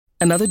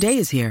Another day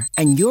is here,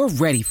 and you're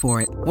ready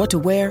for it. What to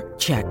wear?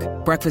 Check.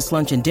 Breakfast,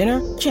 lunch, and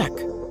dinner? Check.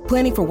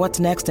 Planning for what's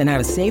next and how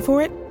to save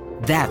for it?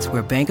 That's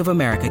where Bank of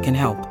America can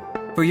help.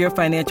 For your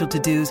financial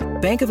to-dos,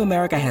 Bank of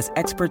America has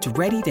experts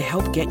ready to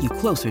help get you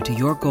closer to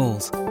your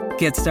goals.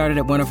 Get started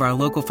at one of our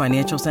local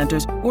financial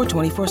centers or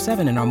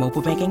 24/7 in our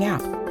mobile banking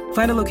app.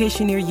 Find a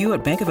location near you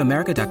at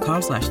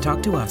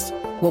bankofamerica.com/talktous.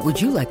 What would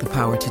you like the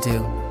power to do?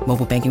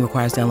 Mobile banking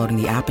requires downloading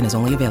the app and is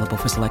only available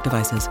for select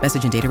devices.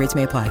 Message and data rates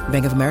may apply.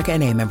 Bank of America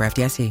NA, member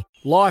FDIC.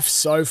 Life's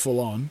so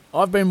full on.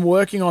 I've been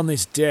working on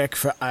this deck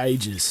for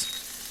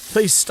ages.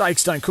 These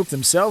steaks don't cook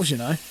themselves, you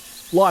know.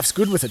 Life's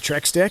good with a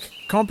Trex deck.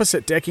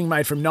 Composite decking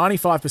made from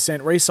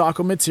 95%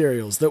 recycled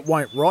materials that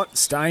won't rot,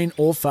 stain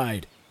or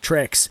fade.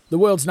 Trex, the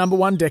world's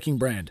 #1 decking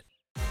brand.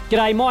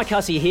 G'day, Mike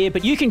Hussey here,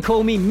 but you can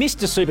call me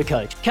Mr.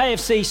 Supercoach.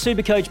 KFC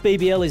Supercoach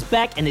BBL is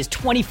back and there's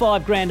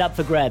 25 grand up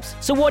for grabs.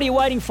 So what are you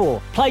waiting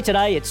for? Play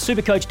today at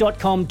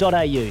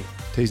supercoach.com.au.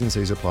 T's and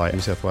C's apply.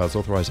 New South Wales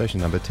authorisation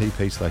number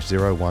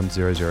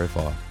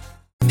TP/01005.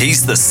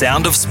 He's the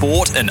sound of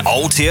sport in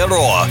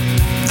Aotearoa.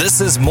 This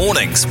is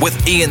Mornings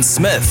with Ian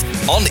Smith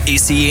on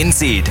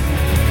SENZ.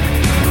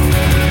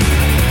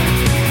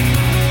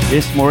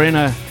 Yes,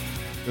 Morena.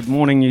 Good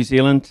morning, New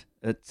Zealand.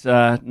 It's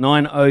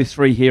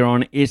 9:03 here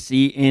on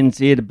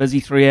SENZ. A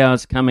busy 3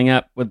 hours coming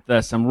up with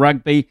some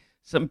rugby,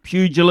 some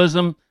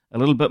pugilism, a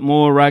little bit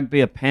more rugby,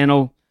 a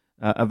panel,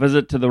 a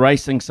visit to the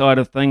racing side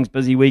of things.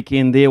 Busy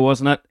weekend there,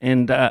 wasn't it?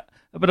 And a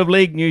bit of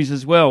league news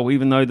as well.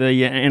 Even though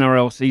the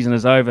NRL season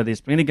is over,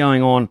 there's plenty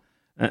going on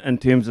in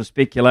terms of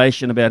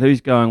speculation about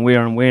who's going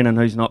where and when and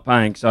who's not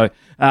paying. So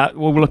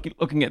we'll be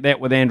looking at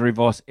that with Andrew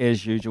Voss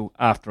as usual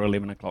after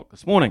 11 o'clock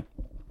this morning.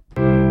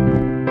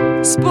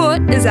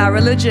 Sport is our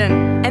religion,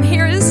 and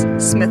here is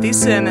Smithy's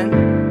sermon.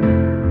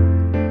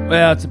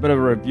 Well, it's a bit of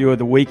a review of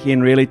the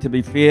weekend, really, to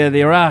be fair.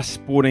 There are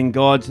sporting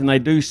gods, and they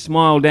do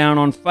smile down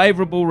on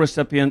favourable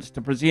recipients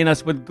to present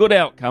us with good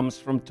outcomes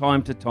from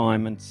time to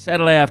time, and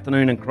Saturday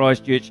afternoon in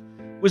Christchurch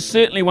was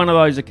certainly one of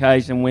those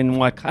occasions when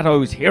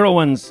Waikato's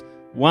heroines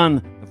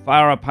won the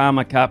Farah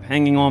Palmer Cup,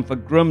 hanging on for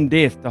grim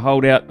death to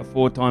hold out the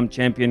four-time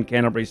champion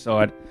Canterbury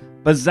side.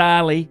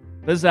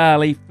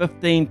 Bizarrely,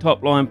 15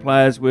 top-line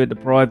players were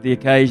deprived the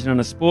occasion.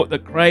 In a sport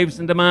that craves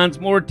and demands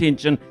more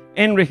attention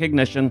and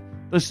recognition,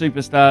 the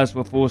superstars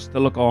were forced to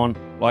look on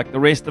like the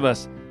rest of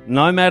us.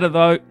 No matter,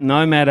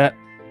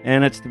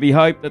 and it's to be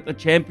hoped that the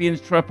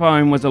champions' trip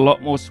home was a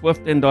lot more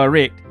swift and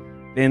direct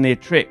than their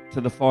trek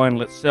to the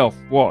final itself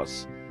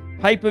was.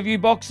 Pay-per-view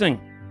boxing.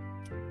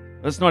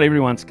 It's not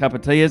everyone's cup of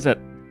tea, is it?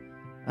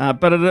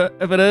 But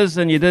if it is,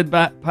 and you did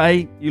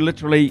pay, you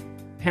literally,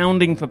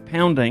 pounding for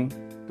pounding,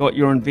 got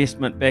your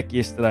investment back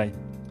yesterday.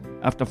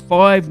 After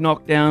 5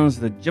 knockdowns,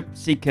 the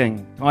Gypsy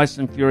King,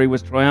 Tyson Fury,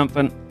 was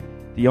triumphant.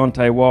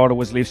 Deontay Wilder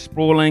was left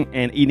sprawling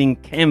and eating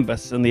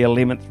canvas in the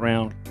 11th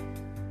round.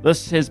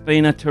 This has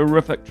been a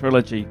terrific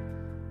trilogy,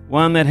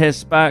 one that has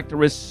sparked a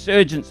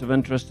resurgence of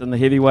interest in the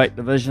heavyweight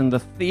division. The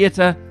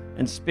theatre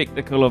and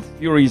spectacle of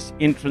Fury's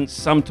entrance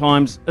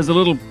sometimes is a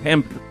little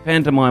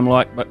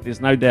pantomime-like, but there's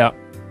no doubt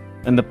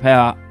in the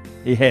power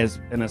he has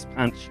in his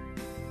punch.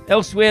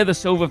 Elsewhere, the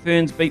Silver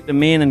Ferns beat the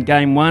men in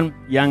Game 1.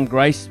 Young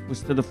Grace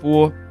was to the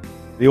fore.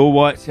 The All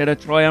Whites had a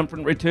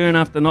triumphant return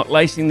after not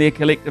lacing their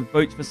collective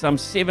boots for some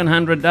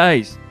 700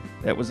 days.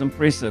 That was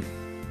impressive.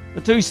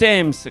 The two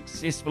Sams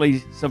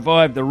successfully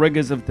survived the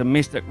rigours of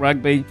domestic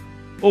rugby,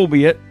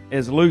 albeit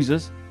as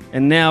losers,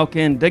 and now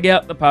can dig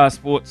out the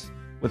passports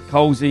with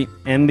Colsey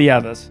and the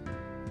others.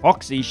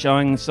 Foxy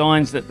showing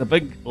signs that the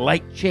big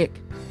late check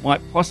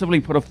might possibly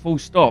put a full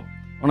stop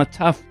on a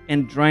tough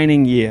and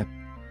draining year.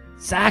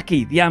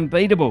 Saki, the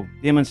unbeatable,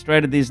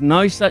 demonstrated there's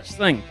no such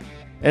thing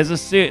as a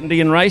certainty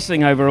in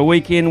racing over a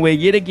weekend where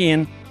yet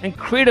again,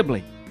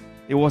 incredibly,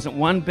 there wasn't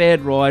one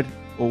bad ride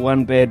or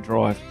one bad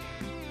drive.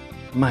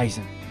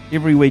 Amazing.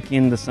 Every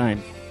weekend the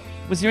same.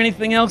 Was there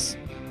anything else?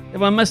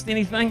 Have I missed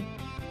anything?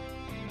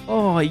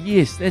 Oh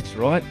yes, that's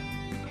right.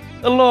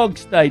 The log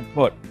stayed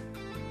put.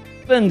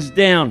 Fins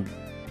down.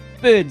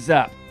 Birds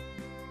up.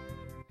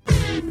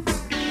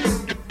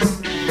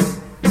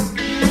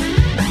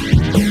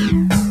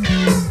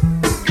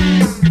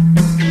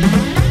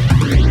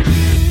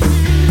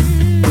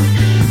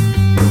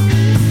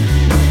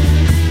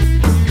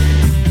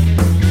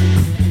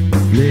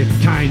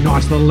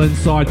 Nice little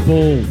inside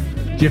ball.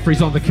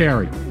 Jeffries on the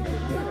carry.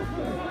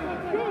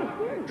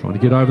 Trying to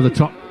get over the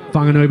top.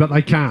 Whanganui, but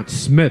they can't.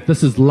 Smith,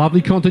 this is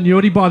lovely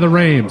continuity by the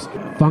Rams.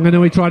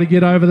 Whanganui try to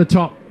get over the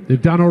top.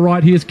 They've done all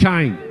right. Here's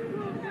Kane.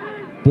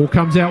 Ball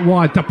comes out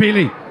wide.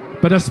 Tapili.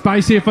 Bit of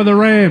space here for the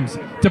Rams.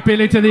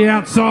 Tapili to the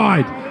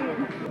outside.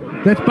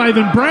 That's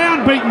Baven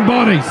Brown beating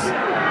bodies.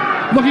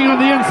 Looking on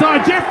the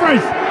inside.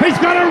 Jeffries. He's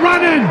got to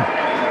run in.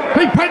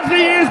 He pins the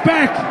ears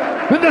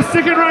back. And the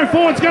second row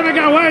forward's going to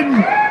go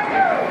in.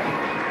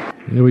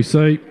 Here we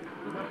see,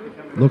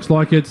 looks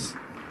like it's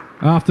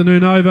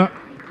afternoon over.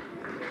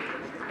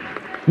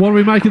 What do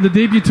we make of the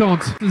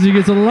debutante? As he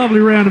gets a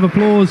lovely round of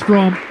applause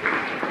from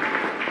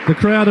the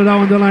crowd at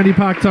Owen Delaney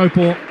Park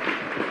Taupō.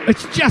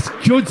 It's just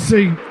good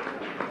seeing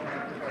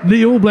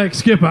the All Black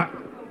skipper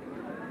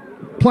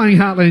playing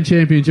Heartland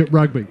Championship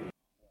rugby.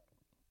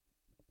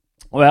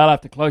 Well,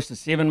 after close to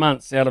 7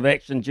 months out of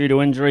action due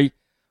to injury,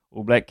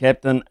 All Black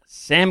captain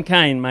Sam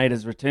Cane made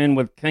his return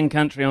with King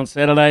Country on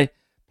Saturday,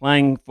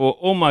 playing for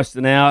almost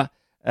an hour,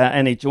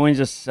 and he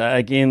joins us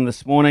again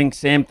this morning.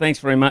 Sam, thanks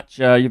very much.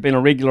 You've been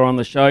a regular on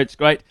the show. It's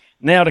great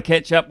now to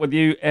catch up with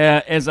you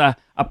as a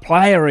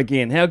player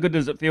again. How good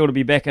does it feel to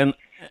be back in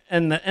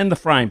the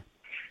frame?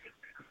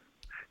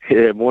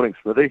 Yeah, morning,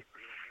 Smithy.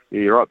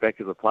 Yeah, you're right,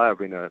 back as a player. I've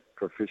been a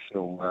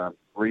professional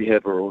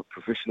rehabber or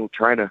professional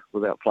trainer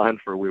without playing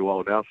for a wee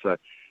while now. So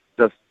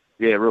just,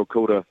 yeah, real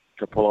cool to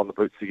pull on the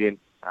boots again.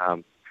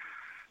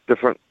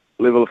 Different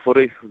level of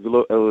footy. It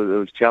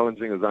was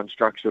challenging, it was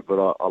unstructured,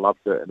 but I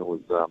loved it, and it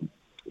was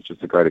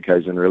just a great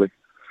occasion, really.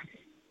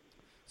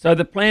 So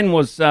the plan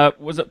was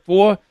it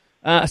for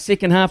a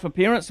second half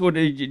appearance, or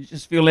did you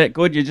just feel that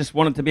good? You just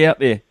wanted to be out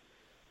there?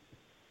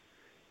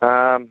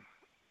 No,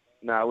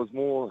 it was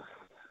more.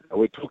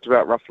 We talked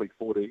about roughly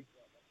 40,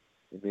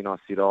 and then I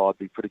said, I'd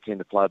be pretty keen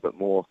to play a bit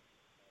more.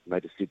 And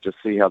they just said, just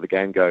see how the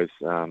game goes.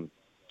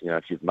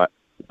 If you've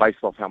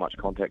based off how much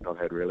contact I've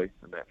had really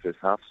in that first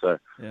half. So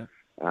yeah.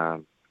 I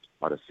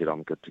just said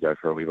I'm good to go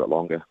for a wee bit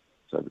longer.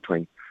 So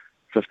between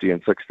 50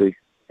 and 60,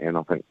 and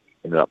I think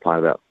ended up playing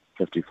about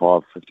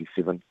 55,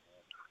 57.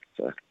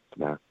 So,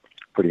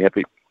 pretty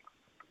happy.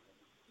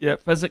 Yeah,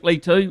 physically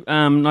too.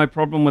 No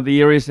problem with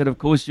the areas that have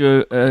caused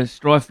you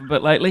strife a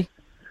bit lately?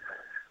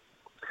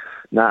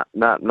 No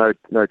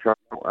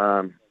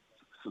trouble.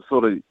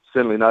 Sort of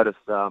certainly noticed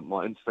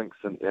my instincts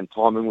and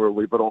timing were a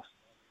wee bit off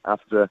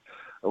after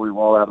a wee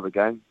while out of the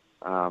game,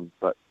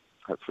 but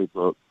hopefully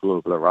a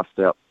little bit of rust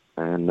out.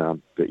 And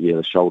but yeah,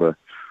 the shoulder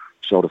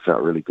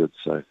felt really good,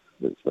 so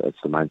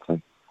that's the main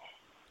thing.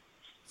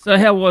 So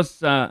how was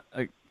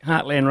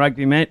Heartland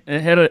Rugby, Matt?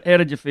 How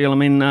did you feel? I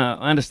mean,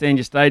 I understand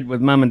you stayed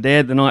with Mum and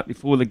Dad the night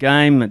before the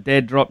game.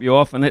 Dad dropped you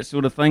off and that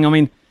sort of thing. I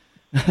mean,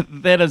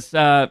 that is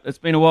it's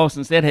been a while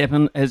since that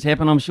has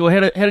happened. I'm sure.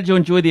 How did you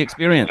enjoy the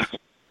experience?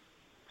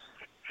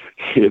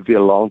 Yeah, it'd be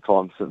a long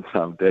time since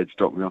Dad's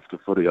dropped me off to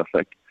footy, I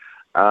think.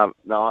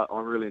 No,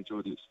 I really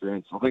enjoyed the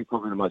experience. I think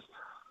probably the most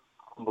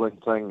humbling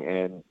thing,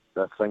 and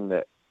the thing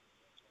that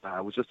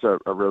was just a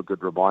real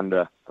good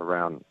reminder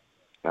around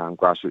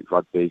grassroots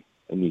rugby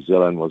in New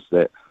Zealand, was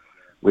that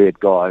we had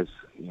guys,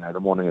 the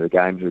morning of the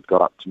game, who had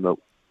got up to milk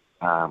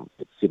at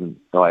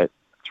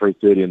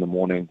 3:30 in the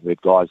morning. We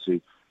had guys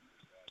who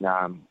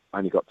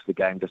only got to the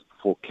game just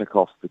before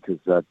kick-off because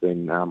they'd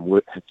been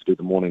had to do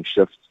the morning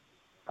shift,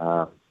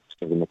 the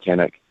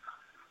mechanic,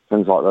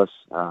 things like this.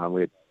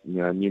 We had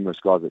numerous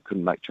guys that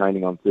couldn't make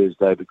training on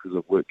Thursday because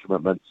of work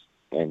commitments,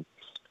 and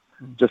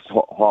just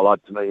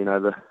highlighted to me,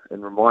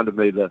 and reminded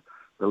me the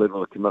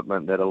level of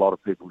commitment that a lot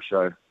of people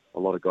show, a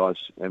lot of guys,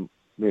 and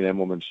men and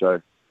women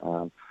show,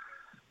 to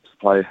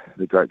play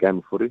the great game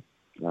of footy.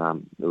 It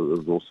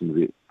was awesome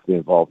to be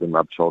involved and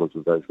rub shoulders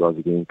with those guys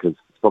again, because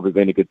it's probably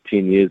been a good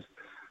 10 years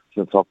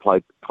since I've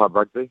played club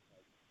rugby,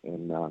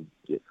 and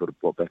it sort of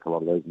brought back a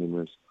lot of those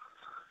memories.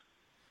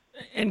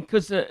 And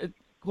because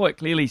quite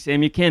clearly,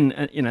 Sam, you can,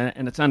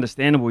 and it's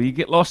understandable, you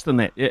get lost in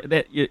that.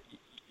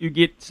 You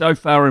get so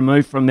far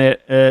removed from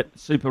that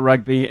Super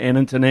Rugby and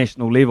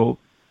international level,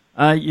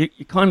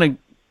 you kind of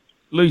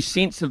lose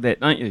sense of that,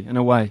 don't you, in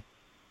a way?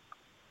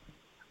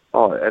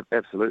 Oh,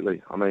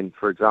 absolutely. I mean,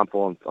 for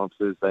example, on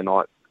Thursday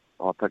night,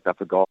 I picked up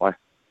a guy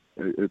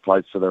who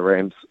plays for the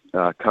Rams,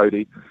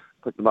 Cody.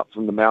 Picked him up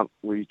from the Mount.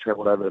 We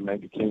travelled over to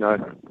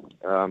Mangakino,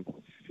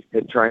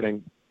 had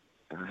training,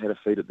 had a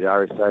feed at the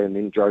RSA, and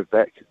then drove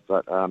back.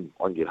 But I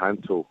didn't get home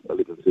till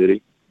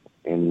 11:30,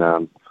 and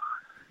I've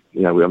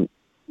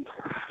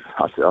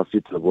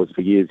said to the boys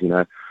for years,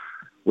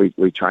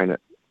 we train at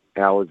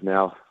hours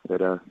now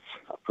that are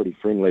pretty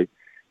friendly.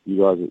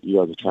 You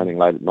guys are training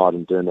late at night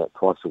and doing that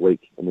twice a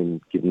week, and then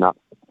getting up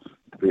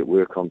to be at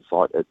work on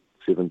site at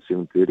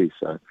 7:30.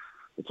 So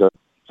it's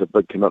a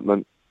big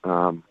commitment,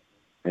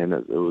 and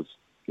it was,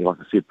 like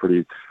I said,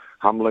 pretty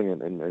humbling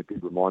and a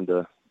good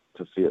reminder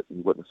to see it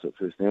and witness it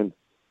firsthand.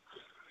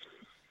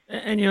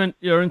 And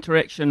your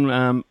interaction,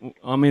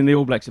 the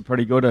All Blacks are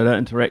pretty good at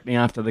interacting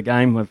after the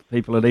game with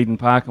people at Eden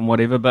Park and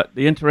whatever, but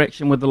the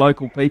interaction with the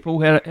local people,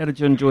 how did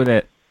you enjoy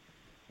that?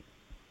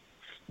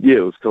 Yeah,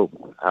 it was cool.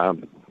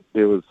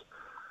 There was,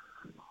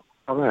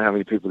 I don't know how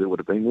many people there would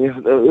have been there.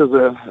 It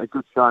was a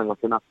good showing,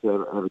 like enough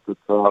to have a good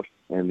crowd.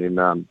 And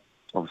then,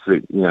 obviously,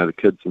 the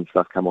kids and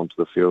stuff come onto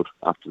the field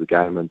after the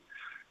game. And,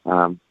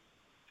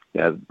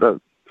 but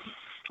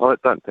I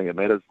don't think it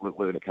matters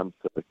when it comes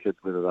to the kids,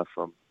 whether they're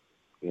from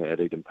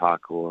at Eden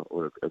Park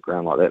or a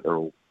ground like that. They're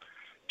all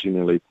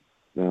generally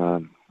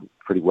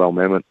pretty well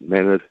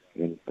mannered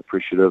and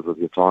appreciative of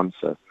your time.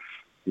 So,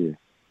 yeah.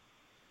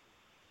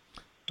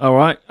 All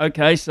right.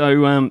 Okay.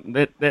 So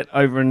that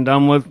over and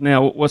done with.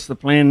 Now, what's the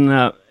plan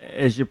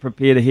as you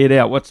prepare to head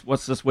out?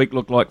 What's this week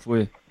look like for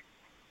you?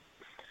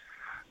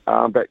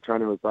 I'm back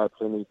training with Bar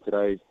Plenty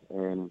today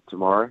and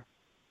tomorrow,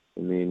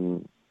 and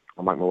then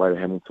I'll make my way to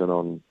Hamilton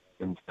on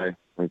Wednesday.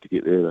 I need to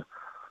get there to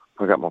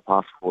pick up my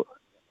passport,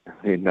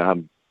 and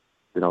then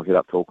I'll head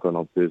up to Auckland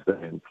on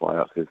Thursday and fly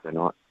out Thursday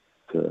night.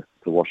 to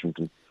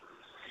Washington.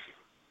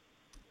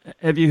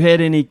 Have you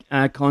had any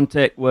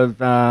contact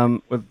with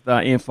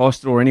Ian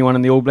Foster or anyone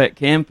in the All Black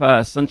camp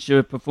since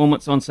your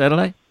performance on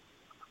Saturday?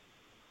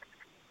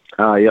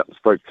 Yep,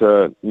 spoke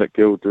to Nick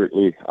Gill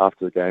directly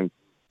after the game,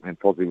 and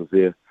Fozzie was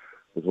there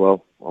as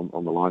well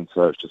on the line.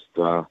 So it's just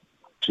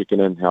checking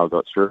in how I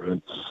got through,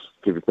 and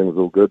everything was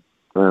all good.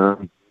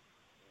 And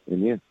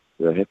yeah,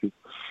 they're happy.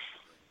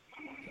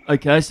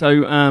 Okay,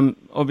 so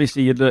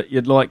obviously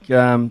you'd like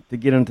to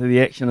get into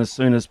the action as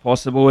soon as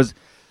possible.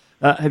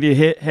 Have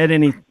you had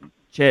any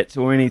chats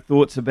or any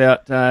thoughts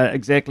about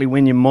exactly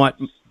when you might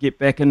get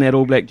back in that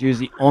All Black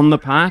jersey on the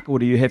park, or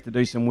do you have to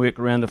do some work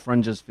around the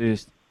fringes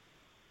first?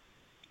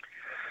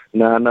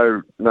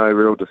 No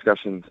real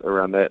discussions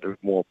around that. It was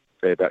more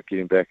about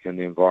getting back in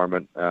the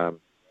environment,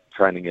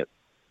 training at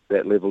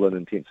that level and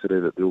intensity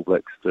that the All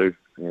Blacks do,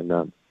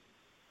 and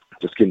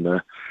just getting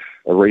a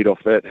read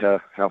off that,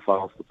 how far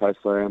off the pace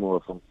I am, or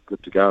if I'm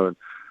good to go.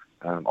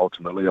 And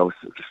ultimately, I'll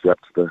just be up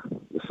to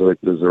the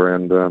selectors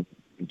around and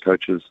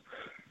coaches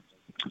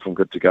if I'm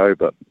good to go.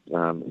 But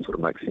it sort of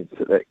makes sense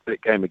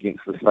that game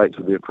against the States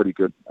will be a pretty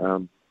good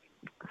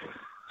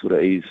sort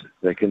of ease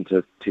back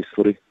into Test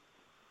footy.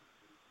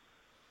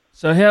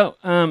 So how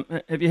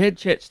have you had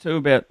chats too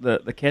about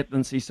the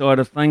captaincy side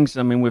of things?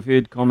 I mean, we've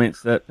heard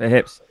comments that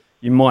perhaps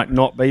you might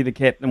not be the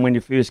captain when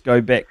you first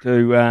go back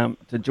to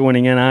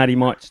joining in. Artie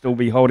might still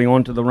be holding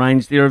on to the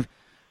reins there.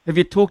 Have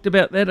you talked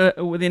about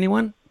that with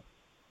anyone?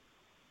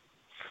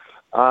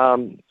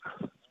 Not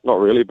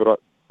really, but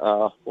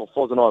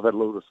Foz and I have had a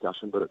little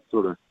discussion, but it's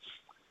sort of,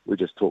 we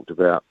just talked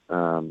about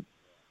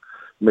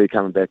me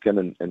coming back in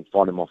and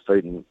finding my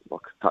feet, and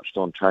like I touched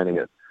on training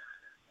at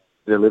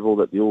the level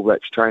that the All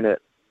Blacks train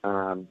at,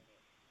 and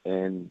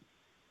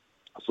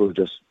I sort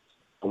of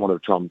I wanted to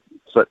try and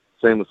fit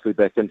seamlessly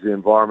back into the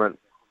environment.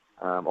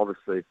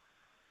 Obviously,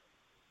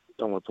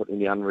 don't want to put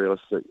any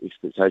unrealistic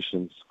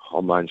expectations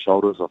on my own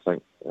shoulders. I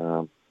think,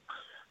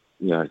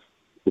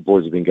 the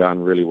boys have been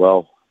going really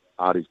well.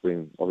 Artie's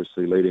been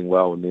obviously leading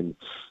well, and then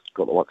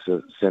got the likes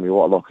of Sammy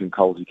Whitelock and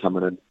Colsey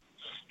coming in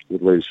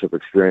with leadership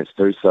experience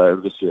too. So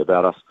it'll just be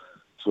about us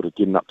sort of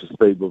getting up to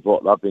speed with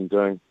what they've been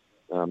doing.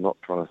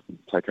 Not trying to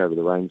take over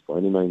the reins by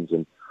any means.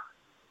 And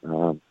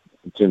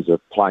in terms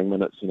of playing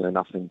minutes,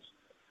 nothing's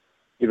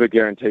ever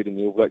guaranteed in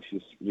the All Blacks.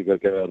 You've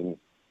got to go out and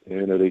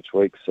earn it each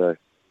week. So,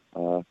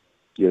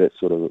 that's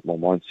sort of my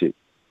mindset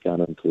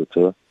going into the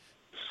tour.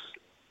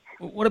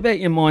 What about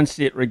your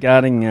mindset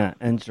regarding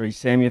injury,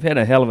 Sam? You've had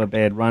a hell of a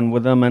bad run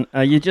with them, and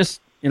are you just,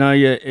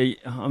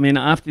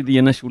 after the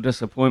initial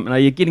disappointment, are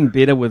you getting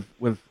better with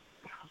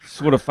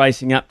sort of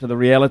facing up to the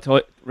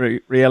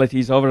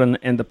realities of it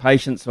and the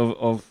patience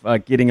of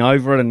getting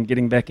over it and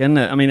getting back in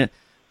it? I mean,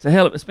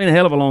 it's been a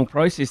hell of a long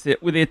process.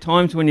 Were there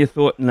times when you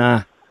thought,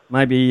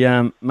 maybe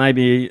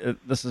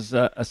this is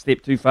a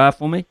step too far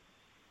for me?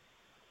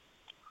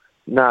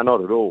 No,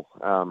 not at all.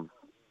 I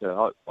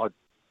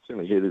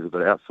certainly hear there's a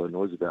bit of outside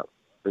noise about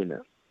being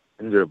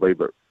injured a wee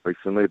bit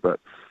recently, but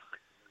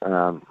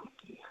if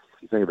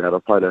you think about it, I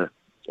played a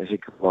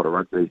heck of a lot of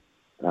rugby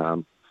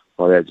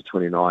by the age of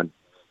 29,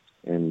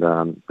 and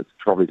it's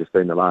probably just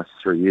been the last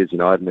 3 years.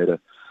 I hadn't had a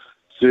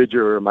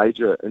surgery or a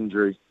major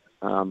injury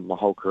my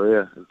whole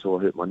career until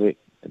I hurt my neck,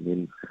 and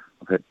then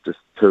I've had just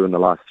 2 in the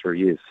last 3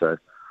 years. So,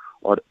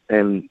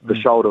 the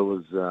shoulder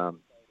was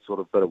sort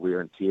of a bit of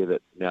wear and tear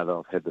that now that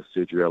I've had the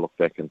surgery, I look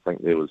back and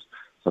think there was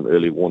some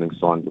early warning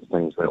signs of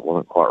things that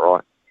weren't quite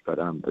right. But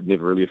it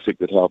never really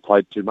affected how I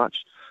played too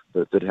much,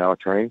 but it did how I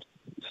trained.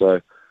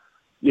 So,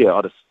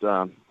 I just,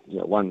 the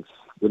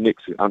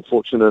neck's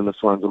unfortunate, and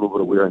this one's a little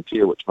bit of wear and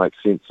tear, which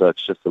makes sense. So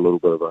it's just a little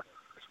bit of a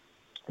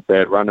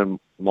bad run in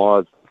my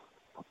eyes.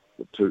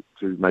 Two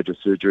major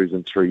surgeries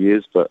in 3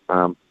 years, but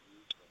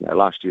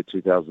last year,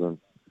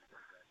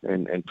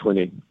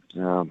 2020,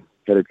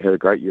 had a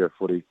great year of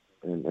footy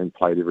and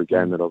played every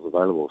game that I was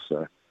available,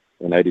 so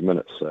in 80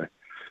 minutes. So,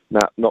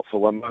 not for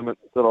one moment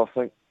that I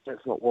think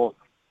that's not what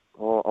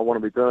I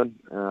want to be doing.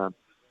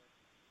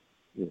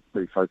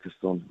 Pretty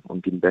focused on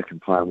getting back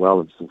and playing well,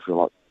 and still feel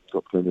like I've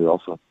got plenty to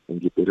offer and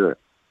get better at.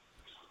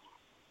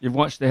 You've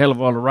watched a hell of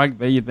a lot of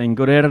rugby. You've been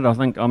good at it. I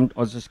think I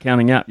was just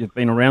counting up. You've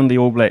been around the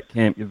All Black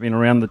camp. You've been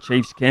around the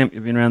Chiefs camp.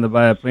 You've been around the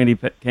Bay of Plenty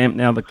camp.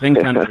 Now the King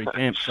Country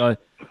camp. So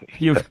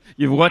you've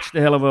watched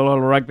a hell of a lot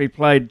of rugby.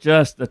 Played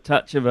just a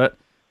touch of it.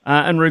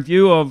 In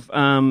review of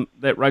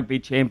that rugby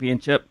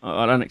championship,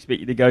 I don't expect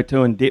you to go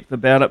too in depth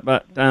about it,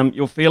 but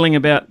your feeling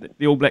about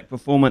the All Black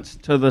performance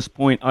to this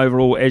point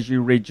overall as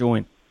you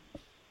rejoin?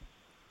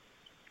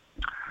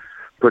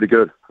 Pretty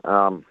good.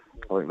 I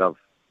think they've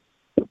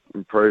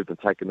improved and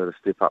taken it a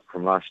step up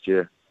from last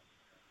year.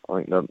 I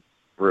think the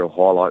real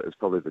highlight is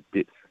probably the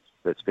depth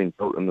that's been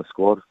built in the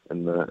squad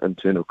and the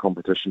internal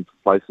competition for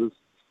places.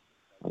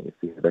 I think if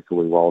you go back a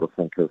wee while to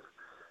think of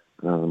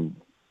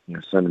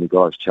so many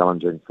guys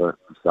challenging for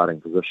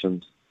starting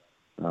positions.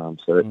 So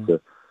that's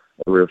a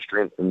real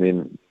strength. And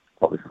then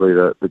obviously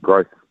the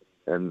growth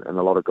and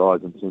a lot of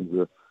guys in terms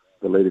of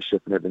the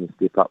leadership and having to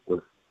step up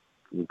with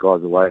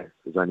guys away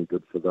is only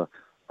good for the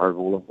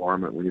overall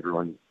environment when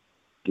everyone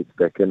gets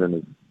back in and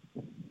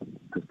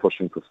is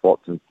pushing for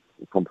spots and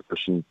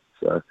competition.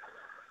 So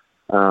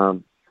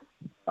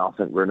I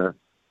think we're in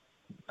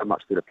a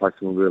much better place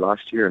than we were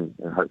last year, and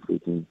hopefully we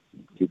can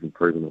keep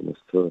improving on this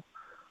tour.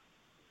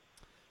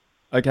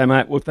 Okay,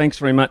 mate. Well, thanks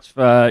very much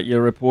for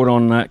your report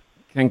on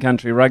King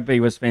Country Rugby.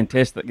 It was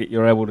fantastic that you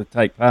were able to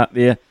take part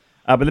there.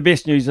 But the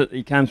best news is that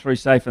you came through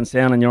safe and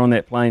sound and you're on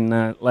that plane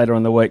later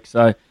in the week.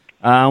 So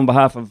on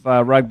behalf of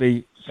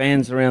rugby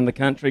fans around the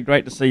country,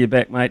 great to see you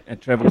back, mate,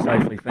 and travel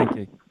safely. Thank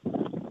you.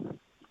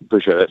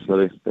 Appreciate that,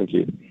 Smithy. Thank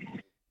you.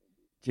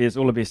 Cheers.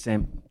 All the best,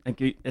 Sam. Thank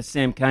you. It's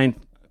Sam Cane,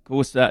 of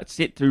course,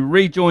 set to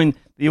rejoin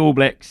the All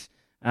Blacks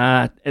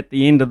at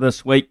the end of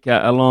this week,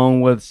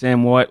 along with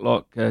Sam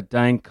Whitelock,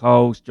 Dane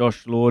Coles,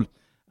 Josh Lord,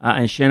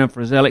 and Shannon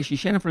Frizzell. Actually,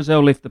 Shannon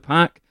Frizzell left the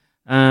park.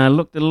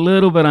 Looked a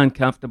little bit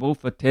uncomfortable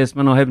for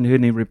Tasman. I haven't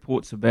heard any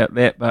reports about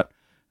that, but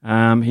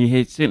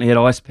he certainly had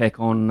ice pack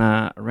on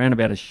around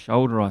about his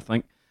shoulder, I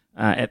think,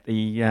 at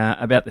the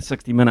about the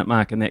 60-minute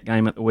mark in that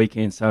game at the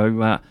weekend.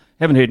 So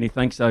haven't heard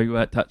anything,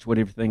 so touch wood,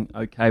 everything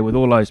okay with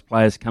all those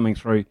players coming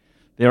through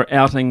their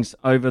outings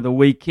over the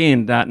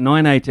weekend.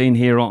 9:18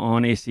 here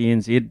on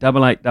SENZ.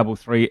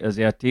 8833 is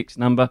our text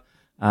number.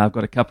 I've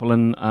got a couple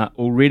in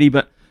already,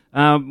 but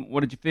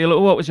what did you feel?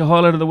 What was your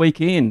highlight of the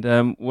weekend?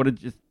 What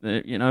did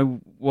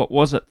you, what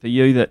was it for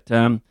you that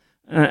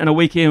in a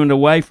weekend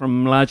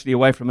largely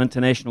away from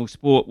international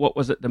sport, what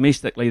was it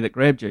domestically that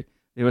grabbed you?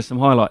 There were some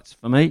highlights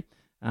for me.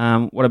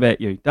 What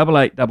about you?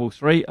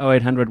 8833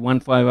 0800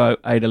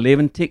 150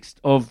 811. Text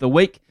of the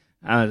week.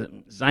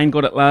 Zane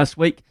got it last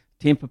week.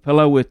 Tempur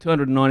pillow worth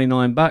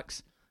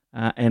 $299,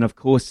 and of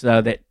course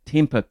that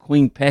Tempur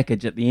Queen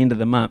package at the end of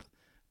the month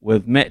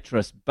with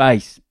mattress,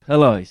 base,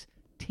 pillows,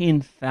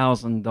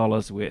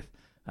 $10,000 worth.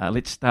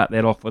 Let's start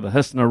that off with a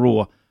hiss and a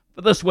roar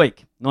for this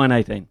week,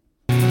 9:18.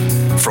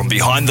 From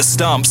behind the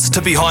stumps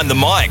to behind the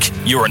mic,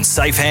 you're in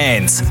safe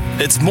hands.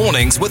 It's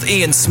Mornings with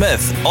Ian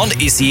Smith on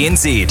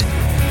SENZ.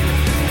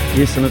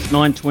 Yes, and it's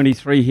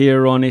 9:23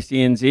 here on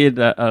SENZ.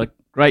 A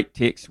great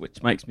text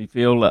which makes me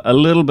feel a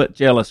little bit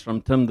jealous from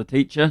Tim the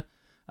teacher.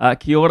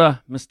 Kia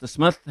ora, Mr.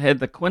 Smith. Had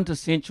the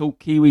quintessential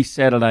Kiwi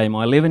Saturday.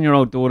 My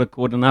 11-year-old daughter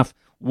caught enough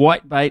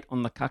whitebait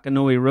on the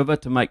Kakanui River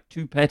to make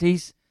 2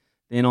 patties.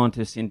 Then on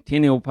to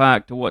Centennial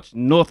Park to watch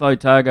North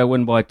Otago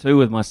win by 2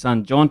 with my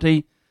son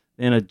Jonty.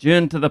 Then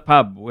adjourned to the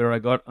pub where I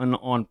got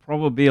on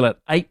Probabeel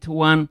at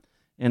 8-1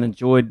 and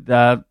enjoyed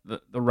the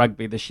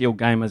rugby, the Shield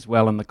game as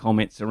well, and the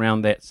comments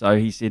around that. So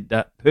he said,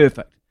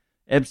 perfect,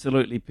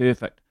 absolutely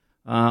perfect.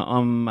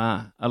 I'm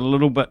a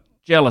little bit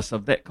jealous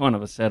of that kind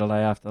of a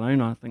Saturday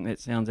afternoon. I think that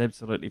sounds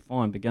absolutely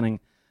fine, beginning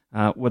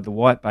with the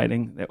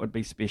whitebaiting. That would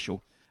be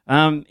special.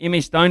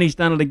 MS Stoney's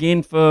done it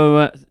again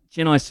for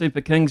Chennai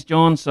Super Kings,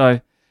 John.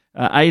 So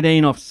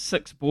 18 off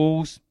 6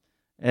 balls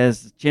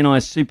as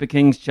Chennai Super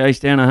Kings chase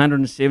down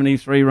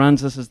 173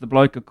 runs. This is the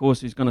bloke, of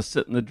course, who's going to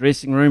sit in the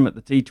dressing room at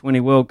the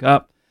T20 World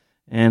Cup,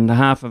 and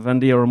half of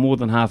India, or more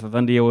than half of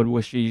India, would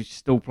wish he's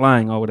still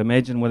playing, I would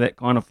imagine, with that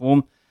kind of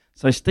form.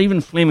 So Stephen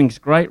Fleming's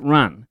great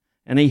run,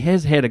 and he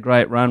has had a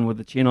great run with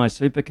the Chennai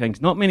Super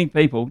Kings. Not many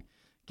people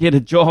get a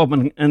job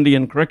in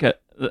Indian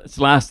cricket that's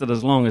lasted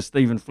as long as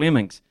Stephen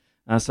Fleming's.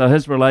 So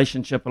his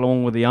relationship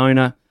along with the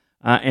owner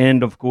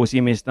and, of course,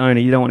 MS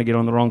Dhoni, you don't want to get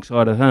on the wrong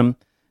side of him,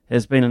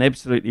 has been an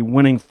absolutely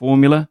winning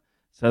formula.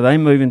 So they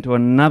move into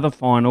another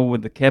final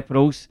with the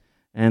Capitals,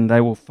 and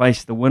they will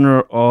face the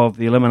winner of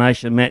the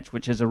elimination match,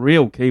 which has a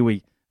real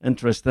Kiwi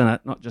interest in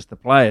it, not just the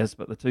players,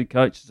 but the 2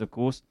 coaches, of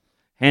course.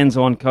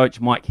 Hands-on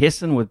coach Mike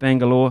Hesson with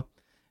Bangalore,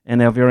 and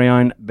our very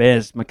own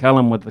Baz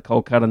McCullum with the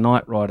Kolkata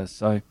Knight Riders.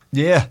 So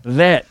yeah,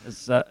 that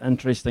is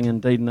interesting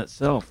indeed in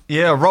itself.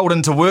 Yeah, rolled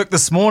into work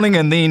this morning,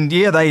 and then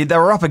they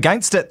were up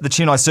against it, the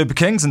Chennai Super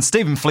Kings, and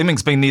Stephen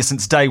Fleming's been there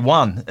since day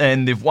one,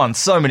 and they've won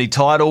so many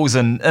titles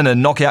and in a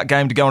knockout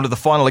game to go into the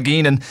final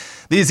again. And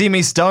there's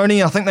MS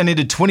Dhoni, I think they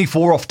needed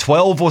 24 off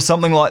 12 or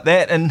something like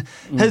that, and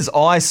his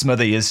eye,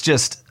 Smithy, is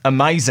just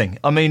amazing.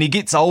 I mean, he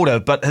gets older,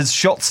 but his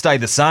shots stay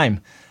the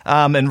same.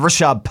 And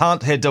Rishabh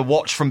Pant had to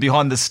watch from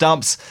behind the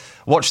stumps,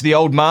 watch the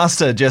old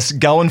master just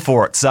going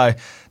for it. So,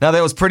 now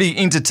that was pretty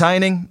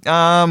entertaining.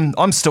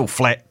 I'm still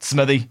flat,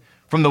 Smithy,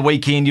 from the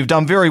weekend. You've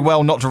done very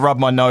well not to rub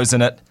my nose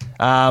in it.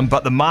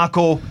 But the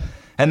Markle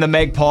and the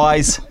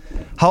Magpies,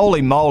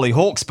 holy moly,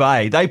 Hawke's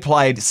Bay, they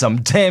played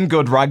some damn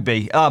good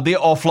rugby. Their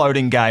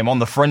offloading game on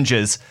the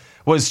fringes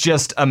was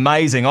just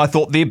amazing. I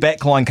thought their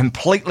backline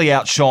completely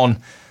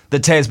outshone the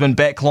Tasman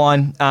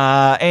backline,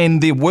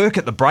 and their work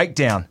at the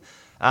breakdown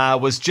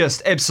was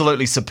just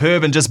absolutely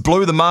superb and just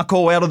blew the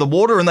Markle out of the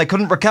water, and they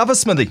couldn't recover,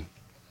 Smithy.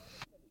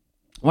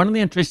 One of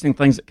the interesting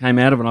things that came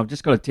out of it, and I've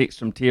just got a text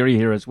from Terry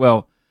here as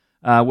well,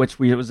 which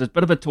was a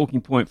bit of a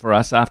talking point for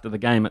us after the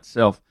game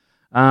itself.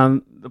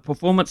 The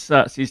performance,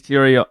 says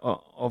Terry,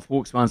 of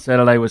Hawke's Bay on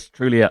Saturday was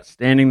truly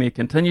outstanding. There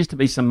continues to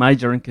be some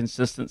major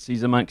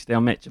inconsistencies amongst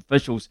our match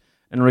officials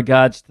in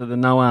regards to the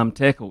no-arm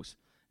tackles.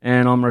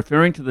 And I'm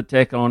referring to the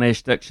tackle on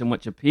Ash Dixon,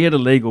 which appeared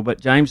illegal, but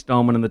James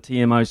Dolman and the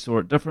TMO saw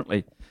it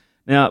differently.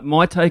 Now,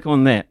 my take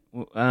on that,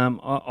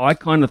 I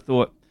kind of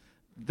thought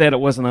that it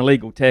was an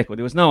illegal tackle.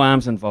 There was no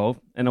arms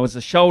involved, and it was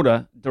a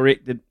shoulder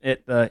directed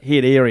at the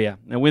head area.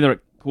 Now, whether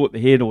it caught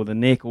the head or the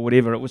neck or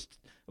whatever, it was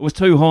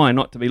too high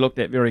not to be looked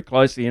at very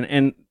closely,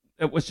 and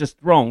it was just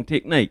wrong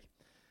technique.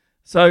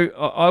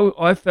 So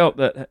I felt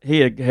that he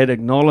had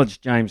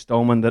acknowledged, James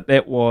Dolman,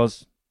 that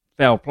was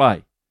foul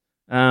play.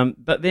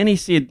 But then he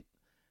said,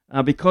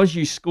 because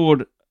you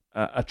scored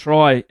a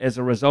try as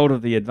a result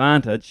of the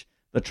advantage,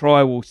 the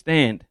try will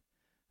stand.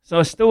 So I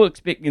was still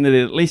expecting that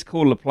he'd at least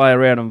call the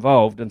player out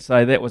involved and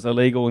say that was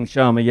illegal and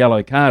show him a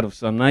yellow card of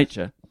some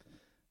nature.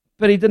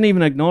 But he didn't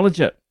even acknowledge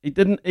it. He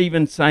didn't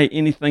even say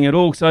anything at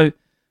all. So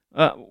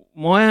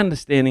my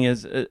understanding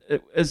is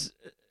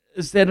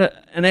that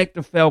an act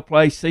of foul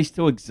play ceased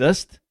to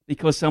exist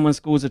because someone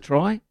scores a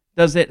try?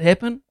 Does that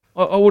happen?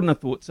 I wouldn't have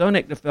thought so. An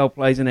act of foul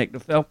play is an act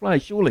of foul play,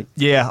 surely.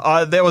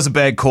 Yeah, that was a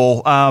bad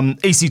call.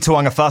 Isi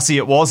Tuangafasi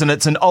it was, and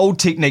it's an old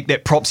technique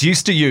that props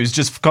used to use,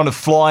 just kind of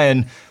fly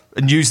and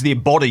use their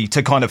body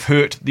to kind of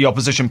hurt the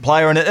opposition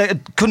player, and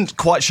it couldn't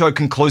quite show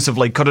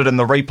conclusively, could it, in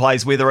the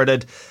replays, whether it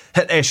had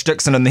hit Ash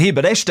Dixon in the head,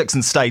 but Ash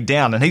Dixon stayed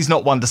down, and he's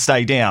not one to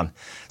stay down.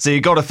 So you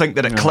got to think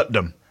that it clipped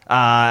him,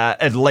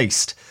 at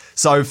least.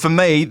 So for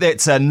me,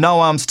 that's a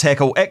no-arms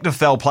tackle, active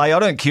foul play. I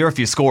don't care if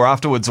you score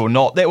afterwards or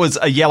not. That was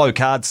a yellow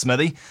card,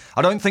 Smithy.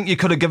 I don't think you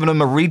could have given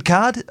him a red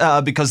card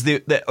because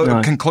it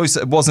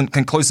wasn't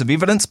conclusive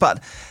evidence,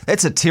 but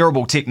that's a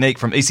terrible technique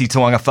from Isi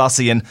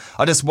Tuangafasi, and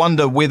I just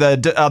wonder whether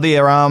are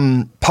there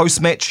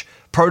post-match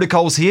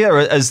protocols here?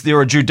 Is there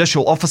a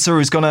judicial officer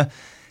who's going to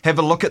have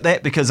a look at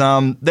that? Because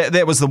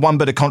that was the one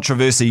bit of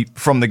controversy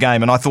from the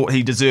game, and I thought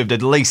he deserved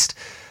at least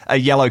a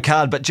yellow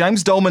card. But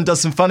James Dolman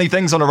does some funny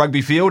things on a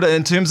rugby field.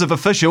 In terms of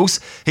officials,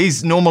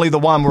 he's normally the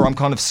one where I'm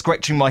kind of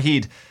scratching my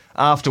head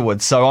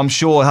afterwards. So I'm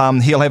sure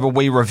he'll have a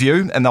wee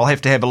review, and they'll have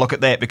to have a look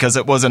at that, because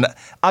it was an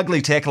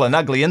ugly tackle, an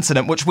ugly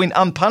incident, which went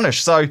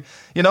unpunished. So,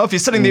 if you're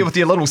sitting there with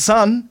your little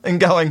son and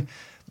going,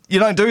 you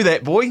don't do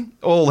that, boy,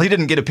 or he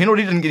didn't get a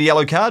penalty, he didn't get a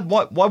yellow card,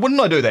 why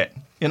wouldn't I do that?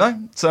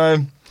 So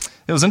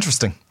it was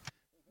interesting.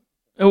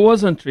 It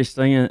was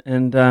interesting,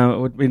 and it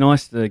would be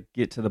nice to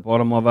get to the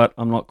bottom of it.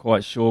 I'm not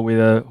quite sure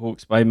whether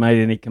Hawke's Bay made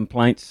any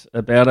complaints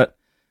about it.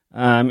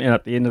 And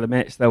at the end of the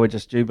match, they were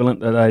just jubilant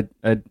that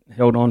they'd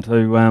held on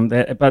to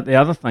that. But the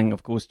other thing,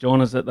 of course, John,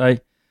 is that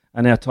they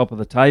are now top of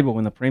the table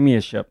in the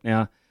Premiership.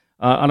 Now,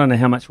 I don't know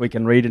how much we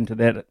can read into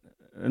that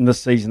in this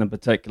season in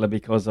particular,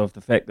 because of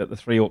the fact that the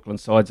three Auckland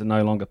sides are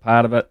no longer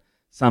part of it.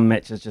 Some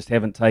matches just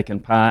haven't taken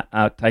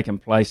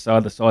place, so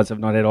other sides have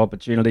not had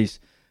opportunities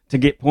to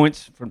get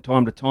points from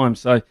time to time.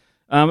 So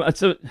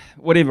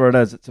whatever it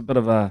is, it's a bit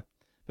of a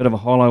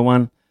hollow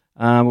one.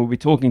 We'll be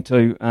talking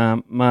to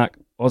Mark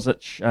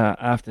Ozic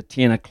after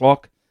 10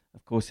 o'clock.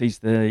 Of course, he's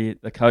the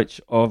coach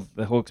of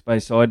the Hawke's Bay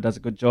side, does a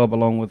good job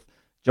along with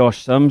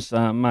Josh Sims.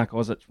 Mark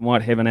Ozic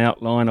might have an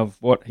outline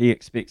of what he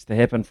expects to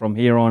happen from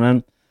here on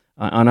in.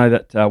 I know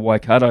that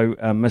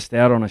Waikato missed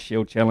out on a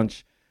Shield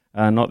Challenge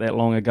not that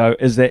long ago.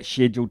 Is that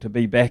scheduled to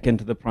be back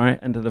into the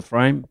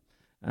frame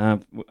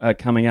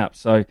coming up?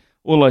 So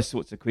all those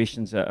sorts of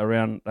questions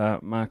around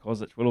Mark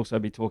Ozic. We'll also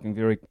be talking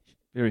very,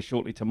 very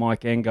shortly to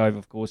Mike Angove,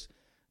 of course.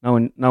 No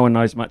one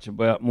knows much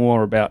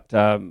more about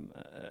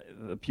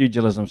the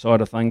pugilism side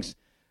of things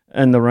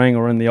in the ring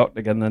or in the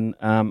octagon than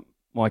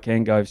Mike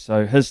Angove.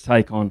 So his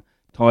take on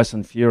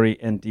Tyson Fury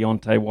and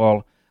Deontay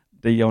Wilder,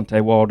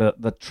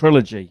 the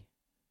trilogy,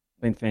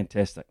 been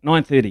fantastic.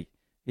 9:30.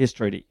 Here's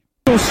Trudy.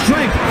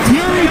 Strength.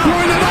 Fury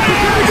throwing it up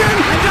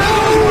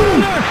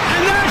again.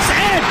 And that's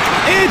it.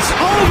 It's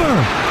over.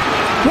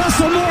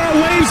 Russell Mora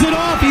waves it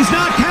off. He's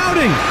not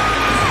counting.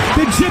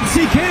 The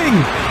Gypsy King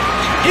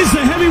is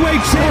the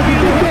heavyweight champion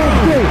of the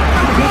world.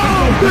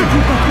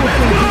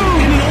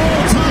 In an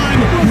all-time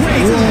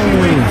great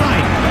heavyweight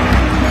fight.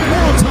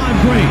 All-time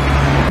great.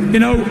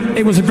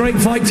 It was a great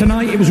fight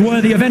tonight. It was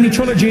worthy of any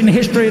trilogy in the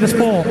history of the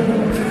sport.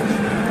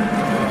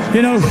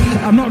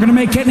 I'm not going to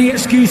make any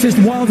excuses.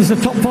 Wilder's a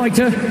top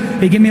fighter.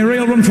 He gave me a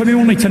real run for me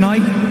money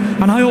tonight.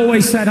 And I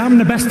always said, I'm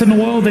the best in the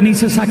world and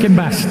he's the second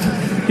best.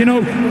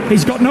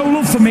 He's got no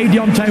love for me,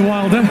 Deontay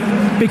Wilder,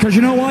 because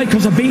you know why?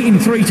 Because I beat him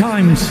 3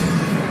 times.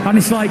 And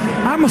it's like,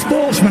 I'm a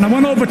sportsman. I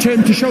went over to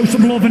him to show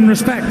some love and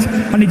respect,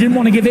 and he didn't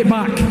want to give it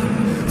back.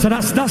 So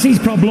that's his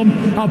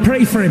problem. I'll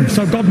pray for him,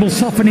 so God will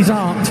soften his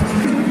heart.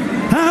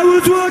 I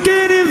was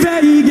walking in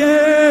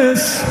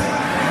Vegas.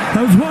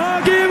 I was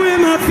walking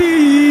with my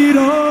feet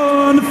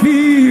on the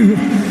field.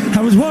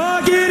 I was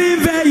walking in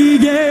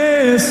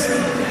Vegas.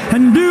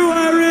 And do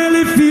I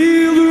really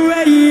feel the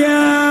way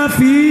I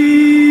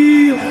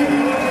feel?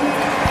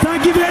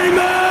 Thank you very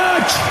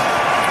much.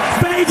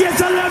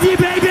 Vegas, I love you,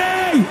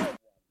 baby.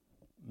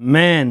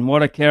 Man,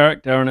 what a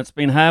character. And it's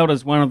been hailed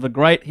as one of the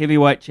great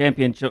heavyweight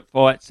championship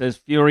fights, as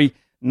Fury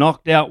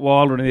knocked out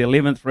Wilder in the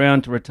 11th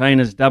round to retain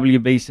his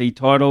WBC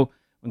title.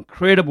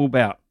 Incredible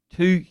bout.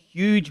 2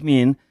 huge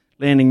men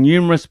landing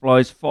numerous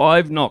blows,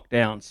 5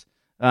 knockdowns.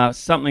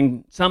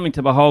 Something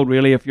to behold,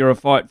 really, if you're a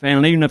fight fan.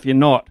 And even if you're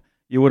not,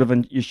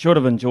 you should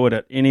have enjoyed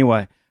it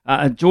anyway.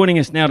 Joining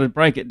us now to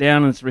break it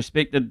down is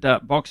respected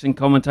boxing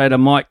commentator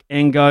Mike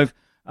Angove.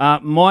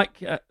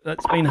 Mike,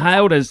 it's been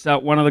hailed as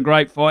one of the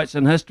great fights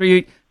in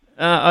history.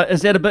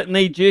 Is that a bit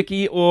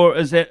knee-jerky, or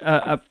is that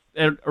a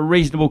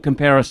reasonable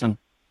comparison?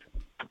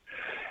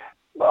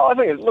 Well, I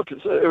think,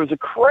 it was a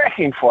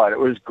cracking fight. It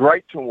was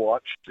great to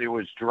watch. There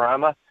was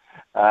drama.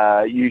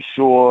 You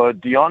saw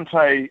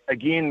Deontay,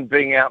 again,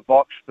 being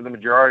outboxed for the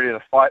majority of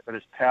the fight, but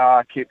his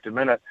power kept him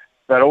in it.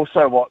 But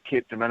also what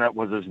kept him in it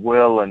was his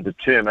will and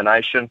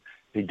determination.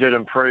 He did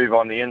improve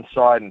on the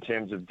inside in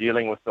terms of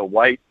dealing with the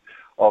weight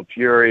of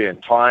Fury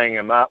and tying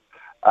him up.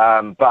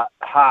 But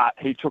Hart,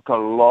 he took a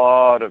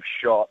lot of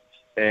shots,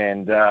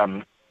 and,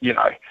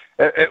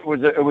 it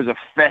was a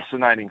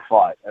fascinating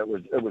fight. It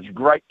was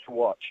great to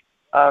watch.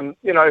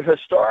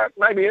 Historic,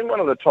 maybe in one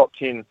of the top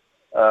 10,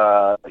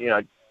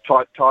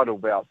 title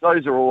bouts.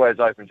 Those are always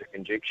open to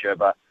conjecture,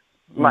 but,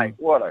 mate,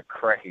 what a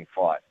cracking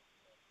fight.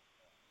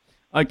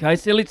 Okay,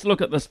 so let's look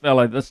at this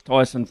fellow, this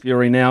Tyson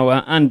Fury now.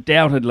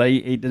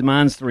 Undoubtedly, he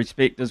demands the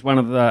respect as one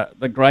of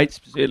the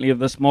greats, certainly of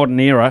this modern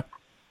era.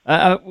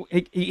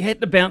 He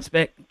had to bounce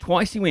back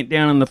twice. He went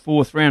down in the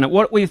fourth round.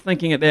 What were you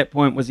thinking at that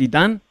point? Was he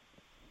done?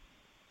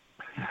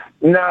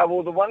 No,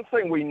 well, the one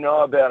thing we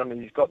know about him is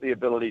he's got the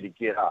ability to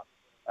get up.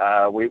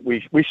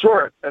 We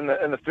saw it in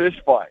the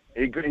first fight.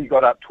 He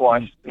got up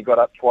twice. He got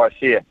up twice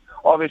here.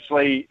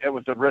 Obviously, it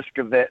was the risk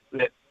of that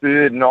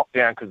third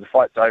knockdown, because the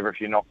fight's over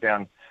if you knock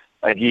down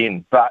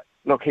again. But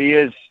look, he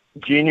is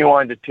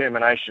genuine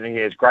determination. He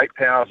has great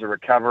powers of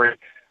recovery.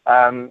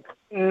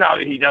 No,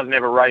 he doesn't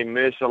have a Ray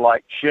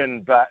Mercer-like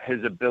chin, but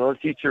his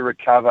ability to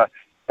recover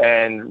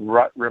and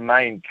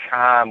remain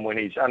calm when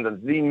he's under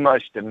the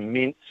most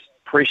immense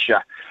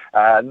pressure,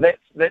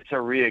 that's a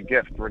rare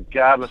gift,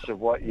 regardless of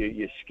what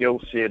your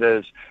skill set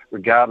is,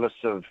 regardless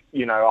of,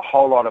 a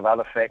whole lot of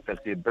other factors.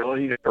 The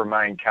ability to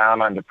remain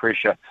calm under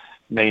pressure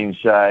means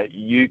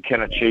you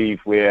can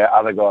achieve where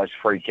other guys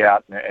freak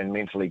out and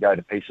mentally go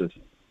to pieces.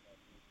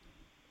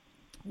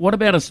 What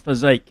about his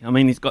physique? I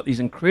mean, he's got these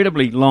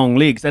incredibly long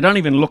legs. They don't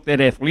even look that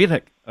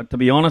athletic, to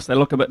be honest. They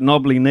look a bit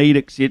knobbly-kneed,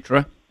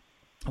 etc.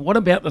 What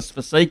about this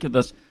physique of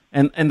this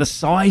and the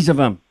size of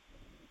him?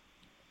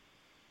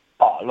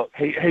 Oh, look,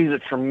 he's a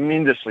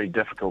tremendously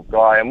difficult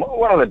guy. And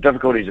one of the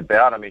difficulties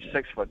about him, he's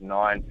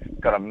 6'9",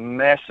 got a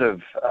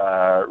massive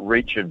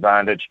reach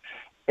advantage,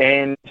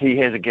 and he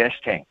has a gas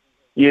tank.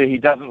 Yeah, he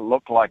doesn't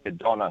look like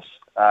Adonis.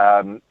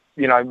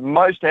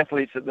 Most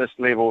athletes at this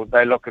level,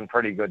 they look in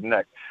pretty good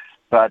nick.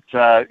 But,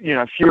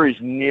 Fury's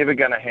never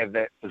going to have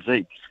that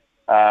physique.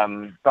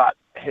 But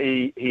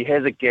he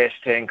has a gas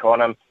tank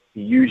on him.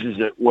 He uses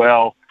it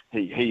well.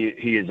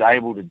 He is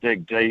able to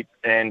dig deep,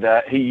 and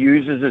he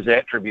uses his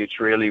attributes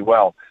really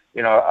well.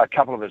 A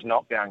couple of his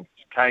knockdowns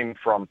came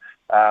from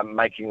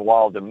making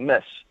Wilder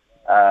miss.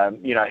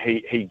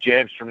 He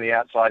jabs from the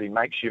outside, he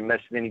makes you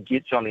miss, then he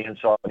gets on the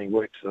inside and he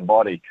works the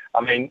body.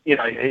 I mean,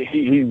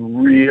 he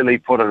really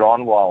put it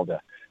on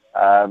Wilder.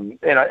 And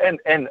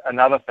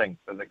another thing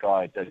that the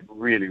guy did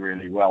really,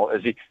 really well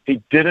is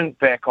he didn't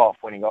back off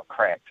when he got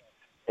cracked.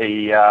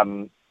 He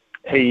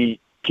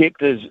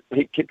kept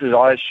his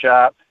eyes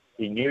sharp.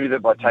 He knew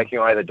that by taking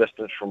away the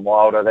distance from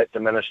Wilder, that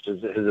diminished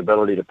his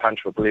ability to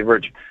punch with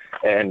leverage,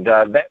 and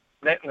that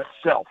in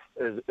itself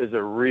is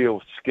a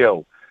real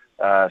skill.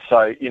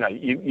 So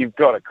you've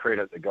got to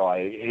credit the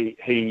guy.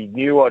 He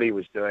knew what he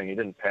was doing. He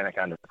didn't panic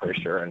under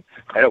pressure, and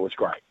it was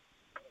great.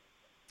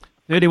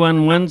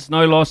 31 wins,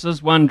 no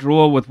losses, one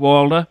draw with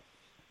Wilder.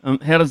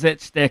 How does that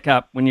stack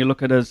up when you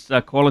look at his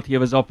quality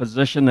of his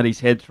opposition that he's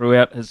had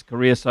throughout his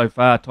career so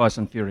far,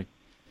 Tyson Fury?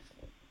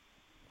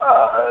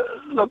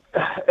 Look,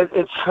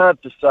 it's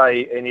hard to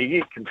say, and you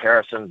get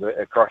comparisons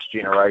across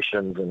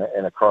generations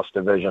and across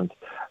divisions.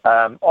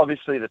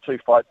 Obviously, the two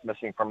fights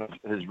missing from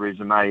his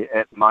resume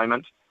at the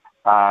moment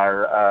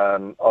are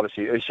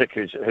obviously Usyk,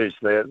 who's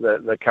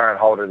the current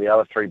holder of the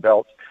other three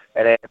belts,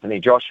 and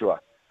Anthony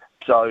Joshua.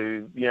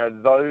 So,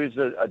 those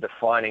are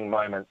defining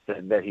moments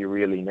that he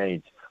really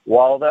needs.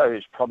 Wilder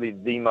is probably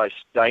the most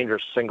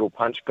dangerous single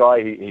punch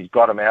guy. He's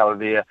got him out of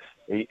there.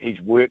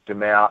 He's worked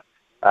him out.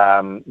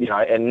 And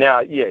now,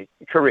 yeah,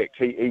 correct.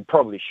 He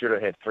probably should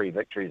have had 3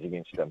 victories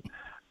against him.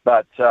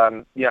 But,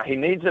 he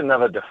needs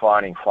another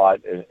defining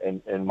fight,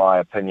 in my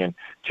opinion,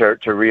 to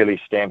really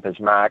stamp his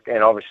mark.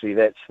 And obviously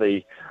that's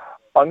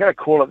I'm going to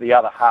call it the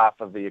other half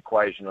of the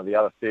equation, or the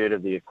other third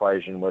of the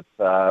equation with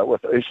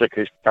Usyk,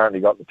 who's currently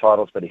got the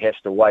titles, but he has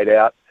to wait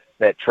out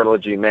that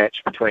trilogy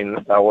match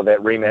or that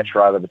rematch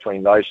rather,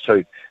 between those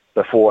two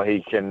before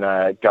he can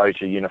go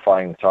to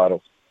unifying the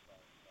titles.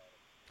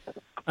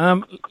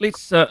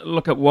 Let's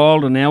look at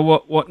Wilder now.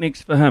 What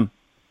next for him?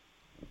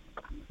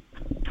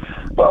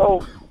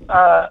 Well,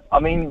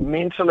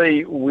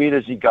 mentally, where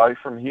does he go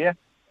from here?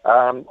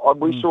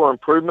 We saw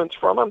improvements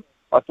from him.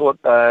 I thought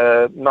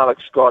Malik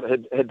Scott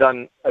had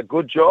done a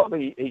good job.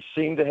 He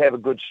seemed to have a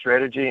good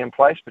strategy in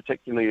place,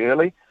 particularly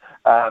early.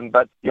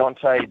 But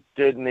Deontay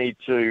did need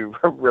to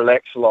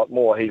relax a lot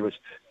more. He was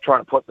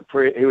trying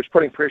to he was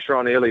putting pressure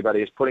on early, but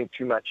he was putting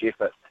too much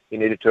effort. He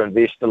needed to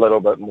invest a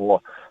little bit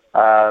more.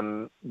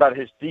 But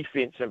his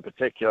defense in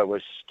particular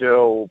was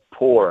still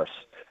porous.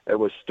 it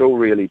was still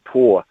really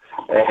poor.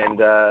 And,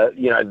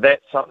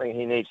 that's something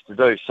he needs to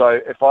do. So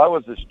if I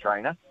was this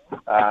trainer,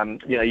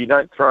 you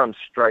don't throw him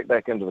straight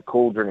back into the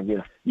cauldron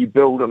again. You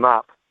build him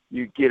up.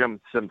 You get him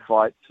some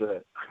fights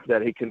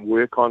that he can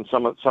work on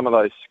some of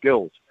those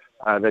skills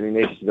that he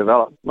needs to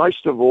develop.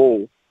 Most of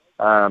all,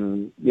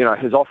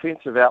 his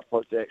offensive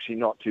output's actually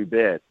not too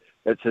bad.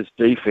 It's his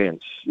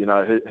defense.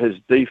 His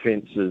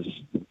defense is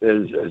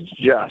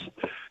just,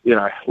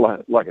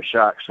 like a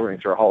shark swimming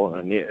through a hole in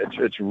a net.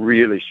 It's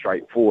really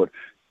straightforward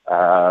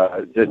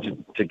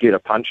to get a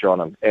punch on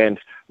him. And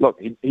look,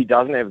 he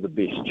doesn't have the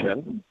best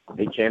chin.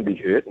 He can be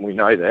hurt, and we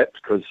know that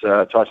because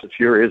Tyson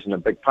Fury isn't a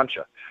big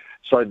puncher.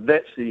 So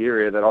that's the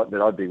area that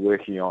I'd be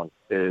working on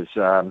is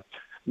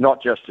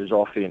not just his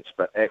offense,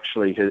 but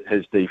actually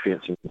his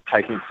defense and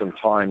taking some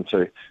time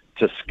to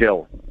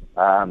skill.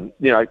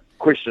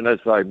 Question is,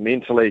 though,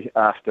 mentally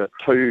after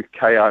 2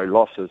 KO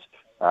losses,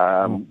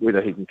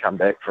 whether he can come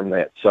back from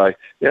that. So,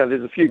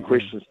 there's a few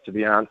questions to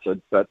be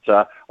answered, but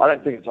I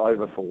don't think it's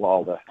over for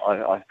Wilder.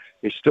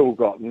 He's still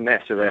got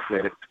massive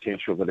athletic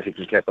potential that he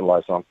can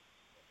capitalise on.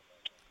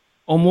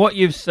 On what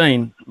you've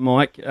seen,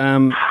 Mike,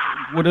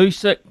 would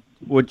Usyk,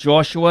 would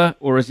Joshua,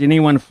 or is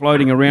anyone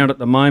floating around at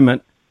the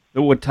moment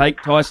that would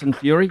take Tyson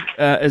Fury?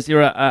 Is there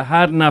a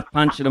hard enough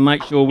puncher to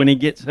make sure when he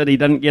gets hit he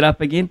doesn't get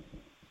up again?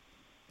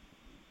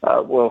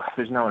 Well,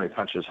 there's no one who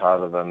punches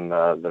harder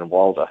than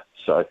Wilder.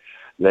 So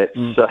that's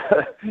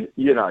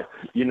you're not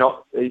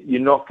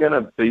going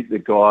to beat the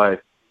guy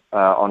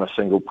on a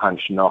single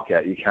punch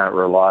knockout. You can't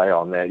rely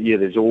on that. Yeah,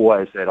 there's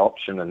always that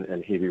option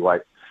in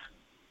heavyweight,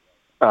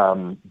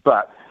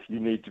 but you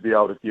need to be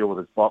able to deal with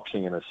his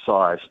boxing and his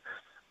size.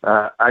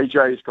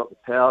 AJ's got the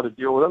power to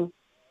deal with him.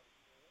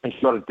 He's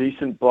got a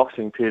decent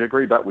boxing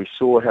pedigree, but we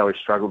saw how he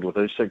struggled with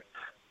Usyk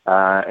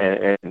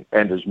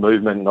and his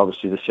movement and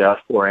obviously the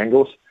southpaw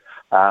angles.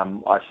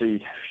 I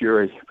see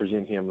Fury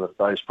presenting him with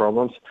those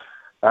problems.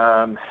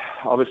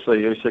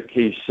 Obviously, Usyk,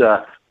 he's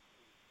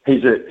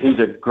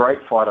a great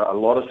fighter, a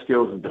lot of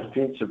skills, and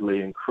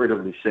defensively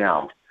incredibly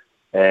sound.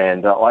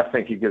 And I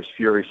think he gives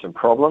Fury some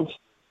problems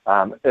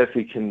if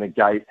he can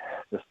negate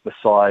the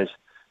size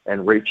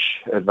and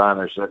reach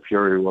advantage that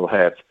Fury will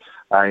have.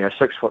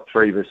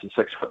 6'3" versus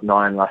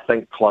 6'9", I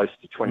think close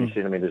to 20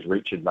 centimetres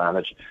reach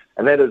advantage.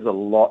 And that is a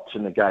lot to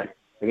negate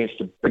against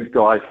a big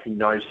guy who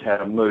knows how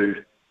to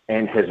move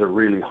and has a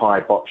really high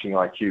boxing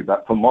IQ.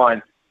 But for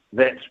mine,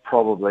 that's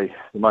probably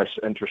the most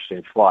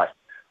interesting fight.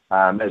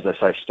 As I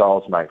say,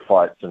 styles make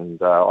fights, and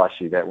I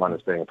see that one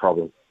as being a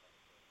problem.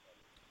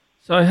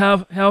 So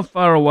how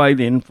far away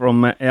then,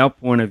 from our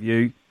point of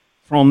view,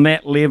 from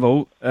that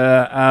level,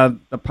 are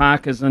the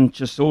Parkers and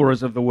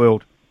Chisoras of the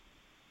world?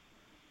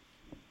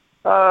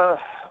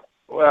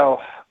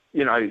 Well,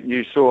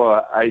 you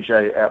saw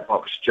AJ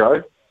outbox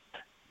Joe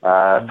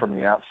from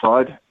the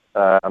outside,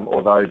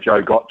 although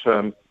Joe got to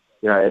him,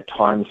 at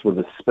times with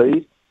his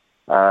speed.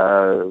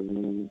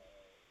 And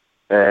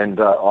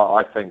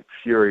I think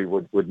Fury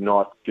would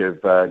not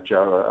give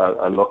Joe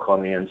a look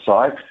on the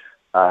inside.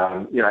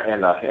 And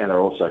they're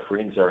also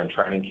friends. They're in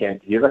training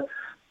camp together.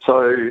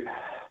 So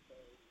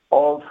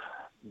of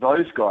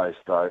those guys,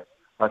 though,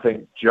 I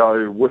think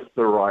Joe, with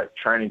the right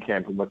training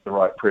camp and with the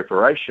right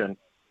preparation,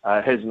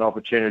 has an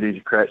opportunity to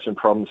create some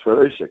problems for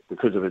Usyk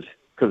because of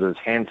his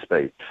hand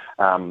speed.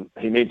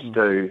 He needs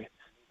to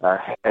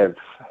have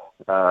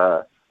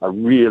a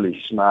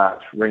really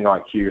smart ring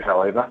IQ,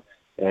 however,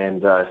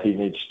 and he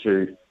needs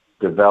to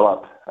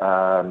develop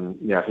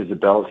his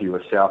ability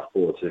with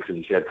southpaws because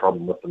he's had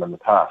problem with them in the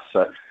past.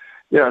 So,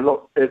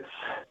 look, it's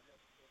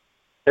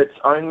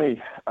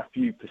only a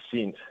few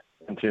percent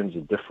in terms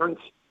of difference.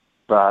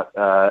 But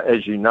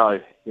as you know,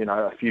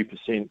 a few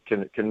percent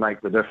can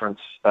make the difference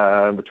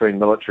between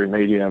military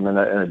medium and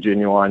a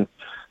genuine,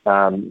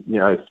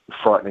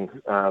 frightening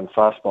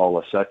fast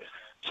bowler. So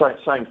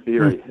same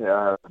theory.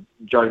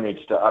 Joe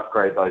needs to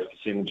upgrade those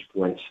percentage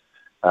points,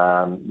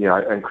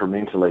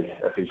 incrementally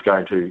if he's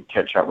going to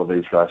catch up with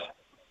these guys.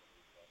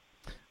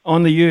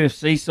 On the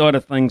UFC side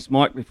of things,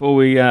 Mike, before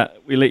we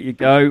let you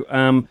go,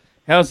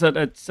 how's it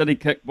at City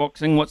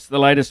Kickboxing? What's the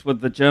latest with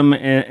the gym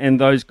and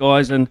those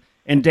guys?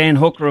 And Dan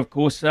Hooker, of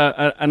course,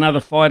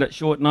 another fight at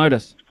short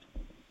notice.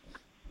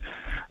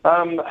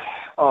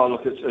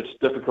 Look, it's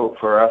difficult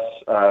for us.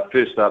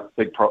 First up,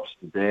 big props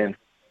to Dan.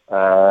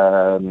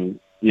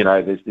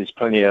 There's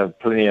plenty of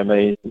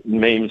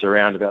memes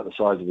around about the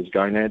size of his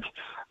gonads.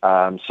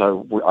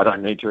 So I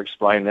don't need to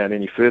explain that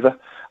any further.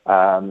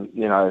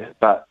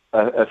 But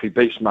if he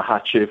beats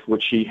Makhachev,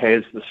 which he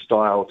has the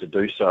style to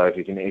do so, if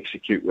he can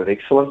execute with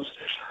excellence,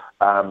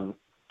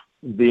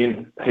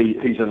 then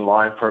he's in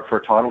line for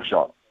a title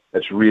shot.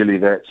 It's really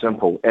that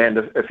simple. And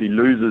if he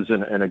loses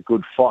in a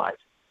good fight,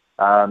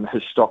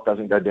 his stock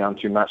doesn't go down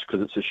too much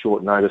because it's a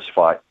short notice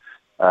fight.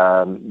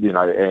 And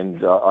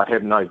I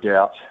have no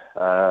doubt,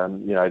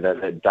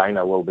 that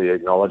Dana will be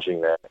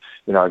acknowledging that.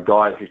 A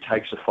guy who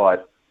takes a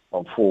fight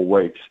on 4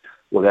 weeks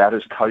without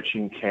his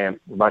coaching camp,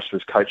 most of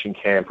his coaching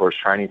camp or his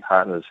training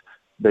partners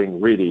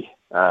being ready,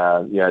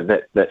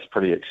 that's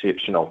pretty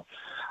exceptional.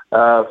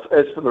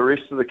 As for the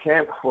rest of the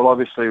camp, well,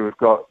 obviously we've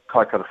got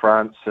Kaiko de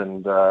France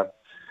and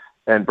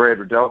Brad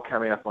Riddell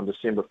coming up on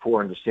December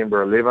 4 and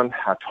December 11.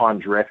 Our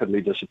time's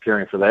rapidly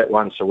disappearing for that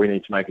one, so we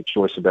need to make a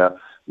choice about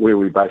where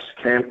we base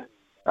camp.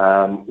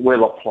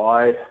 We'll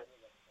apply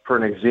for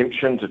an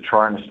exemption to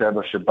try and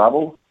establish a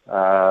bubble.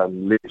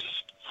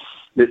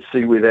 Let's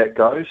see where that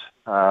goes.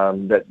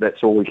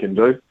 That's all we can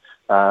do.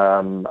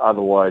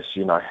 Otherwise,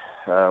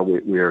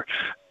 we're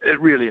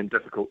really in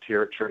difficult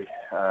territory.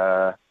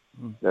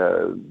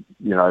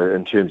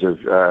 In terms of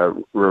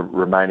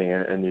remaining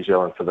in New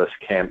Zealand for this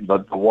camp.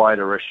 But the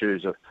wider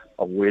issues of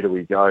where do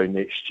we go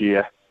next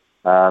year,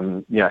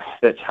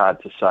 that's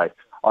hard to say.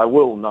 I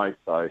will note,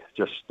 though,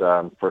 just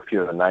for a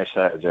few of the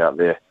naysayers out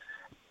there,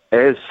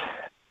 as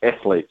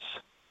athletes,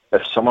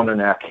 if someone in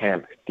our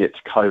camp gets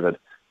COVID,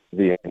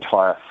 the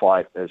entire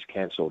fight is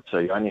cancelled. So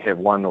you only have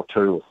 1 or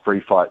 2 or 3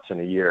 fights in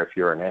a year if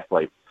you're an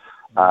athlete.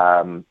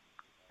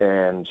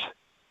 And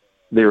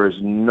there is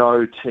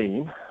no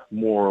team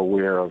more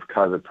aware of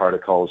COVID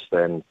protocols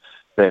than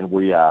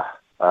we are.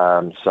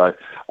 So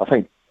I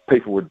think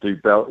people would do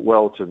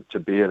well to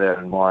bear that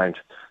in mind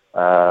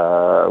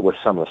with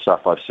some of the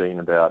stuff I've seen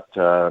about,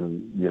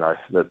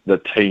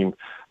 the team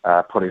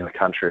putting the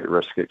country at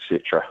risk,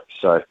 etc.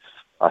 So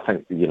I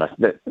think,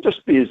 that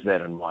just bears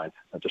that in mind.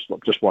 I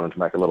just wanted to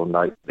make a little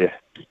note there.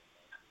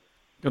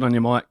 Good on you,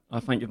 Mike. I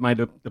think you've made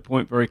the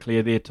point very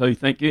clear there too.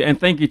 Thank you. And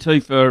thank you too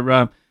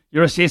for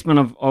your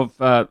assessment of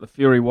the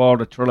Fury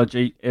Wilder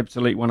trilogy.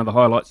 Absolutely one of the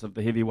highlights of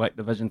the heavyweight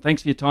division.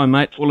 Thanks for your time,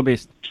 mate. All the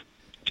best.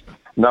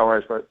 No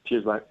worries, bro.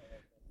 Cheers, mate.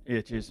 Yeah,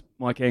 cheers.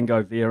 Mike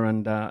Angove there,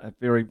 and a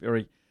very,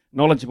 very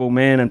knowledgeable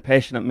man and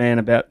passionate man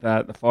about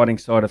the fighting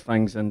side of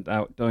things, and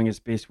doing his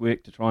best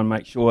work to try and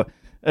make sure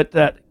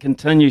it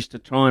continues to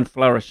try and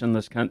flourish in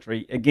this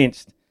country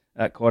against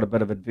quite a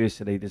bit of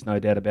adversity. There's no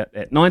doubt about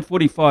that.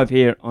 9:45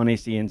 here on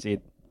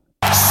SENZ.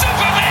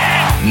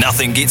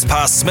 Nothing gets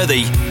past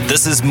Smithy.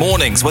 This is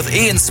Mornings with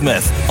Ian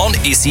Smith on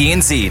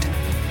SENZ.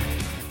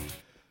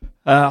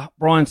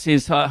 Brian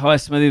says, hi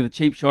Smithy, the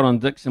cheap shot on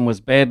Dixon was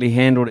badly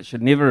handled. It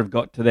should never have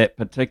got to that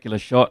particular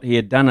shot. He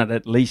had done it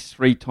at least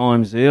 3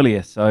 times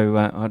earlier, so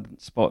I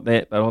didn't spot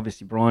that. But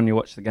obviously, Brian, you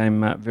watch the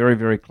game very,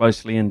 very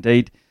closely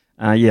indeed.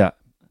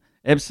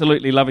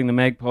 Absolutely loving the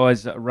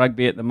Magpies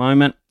rugby at the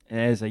moment.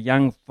 As a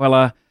young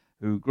fella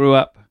who grew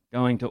up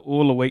going to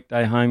all the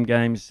weekday home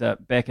games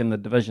back in the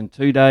Division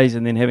 2 days,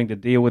 and then having to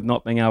deal with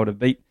not being able to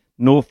beat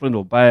Northland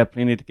or Bay of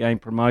Plenty to gain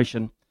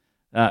promotion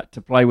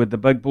to play with the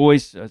big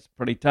boys. It's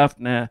pretty tough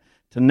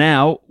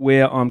now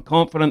where I'm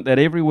confident that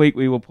every week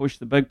we will push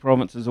the big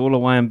provinces all the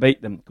way and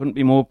beat them. Couldn't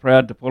be more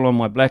proud to pull on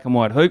my black and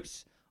white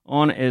hoops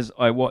on as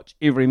I watch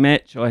every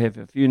match. I have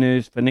a few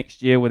nerves for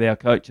next year with our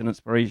coach and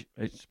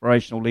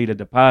inspirational leader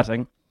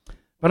departing.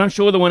 But I'm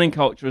sure the winning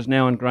culture is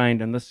now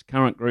ingrained, and this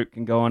current group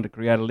can go on to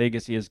create a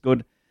legacy as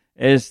good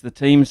as the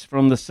teams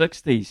from the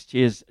 60s.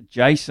 Cheers,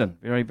 Jason.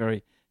 Very,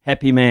 very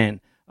happy man.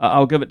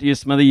 I'll give it to you,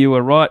 Smithy. You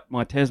were right.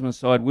 My Tasman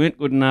side weren't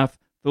good enough.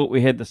 Thought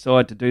we had the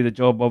side to do the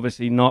job.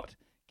 Obviously not.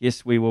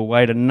 Guess we will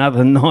wait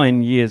another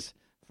 9 years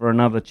for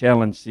another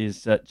challenge,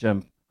 says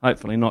Jim.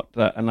 Hopefully not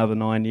another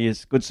 9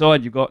 years. Good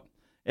side you've got.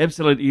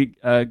 Absolutely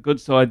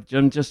good side.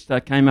 Jim just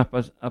came up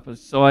a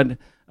side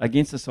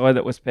against a side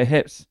that was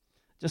perhaps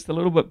just a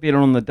little bit better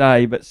on the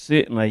day, but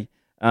certainly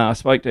I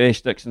spoke to Ash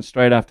Dixon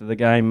straight after the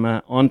game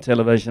on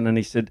television, and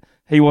he said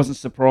he wasn't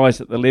surprised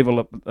at the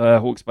level that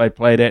Hawke's Bay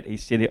played at. He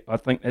said, I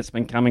think that's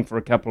been coming for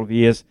a couple of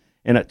years,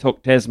 and it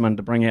took Tasman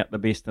to bring out the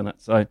best in it.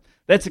 So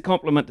that's a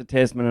compliment to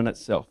Tasman in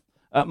itself.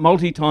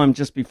 Multi-time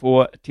just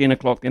before 10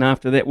 o'clock. Then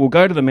after that, we'll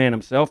go to the man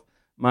himself,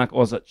 Mark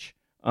Ozich,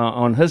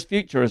 on his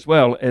future as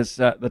well as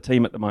the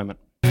team at the moment.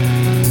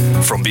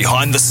 From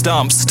behind the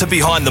stumps to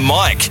behind the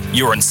mic,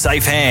 you're in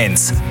safe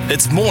hands.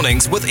 It's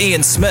Mornings with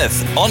Ian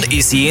Smith on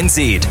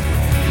SENZ.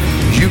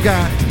 You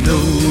got to know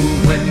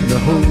when to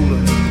hold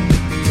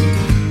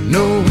 'em,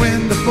 know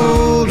when to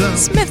fold 'em,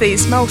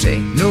 Smithy's Multi.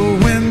 know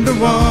when to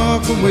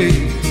walk away,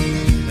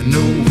 and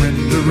know when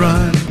to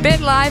run. Bet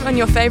live on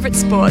your favourite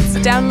sports.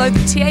 Download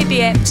the TAB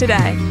app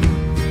today.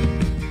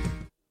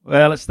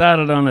 Well, it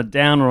started on a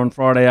downer on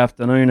Friday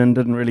afternoon and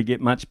didn't really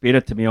get much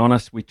better, to be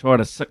honest. We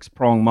tried a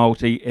 6-prong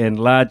multi and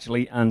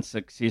largely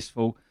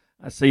unsuccessful.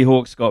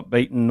 Seahawks got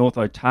beaten. North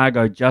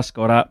Otago just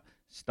got up.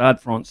 Stade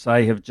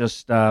Francais have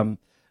just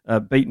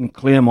beaten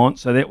Claremont,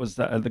 so that was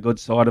the good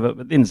side of it.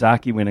 But then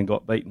Zaki went and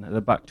got beaten at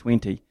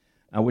 $1.20,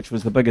 which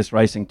was the biggest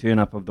racing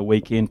turn-up of the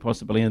weekend,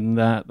 possibly in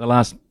the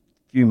last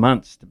few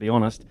months, to be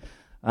honest.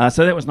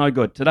 So that was no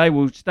good. Today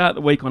we'll start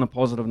the week on a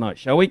positive note,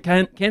 shall we?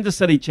 Kansas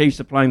City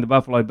Chiefs are playing the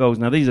Buffalo Bills.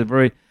 Now these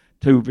are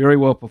two very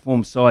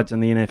well-performed sides in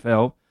the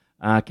NFL.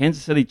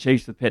 Kansas City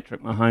Chiefs with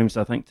Patrick Mahomes,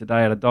 I think,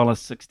 today at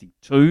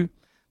 $1.62.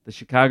 The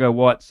Chicago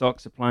White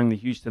Sox are playing the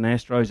Houston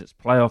Astros. It's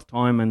playoff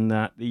time in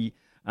the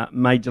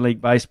Major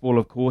League Baseball,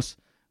 of course.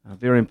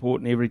 Very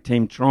important, every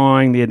team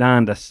trying their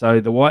darndest.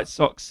 So the White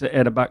Sox are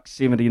at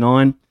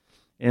 $1.79.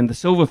 And the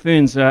Silver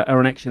Ferns are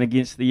in action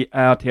against the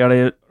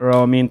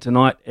Aotearoa men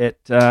tonight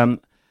at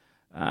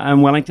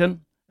in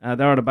Wellington.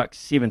 They're at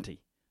 $1.70.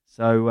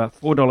 So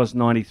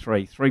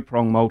 $4.93,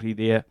 three-prong multi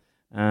there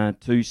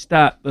to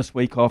start this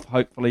week off,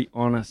 hopefully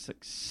on a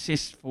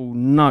successful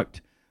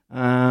note.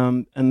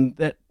 And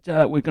that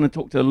we're going to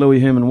talk to Louis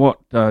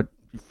Herman-Watt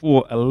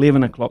before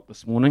 11 o'clock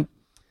this morning.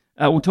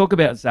 We'll talk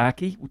about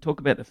Zaki. We'll talk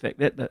about the fact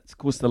that that's, of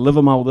course, the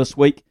Livermore this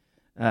week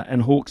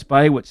in Hawke's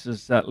Bay, which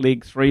is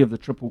leg 3 of the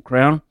Triple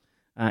Crown.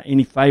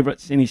 Any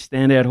favourites, any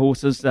standout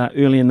horses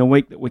early in the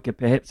week that we could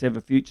perhaps have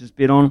a futures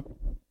bet on.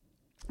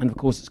 And, of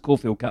course, it's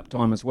Caulfield Cup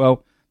time as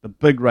well. The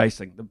big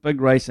racing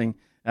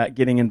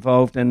getting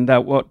involved. And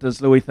what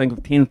does Louis think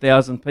of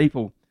 10,000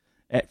 people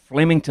at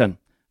Flemington?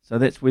 So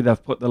that's where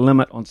they've put the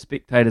limit on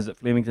spectators at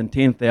Flemington,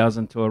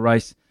 10,000 to a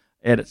race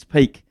at its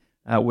peak,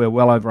 where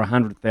well over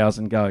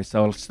 100,000 go.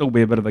 So it'll still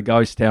be a bit of a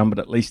ghost town, but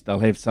at least they'll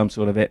have some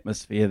sort of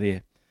atmosphere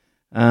there.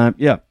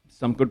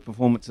 Some good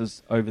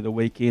performances over the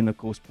weekend. Of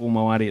course, Paul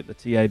Moati at the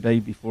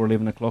TAB before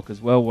 11 o'clock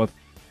as well, with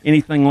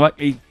anything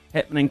likely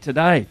happening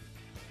today.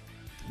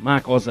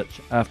 Mark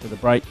Ozich after the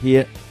break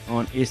here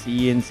on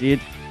SENZ.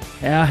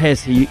 How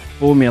has he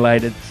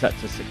formulated such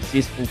a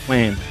successful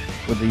plan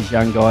with these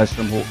young guys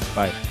from Hawke's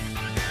Bay?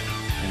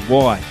 And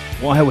why?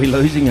 Why are we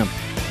losing him?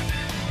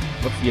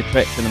 What's the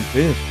attraction and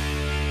first?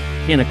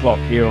 10 o'clock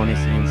here on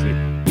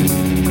SENZ.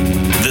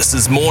 This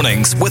is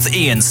Mornings with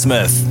Ian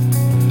Smith.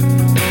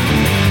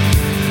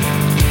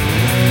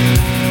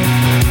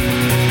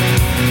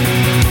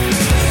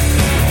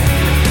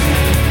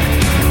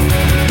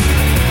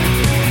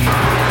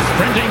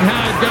 Sprinting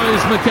hard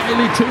goes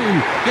Michaeli too.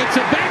 Gets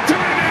it back to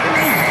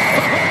him.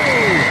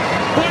 Oh,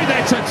 boy,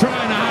 that's a try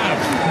and a half.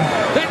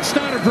 That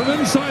started from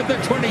inside the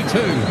 22.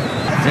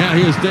 Now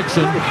here's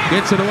Dixon.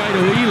 Gets it away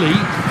to Ely.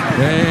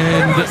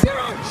 And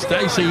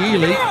Stacey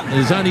Ely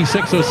is only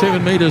 6 or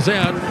 7 metres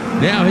out.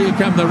 Now here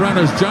come the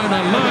runners.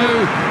 Jonah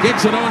Lowe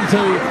gets it on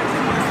to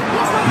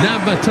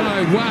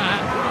Nabatai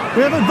Wa.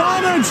 We have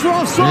advantage for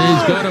offside.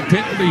 He's got a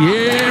penalty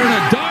here and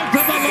a dive to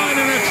the line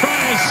and a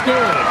try is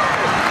scored.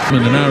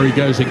 Minari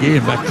goes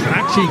again, but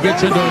Crutchy gets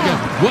into a go.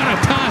 What a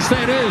pass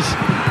that is.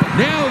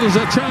 Now there's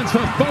a chance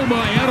for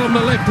Fulmai out on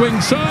the left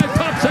wing side.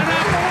 Pops it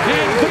up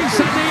and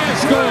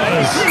Busania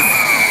scores.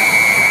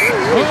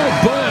 Oh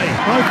boy.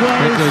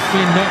 It has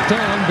been knocked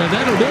on, but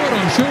that'll do it,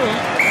 I'm sure.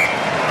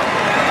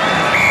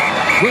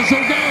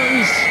 Whistle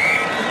goes.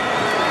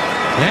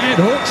 And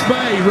Hawke's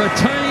Bay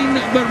retain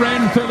the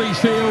Ranfurly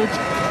Shield.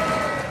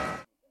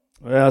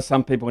 Well,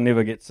 some people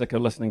never get sick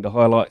of listening to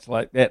highlights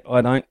like that.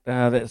 I don't,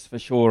 that's for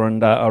sure.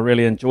 And I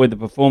really enjoyed the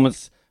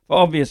performance for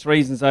obvious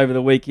reasons over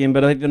the weekend.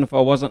 But even if I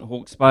wasn't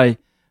Hawke's Bay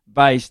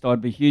based,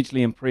 I'd be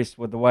hugely impressed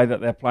with the way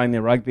that they're playing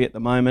their rugby at the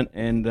moment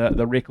and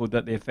the record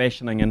that they're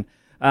fashioning. And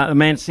the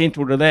man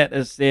central to that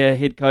is their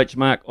head coach,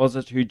 Mark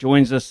Ozich, who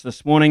joins us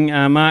this morning.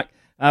 Mark,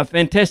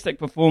 fantastic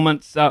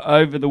performance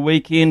over the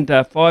weekend,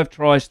 5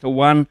 tries to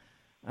 1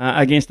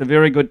 against a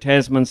very good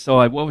Tasman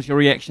side. What was your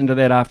reaction to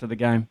that after the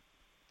game?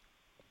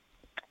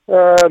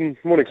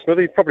 Morning,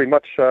 Smithy. Probably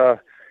much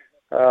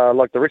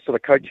like the rest of the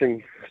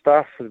coaching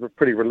staff, we're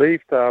pretty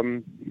relieved.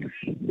 To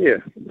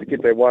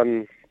get that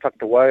one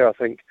tucked away, I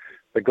think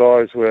the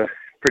guys were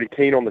pretty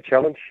keen on the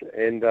challenge,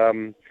 and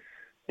to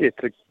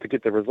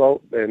get the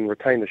result and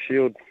retain the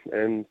shield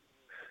and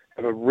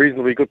have a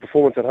reasonably good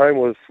performance at home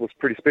was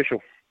pretty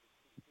special.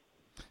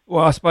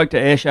 Well, I spoke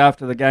to Ash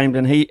after the game,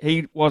 and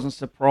he wasn't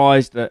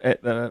surprised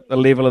at the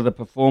level of the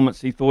performance.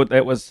 He thought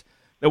there was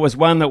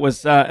one that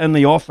was in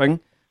the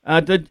offing. How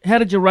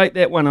did you rate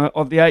that one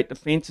of the 8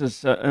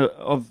 defences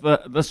of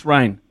this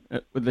reign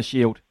with the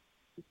Shield?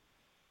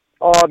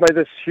 Oh, I made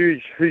this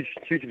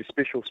hugely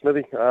special,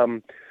 Smithy.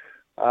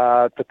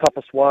 The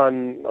toughest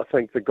one, I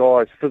think the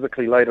guys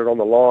physically laid it on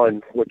the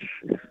line, which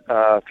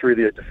through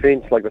their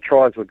defence, like the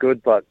tries were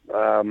good, but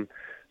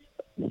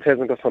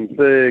Tasman got some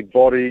big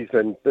bodies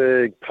and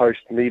big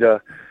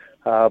post-meter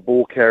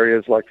ball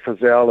carriers like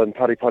Frizzell and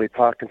Paripati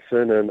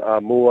Parkinson and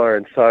Moore,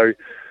 and so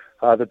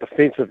the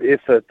defensive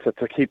effort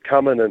to keep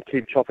coming and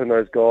keep chopping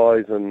those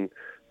guys and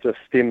just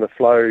stem the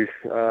flow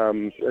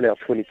in our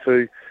 22.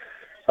 It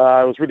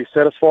was really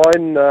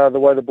satisfying the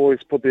way the boys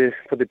put their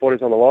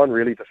bodies on the line,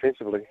 really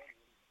defensively.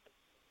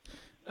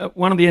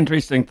 One of the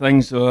interesting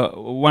things,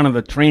 one of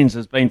the trends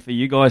has been for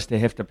you guys to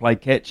have to play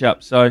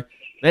catch-up. So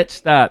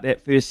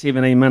that first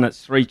 17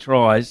 minutes, 3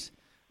 tries,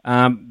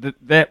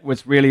 that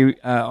was really,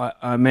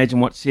 I imagine,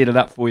 what set it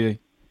up for you.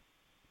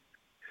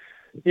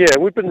 Yeah,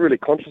 we've been really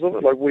conscious of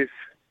it. Like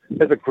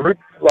as a group,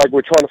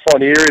 we're trying to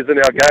find areas in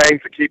our game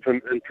to keep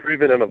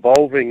improving and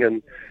evolving.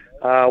 And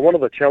one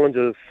of the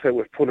challenges that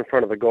we've put in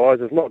front of the guys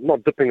is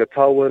not dipping the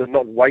toe in and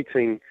not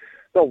waiting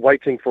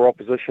for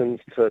oppositions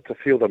to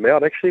feel them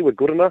out. Actually, we're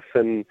good enough,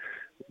 and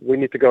we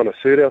need to go and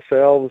assert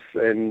ourselves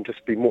and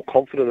just be more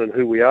confident in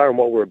who we are and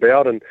what we're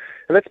about. And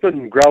that's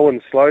been growing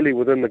slowly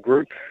within the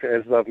group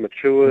as they've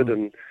matured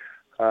and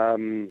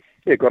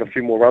got a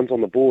few more runs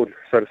on the board,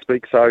 so to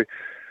speak. So.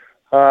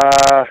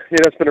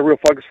 That's been a real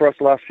focus for us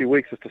the last few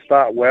weeks, is to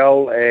start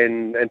well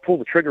and pull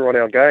the trigger on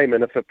our game.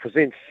 And if it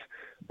presents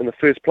in the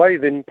first play,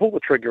 then pull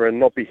the trigger and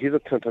not be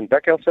hesitant and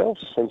back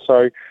ourselves. And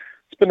so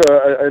it's been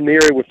an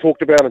area we've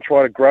talked about and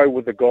try to grow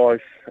with the guys,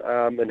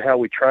 and how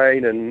we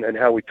train and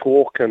how we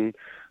talk, and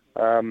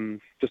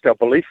just our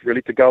belief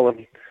really to go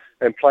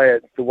and play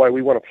it the way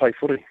we want to play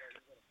footy.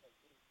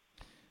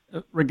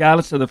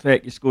 Regardless of the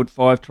fact you scored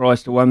 5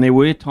 tries to 1, there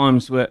were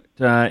times where,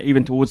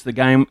 even towards the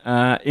game,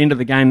 end of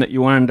the game, that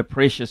you were under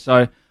pressure.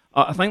 So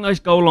I think those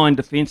goal line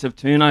defensive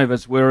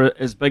turnovers were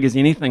as big as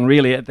anything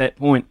really at that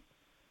point.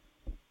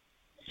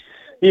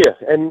 Yeah,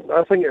 and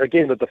I think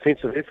again the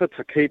defensive effort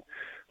to keep,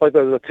 like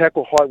the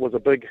tackle height was a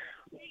big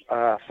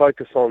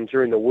focus on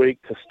during the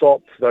week to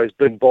stop those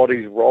big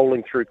bodies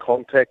rolling through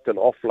contact and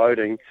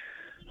offloading.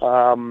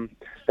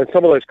 And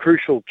some of those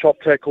crucial chop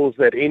tackles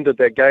that ended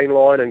that gain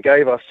line and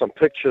gave us some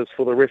pictures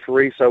for the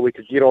referee so we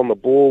could get on the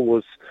ball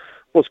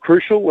was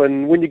crucial.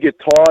 And when you get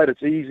tired,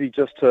 it's easy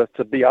just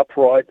to be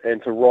upright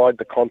and to ride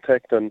the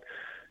contact. And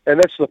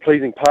that's the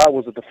pleasing part,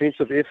 was the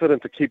defensive effort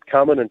and to keep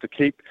coming and to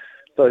keep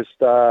those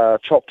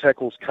chop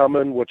tackles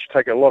coming, which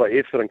take a lot of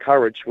effort and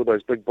courage with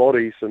those big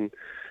bodies. And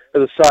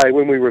as I say,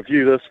 when we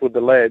review this with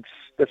the lads,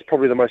 that's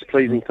probably the most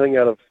pleasing thing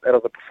out of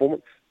the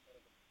performance.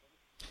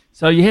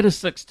 So you had a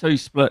 6-2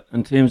 split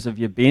in terms of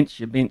your bench.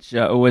 Your bench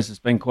always has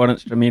been quite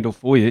instrumental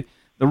for you.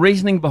 The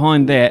reasoning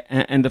behind that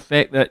and the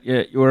fact that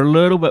you were a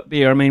little bit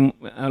bare. I mean,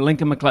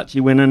 Lincoln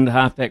McClutchie went into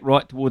halfback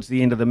right towards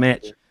the end of the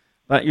match,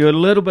 but you were a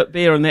little bit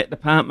bare in that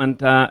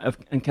department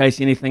in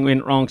case anything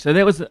went wrong. So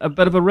that was a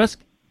bit of a risk?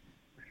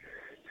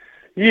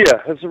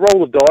 Yeah, it's a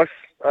roll of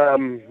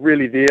dice,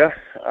 really there.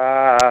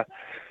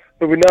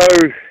 But we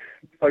know,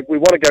 like,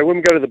 when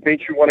we go to the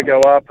bench, we want to go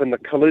up, and the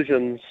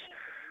collisions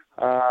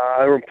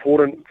are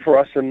important for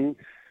us. And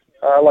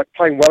like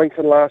playing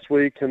Wellington last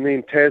week and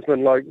then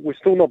Tasman, like, we're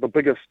still not the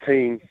biggest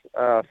team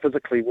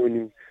physically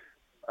when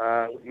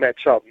we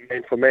match up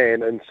man for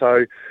man. And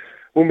so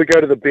when we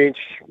go to the bench,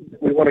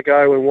 we want to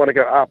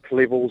go up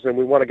levels, and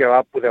we want to go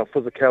up with our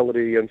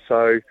physicality. And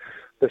so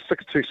the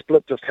 6-2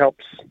 split just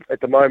helps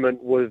at the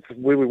moment with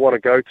where we want to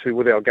go to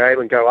with our game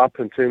and go up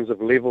in terms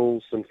of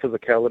levels and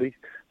physicality,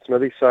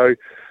 Smithy. So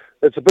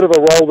it's a bit of a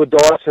roll of the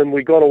dice, and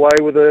we got away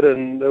with it,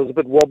 and it was a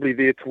bit wobbly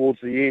there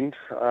towards the end.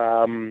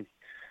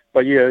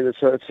 But yeah,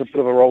 it's a bit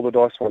of a roll of the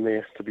dice one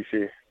there, to be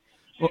fair.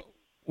 Well,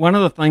 one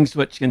of the things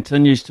which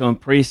continues to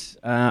impress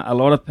a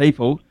lot of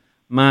people,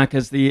 Mark,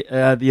 is the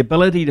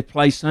ability to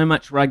play so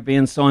much rugby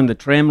inside the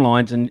tram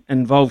lines and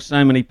involve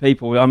so many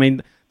people. I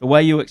mean, the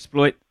way you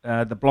exploit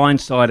the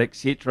blind side,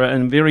 etc.,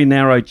 in very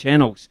narrow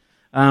channels.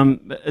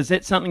 Is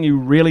that something you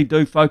really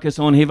do focus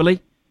on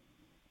heavily?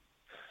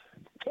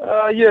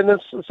 Yeah, and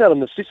it's out of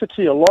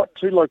necessity a lot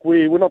too. Like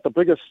we're not the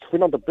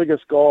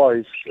biggest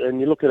guys, and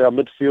you look at our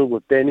midfield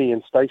with Danny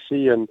and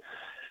Stacey, and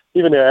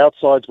even our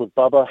outsides with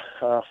Bubba,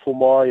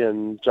 Formai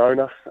and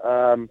Jonah.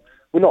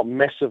 We're not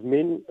massive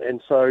men,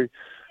 and so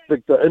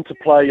the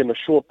interplay and the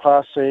short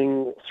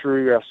passing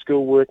through our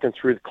skill work and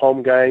through the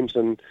comm games,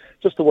 and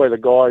just the way the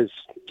guys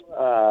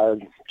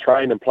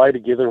train and play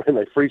together, and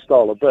they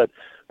freestyle a bit.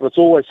 But it's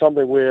always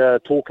something we're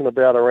talking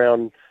about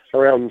around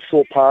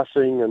short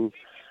passing and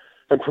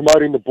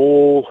promoting the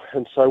ball,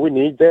 and so we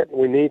need that.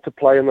 We need to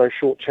play in those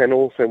short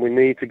channels, and we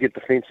need to get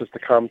defences to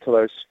come to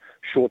those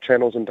short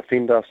channels and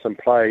defend us and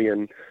play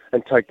and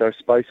take those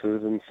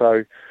spaces. And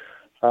so,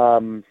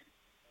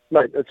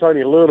 mate, it's only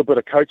a little bit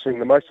of coaching.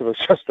 The most of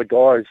it's just the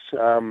guys,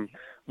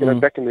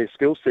 back in their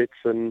skill sets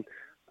and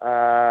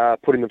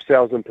putting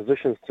themselves in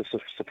positions to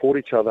support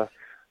each other.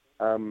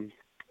 So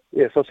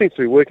it seems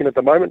to be working at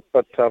the moment,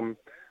 but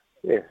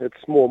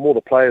it's more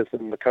the players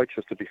than the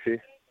coaches, to be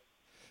fair.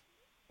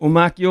 Well,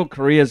 Mark, your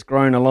career's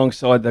grown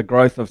alongside the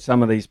growth of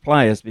some of these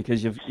players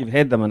because you've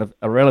had them at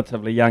a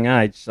relatively young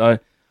age. So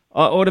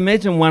I would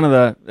imagine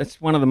it's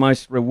one of the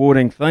most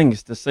rewarding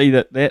things to see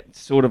that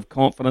sort of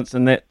confidence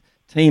and that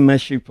team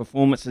issue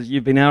performances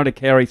you've been able to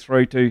carry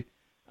through to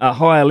a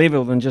higher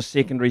level than just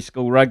secondary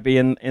school rugby,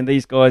 and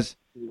these guys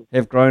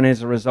have grown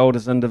as a result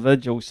as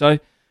individuals. So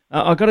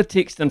I got a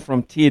text in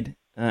from Ted,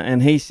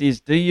 and he says,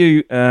 do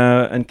you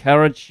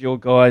encourage your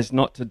guys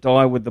not to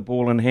die with the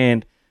ball in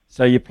hand?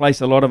 So you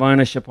place a lot of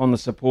ownership on the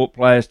support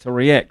players to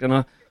react. And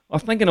I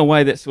think in a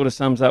way that sort of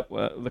sums up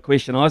the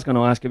question I was going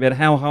to ask about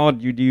how hard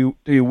do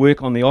you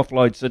work on the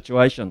offload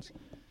situations?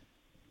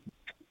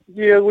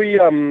 Yeah, we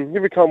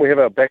every time we have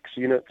our backs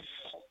units,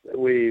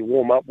 we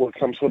warm up with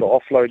some sort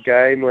of offload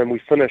game, and we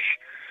finish.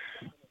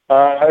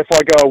 If I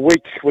go a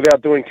week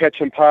without doing catch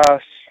and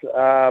pass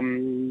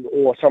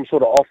or some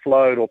sort of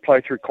offload or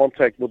play through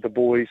contact with the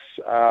boys,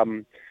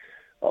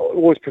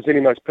 always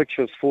presenting those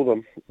pictures for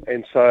them,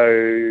 and so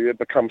it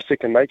becomes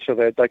second nature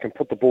that they can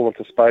put the ball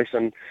into space,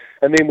 and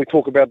then we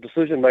talk about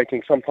decision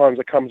making. Sometimes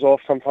it comes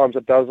off, sometimes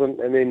it doesn't,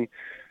 and then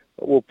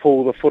we'll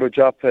pull the footage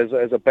up as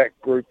a back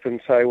group and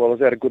say, well, is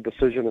that a good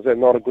decision? Is that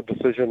not a good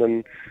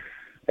decision?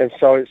 And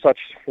so it's such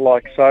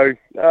like so.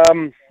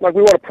 Like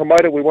we want to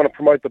promote it. We want to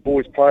promote the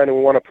boys playing, and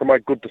we want to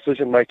promote good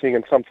decision making.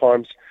 And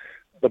sometimes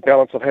the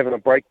balance of having a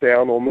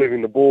breakdown or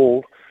moving the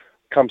ball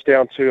comes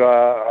down to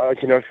a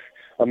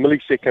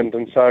millisecond,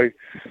 and so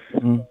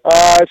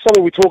it's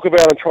something we talk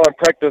about and try and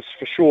practice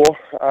for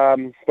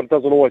sure, but it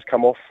doesn't always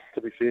come off,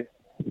 to be fair.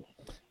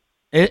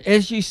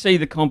 As you see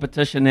the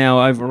competition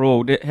now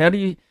overall, how do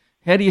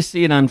you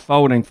see it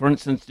unfolding? For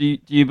instance, do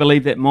you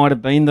believe that might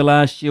have been the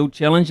last Shield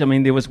Challenge? I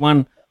mean, there was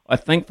one, I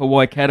think, for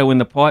Waikato in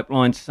the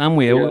pipeline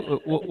somewhere. Yeah.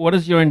 What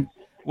is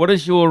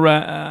your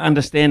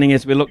understanding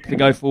as we look to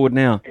go forward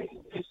now?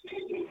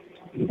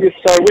 Yes,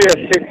 so we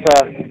are set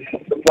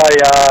to play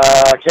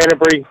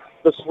Canterbury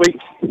this week,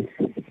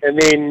 and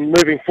then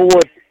moving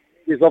forward,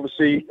 there's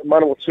obviously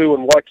Manawatu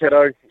and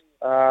Waikato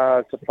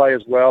to play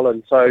as well,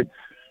 and so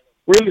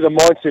really the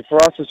mindset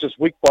for us is just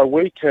week by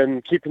week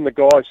and keeping the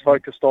guys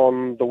focused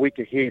on the week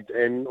ahead.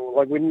 And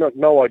like we've got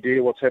no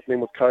idea what's happening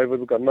with COVID.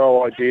 We've got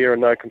no idea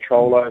and no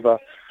control over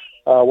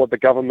what the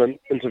government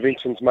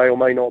interventions may or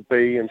may not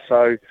be. And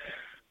so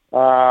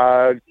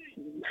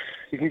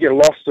you can get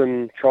lost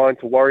in trying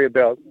to worry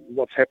about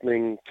what's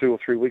happening 2 or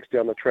 3 weeks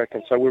down the track.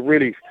 And so we're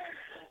really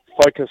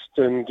focused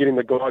in getting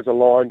the guys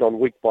aligned on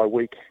week by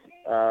week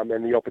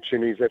and the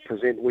opportunities that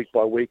present week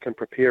by week and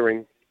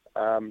preparing.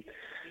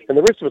 And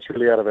the rest of it's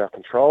really out of our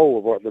control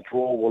of what the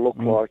draw will look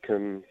like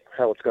and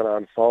how it's going to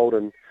unfold.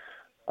 And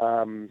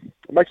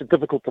it makes it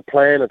difficult to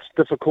plan. It's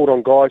difficult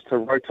on guys to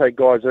rotate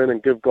guys in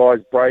and give guys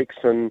breaks,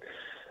 and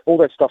all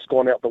that stuff's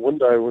gone out the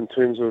window in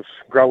terms of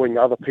growing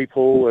other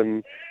people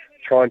and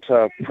trying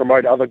to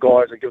promote other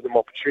guys and give them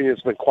opportunities.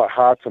 It's been quite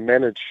hard to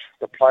manage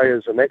the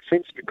players in that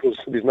sense because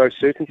there's no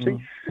certainty.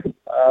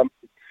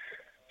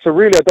 So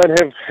really, I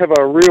don't have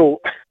a real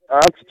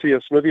answer to you,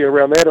 Smithy,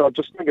 around that. I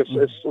just think it's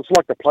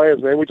like the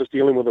players, man. We're just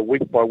dealing with it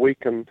week by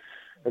week and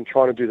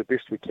trying to do the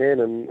best we can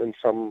in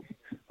some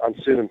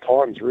uncertain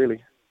times,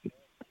 really.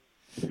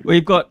 Well,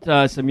 you've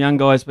got some young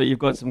guys, but you've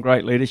got some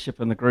great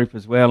leadership in the group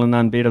as well, and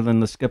none better than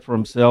the skipper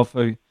himself,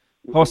 who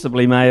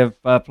possibly may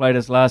have played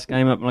his last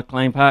game at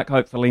McLean Park,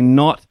 hopefully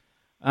not,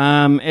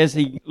 as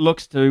he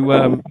looks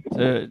to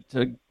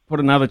put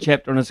another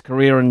chapter in his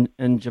career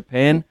in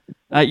Japan.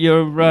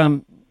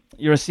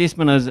 Your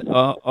assessment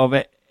of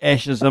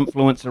Ash's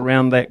influence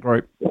around that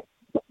group?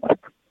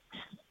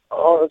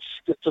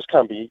 It just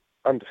can't be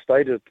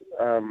understated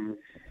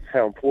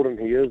how important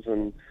he is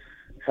and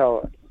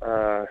how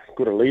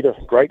good a leader,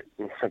 a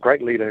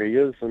great leader he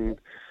is. And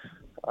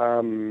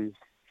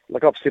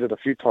like I've said it a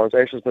few times,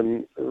 Ash has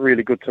been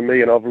really good to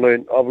me, and I've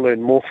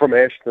learned more from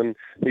Ash than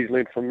he's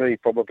learned from me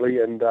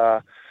probably. And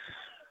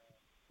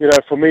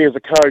for me as a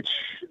coach,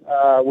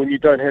 when you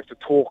don't have to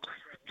talk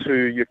to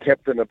your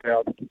captain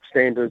about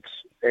standards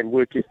and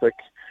work ethic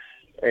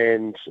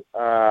and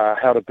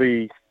how to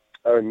be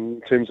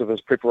in terms of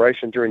his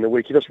preparation during the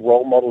week, he just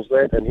role models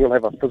that, and he'll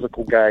have a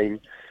physical game,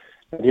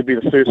 and he'll be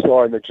the first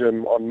guy in the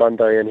gym on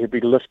Monday, and he'll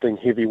be lifting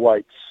heavy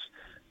weights,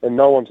 and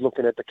no one's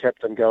looking at the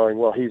captain going,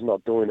 well, he's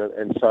not doing it.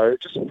 And so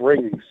it just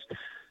brings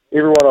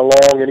everyone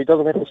along, and he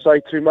doesn't have to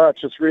say too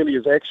much. It's really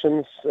his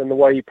actions and the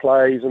way he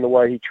plays and the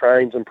way he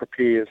trains and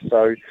prepares.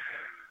 So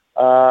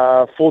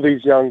for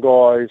these young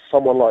guys,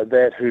 someone like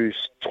that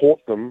who's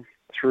taught them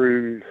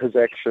through his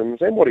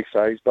actions and what he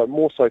says, but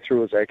more so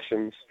through his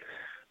actions,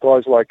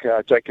 guys like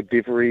Jacob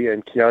Devery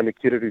and Keanu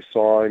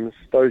Kiruru-Symes,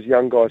 those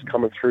young guys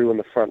coming through in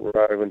the front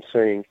row and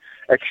seeing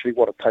actually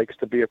what it takes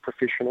to be a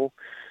professional.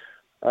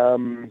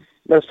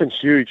 That's been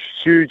huge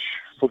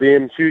for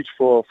them, huge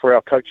for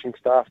our coaching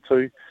staff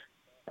too.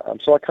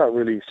 So I can't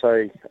really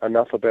say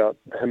enough about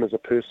him as a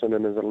person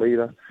and as a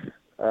leader.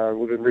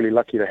 We've been really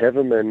lucky to have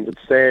him, and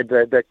it's sad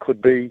that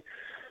could be,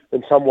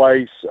 in some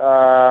ways,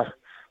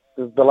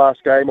 the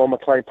last game on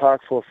McLean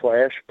Park for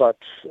Ash, but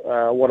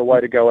what a way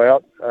to go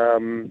out.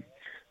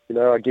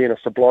 Again, a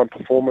sublime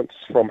performance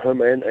from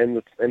him and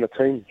the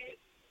team.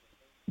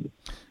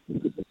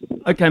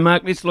 Okay,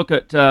 Mark, let's look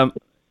at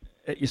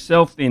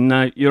yourself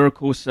then. You're, of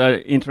course,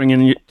 entering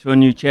into a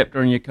new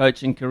chapter in your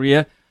coaching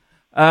career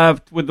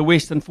with the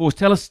Western Force.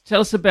 Tell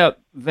us about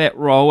that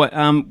role.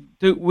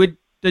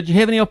 Did you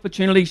have any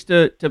opportunities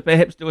to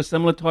perhaps do a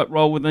similar type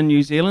role within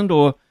New Zealand,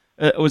 or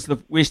was the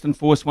Western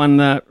Force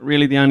one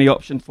really the only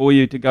option for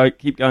you to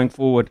keep going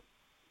forward?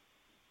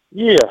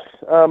 Yeah,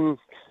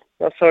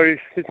 so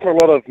there's not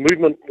a lot of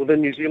movement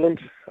within New Zealand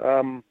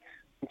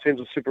in terms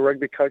of Super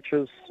Rugby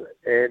coaches,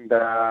 and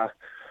I'm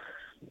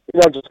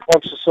just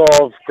conscious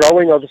of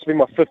growing. This has been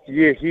my 5th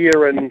year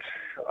here, and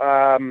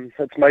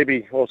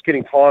it's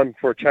getting time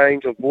for a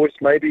change of voice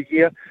maybe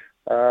here,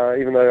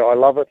 even though I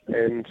love it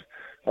and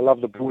I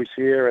love the boys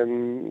here,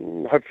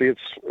 and hopefully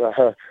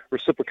it's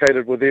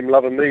reciprocated with them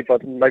loving me,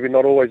 but maybe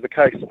not always the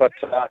case. But,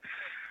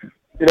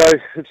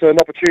 it's an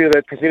opportunity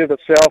that presented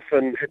itself,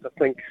 and had to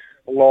think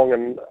long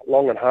and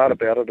hard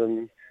about it.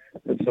 And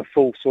it's a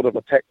full sort of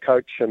attack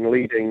coach and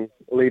leading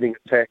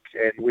attack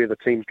and where the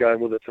team's going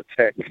with its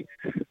attack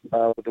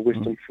with the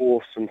Western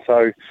Force. And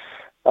so,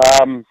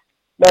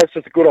 it's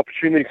just a good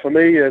opportunity for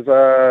me as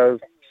a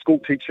school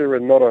teacher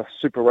and not a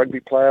Super Rugby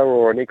player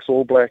or an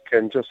ex-All Black,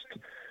 and just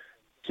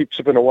keep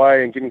chipping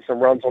away and getting some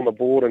runs on the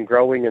board and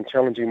growing and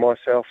challenging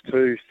myself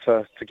too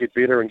to get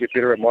better and get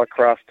better at my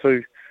craft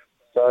too.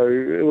 So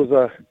it was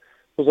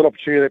an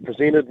opportunity that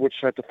presented, which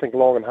I had to think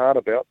long and hard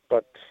about.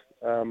 But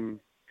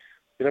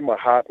my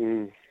heart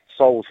and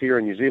soul is here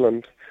in New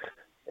Zealand,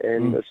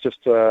 And it's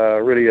just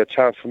really a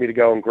chance for me to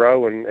go and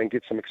grow and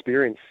get some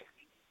experience.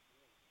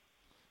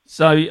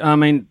 So, I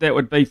mean, that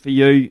would be for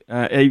you,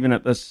 even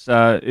at this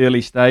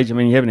early stage. I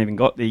mean, you haven't even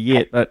got there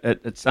yet, but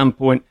at some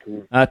point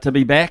to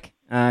be back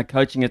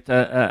coaching at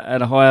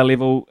a higher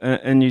level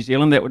in New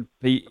Zealand, that would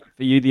be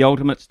for you the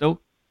ultimate still?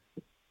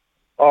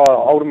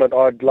 Ultimate,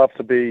 I'd love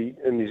to be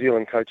in New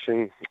Zealand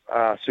coaching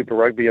Super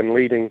Rugby and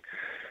leading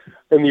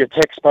in the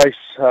attack space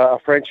a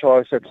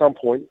franchise at some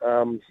point.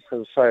 As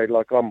I say,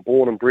 like I'm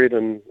born and bred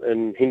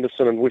in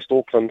Henderson and West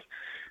Auckland,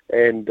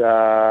 and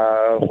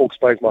Hawke's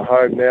Bay's my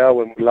home now,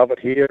 and we love it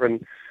here.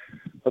 And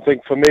I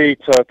think for me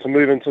to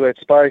move into that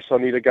space, I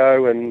need to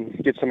go and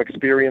get some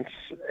experience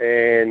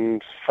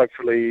and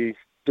hopefully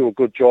do a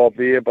good job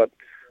there. But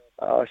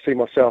I see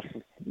myself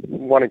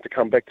wanting to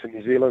come back to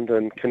New Zealand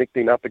and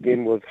connecting up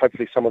again with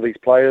hopefully some of these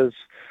players,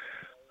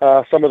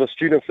 some of the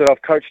students that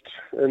I've coached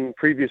in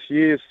previous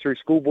years through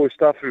schoolboy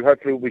stuff who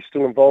hopefully will be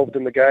still involved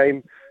in the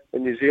game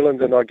in New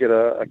Zealand, and I get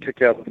a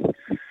kick out of,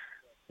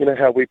 you know,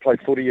 how we play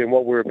footy and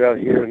what we're about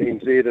here in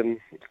NZ. And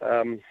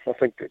I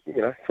think,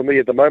 you know, for me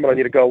at the moment, I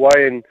need to go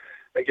away and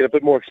get a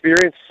bit more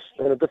experience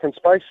in a different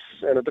space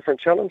and a different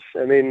challenge.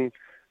 And then,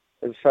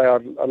 as I say,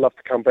 I'd love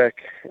to come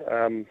back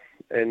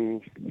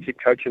and keep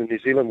coaching in New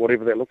Zealand,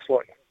 whatever that looks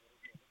like.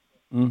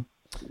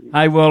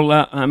 Hey, well,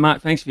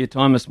 Mark, thanks for your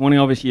time this morning.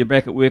 Obviously, you're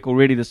back at work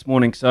already this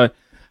morning. So,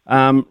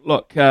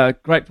 look,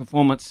 great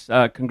performance.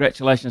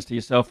 Congratulations to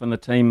yourself and the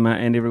team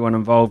and everyone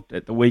involved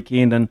at the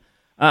weekend. And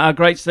a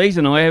great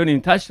season. I haven't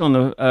even touched on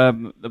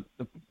the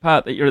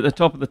part that you're at the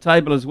top of the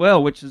table as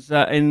well, which is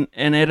an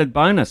added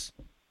bonus.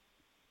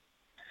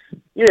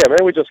 Yeah,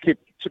 man, we just keep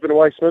chipping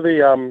away,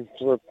 Smithy.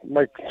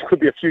 Could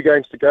be a few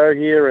games to go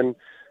here, and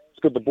it's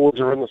good the boys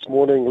are in this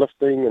morning,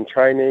 lifting and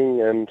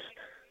training, and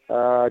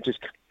just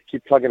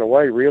keep plugging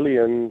away, really,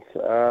 and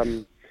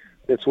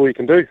that's all you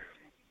can do.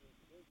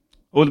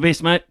 All the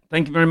best, mate.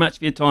 Thank you very much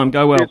for your time.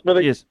 Go well. Cheers,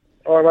 Smithy. Cheers.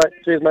 All right, mate.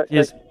 Cheers, mate.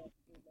 Cheers.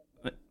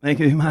 Thank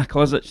you, Mark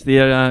Ozich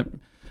there.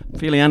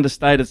 Fairly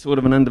understated sort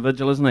of an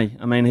individual, isn't he?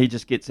 I mean, he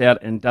just gets out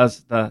and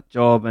does the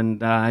job, and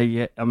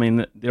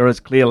there is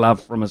clear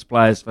love from his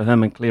players for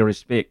him and clear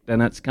respect,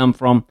 and it's come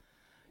from,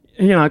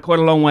 quite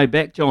a long way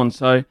back, John.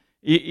 So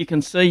you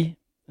can see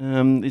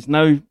there's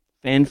no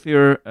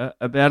fanfare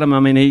about him. I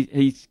mean,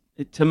 he's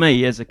to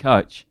me as a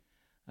coach,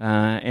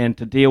 and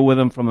to deal with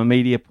him from a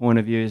media point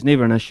of view is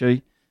never an issue,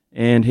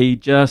 and he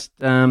just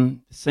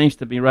seems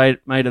to be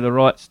made of the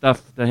right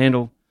stuff to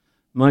handle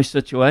most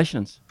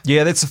situations.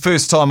 Yeah, that's the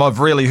first time I've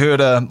really heard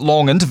a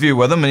long interview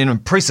with him. An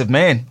impressive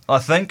man, I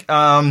think.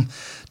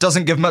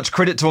 Doesn't give much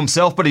credit to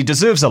himself, but he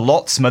deserves a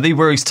lot, Smithy.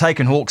 Where he's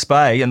taken Hawke's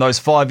Bay in those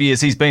 5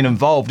 years he's been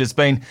involved has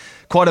been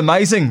quite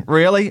amazing,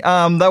 really.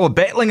 They were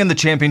battling in the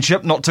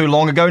championship not too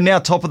long ago, now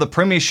top of the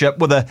premiership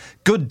with a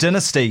good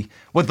dynasty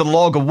with the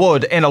log of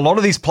wood. And a lot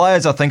of these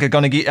players, I think, are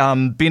going to get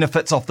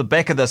benefits off the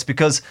back of this,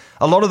 because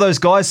a lot of those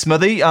guys,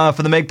 Smithy,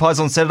 for the Magpies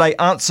on Saturday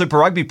aren't Super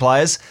Rugby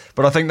players,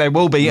 but I think they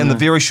will be in the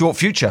very short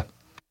future.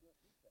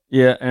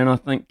 Yeah, and I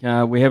think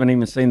we haven't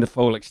even seen the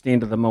full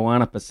extent of the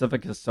Moana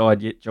Pacifica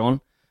side yet,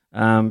 John.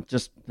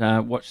 Just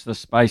watch the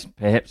space,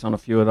 perhaps, on a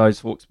few of those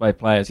Hawke's Bay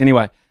players.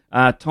 Anyway,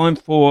 time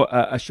for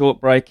a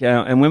short break,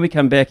 and when we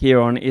come back here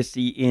on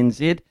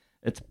SENZ,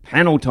 it's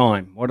panel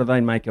time. What do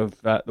they make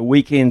of the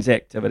weekend's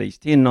activities?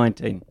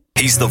 10:19.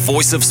 He's the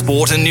voice of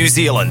sport in New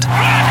Zealand.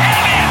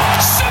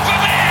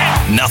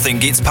 Nothing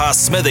gets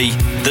past Smithy.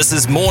 This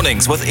is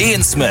Mornings with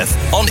Ian Smith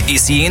on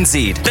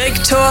SENZ. Big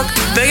talk,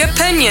 big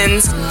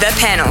opinions, the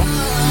panel.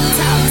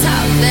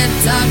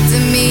 Talk to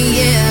me,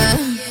 yeah.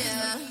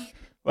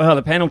 Well,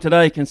 the panel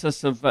today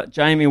consists of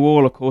Jamie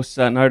Wall, of course,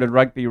 noted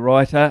rugby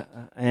writer,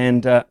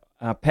 and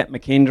Pat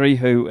McKendry,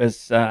 who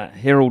is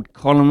Herald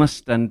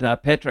columnist. And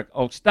Patrick,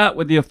 I'll start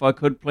with you if I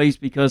could, please,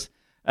 because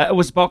it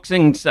was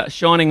boxing's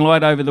shining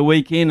light over the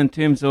weekend in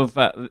terms of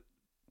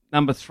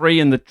number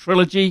 3 in the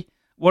trilogy.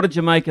 What did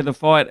you make of the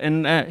fight,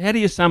 and how do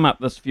you sum up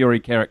this Fury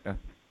character?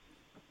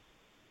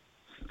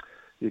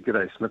 Yeah,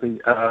 g'day,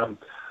 Smithy.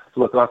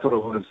 Look, I thought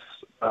it was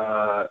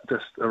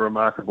just a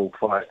remarkable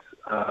fight.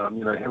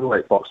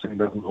 Heavyweight boxing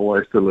doesn't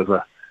always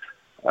deliver,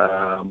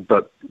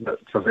 but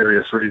for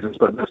various reasons.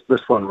 But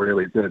this one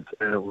really did,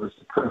 and it was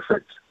the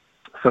perfect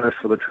finish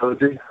for the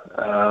trilogy.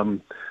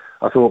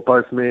 I thought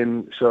both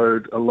men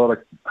showed a lot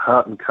of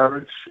heart and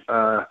courage.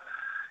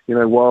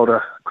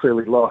 Wilder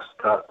clearly lost,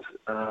 but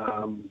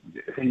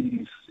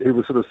he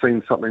was sort of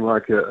seen something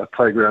like a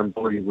playground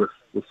bully with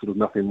sort of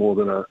nothing more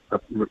than a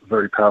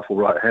very powerful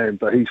right hand.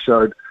 But he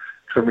showed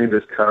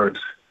tremendous courage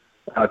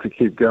to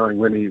keep going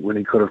when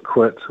he could have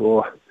quit,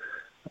 or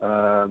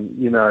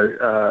and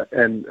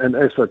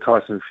as for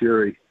Tyson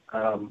Fury,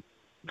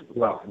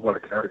 well, what a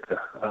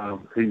character. I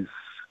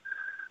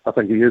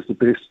think he is the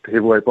best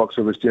heavyweight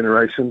boxer of his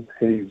generation.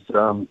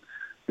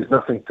 There's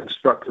nothing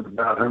constructed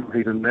about him.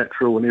 He's a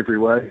natural in every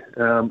way,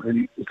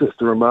 and he's just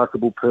a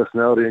remarkable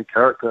personality and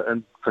character,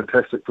 and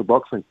fantastic for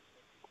boxing.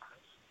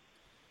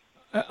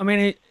 I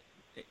mean,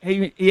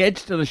 he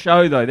adds to the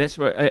show, though. That's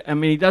what I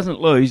mean. He doesn't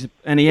lose,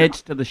 and he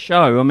adds to the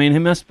show. I mean, he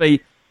must be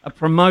a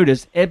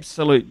promoter's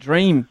absolute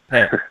dream,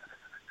 Pat.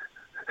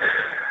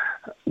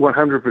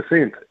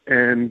 100%.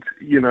 And,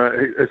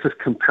 it's just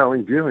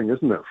compelling viewing,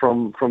 isn't it?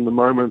 From the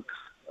moment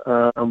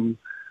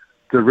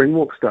the ring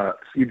walk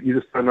starts, you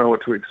just don't know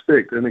what to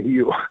expect. And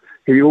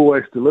he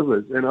always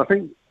delivers. And I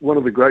think one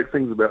of the great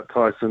things about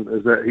Tyson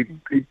is that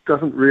he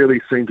doesn't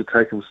really seem to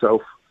take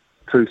himself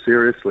too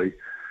seriously.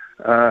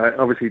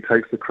 Obviously, he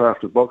takes the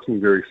craft of boxing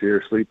very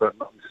seriously, but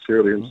not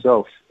necessarily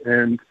himself.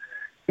 And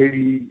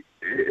he's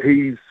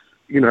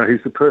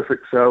the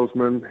perfect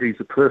salesman. He's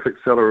the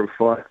perfect seller of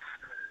fights.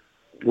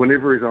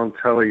 Whenever he's on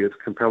telly, it's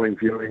compelling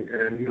viewing,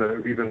 and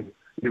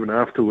even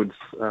afterwards,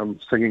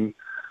 singing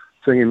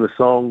the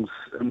songs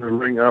in the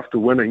ring after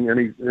winning, and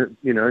he's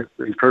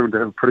proven to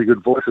have a pretty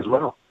good voice as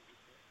well.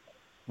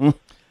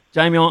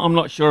 Jamie, I'm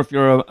not sure if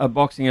you're a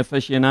boxing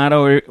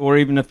aficionado or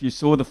even if you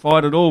saw the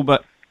fight at all,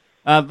 but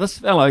this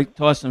fellow,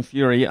 Tyson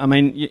Fury, I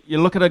mean,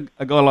 you look at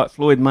a guy like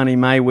Floyd Money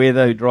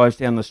Mayweather who drives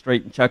down the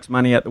street and chucks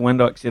money out the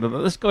window, etc.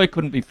 This guy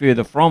couldn't be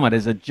further from it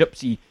as a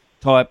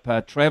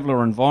gypsy-type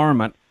traveller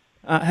environment.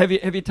 Have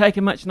you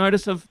taken much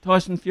notice of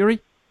Tyson Fury?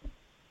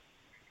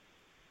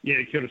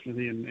 Yeah, kia ora,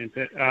 Smithy and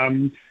Pat.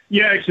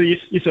 Actually,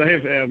 yes, I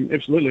have.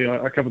 Absolutely,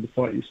 I covered the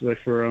fight yesterday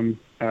for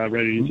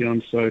Radio New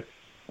Zealand, so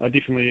I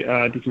definitely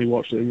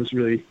watched it and was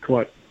really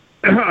quite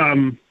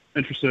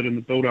interested in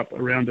the build-up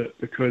around it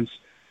because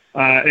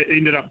it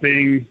ended up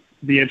being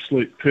the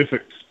absolute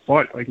perfect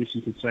fight, I guess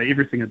you could say.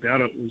 Everything about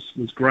it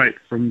was great,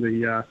 from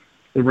the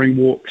ring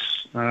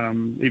walks,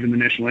 even the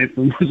national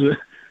anthem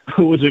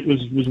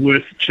was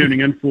worth tuning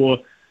in for,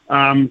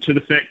 to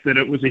the fact that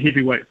it was a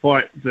heavyweight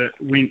fight that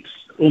went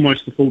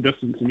almost the full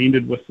distance and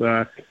ended with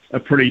a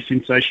pretty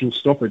sensational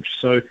stoppage.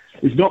 So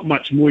there's not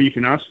much more you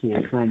can ask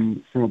for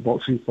from a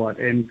boxing fight.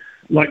 And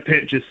like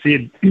Pat just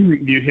said,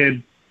 you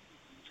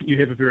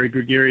have a very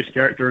gregarious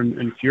character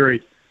in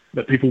Fury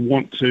that people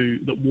warm to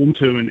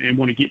and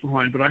want to get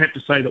behind. But I have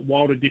to say that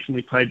Wilder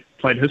definitely played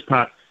his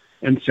part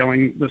in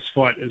selling this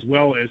fight, as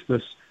well as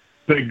this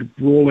big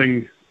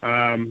brawling,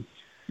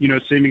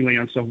 seemingly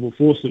unstoppable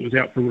force that was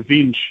out for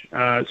revenge.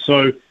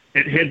 So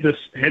it had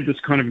this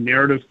kind of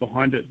narrative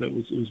behind it that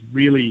was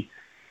really,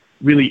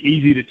 really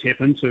easy to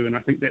tap into, and I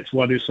think that's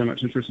why there's so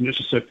much interest, and it's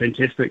just so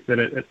fantastic that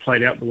it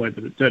played out the way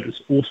that it did.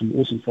 It's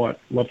awesome fight.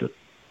 Loved it.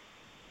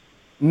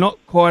 Not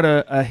quite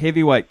a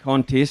heavyweight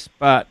contest,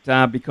 but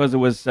because it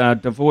was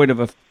devoid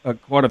of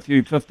quite a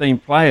few, 15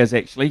 players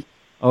actually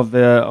of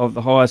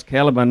the highest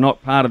calibre,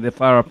 not part of the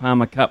Farah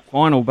Palmer Cup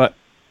final. But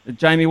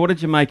Jamie, what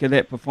did you make of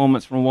that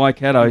performance from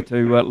Waikato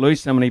to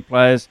lose so many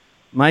players,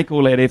 make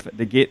all that effort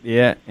to get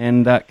there,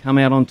 and come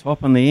out on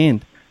top in the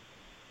end?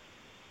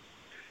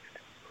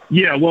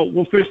 Yeah,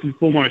 well, first and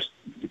foremost,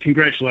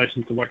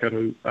 congratulations to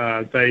Waikato.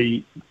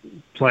 They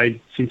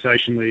played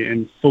sensationally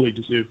and fully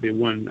deserved their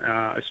win,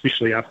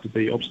 especially after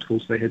the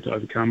obstacles they had to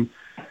overcome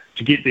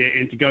to get there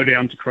and to go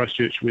down to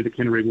Christchurch, where the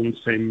Canterbury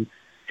women's team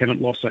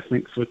haven't lost, I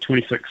think, for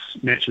 26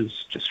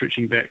 matches, just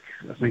stretching back,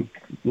 I think,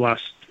 the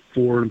last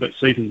 4 and a bit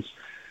seasons.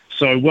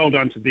 So well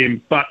done to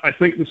them. But I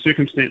think the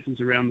circumstances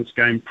around this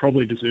game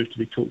probably deserve to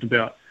be talked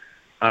about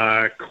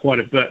quite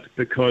a bit,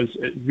 because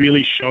it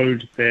really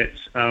showed that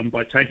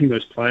by taking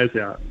those players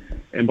out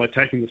and by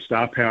taking the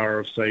star power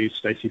of, say,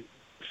 Stacey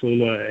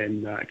Fuller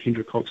and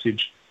Kendra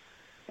Coxedge,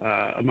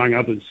 among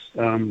others,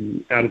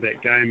 out of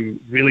that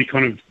game, really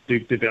kind of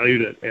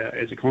devalued it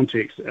as a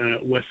context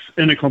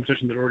within a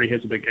competition that already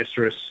has a big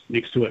asterisk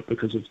next to it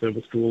because of the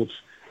withdrawal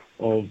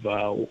of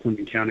Auckland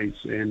and Counties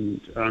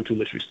and, to a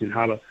lesser extent,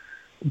 Harbour.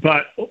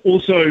 But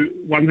also,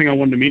 one thing I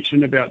wanted to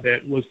mention about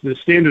that was the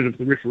standard of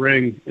the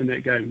refereeing in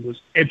that game was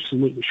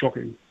absolutely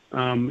shocking.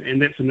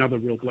 And that's another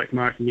real black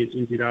mark against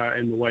NZR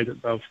and the way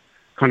that they've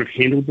kind of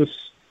handled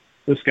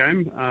this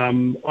game.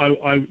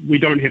 We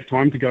don't have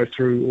time to go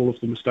through all of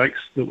the mistakes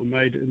that were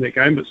made in that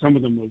game, but some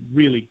of them were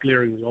really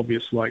glaringly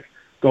obvious, like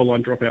goal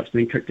line dropouts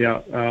being kicked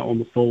out on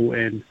the full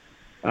and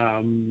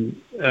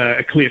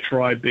a clear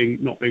try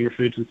not being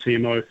referred to the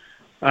TMO.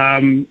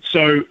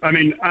 So, I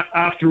mean,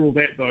 after all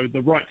that, though,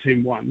 the right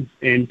team won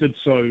and did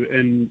so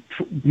in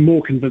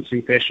more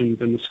convincing fashion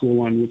than the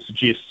scoreline would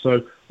suggest.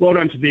 So, well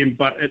done to them.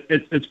 But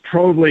it's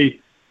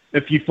probably,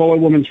 if you follow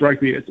women's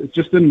rugby, it's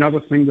just another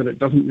thing that it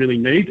doesn't really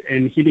need.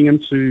 And heading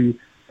into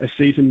a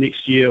season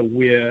next year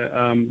where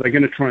they're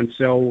going to try and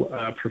sell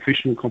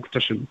professional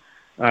competition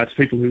to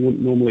people who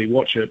wouldn't normally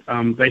watch it,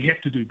 they have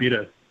to do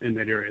better in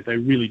that area. They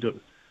really do,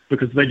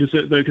 because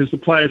because the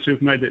players who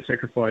have made that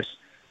sacrifice,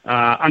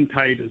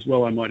 unpaid as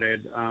well, I might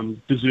add,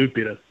 deserve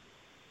better.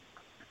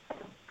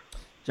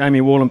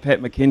 Jamie Wall and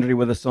Pat McKendry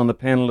with us on the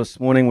panel this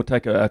morning. We'll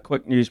take a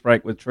quick news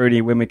break with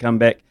Trudy. When we come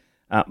back,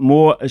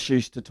 more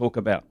issues to talk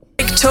about.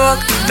 Big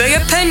talk,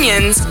 big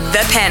opinions,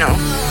 the panel.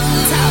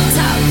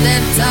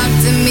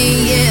 Talk to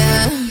me,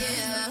 yeah.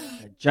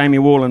 Jamie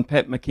Wall and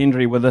Pat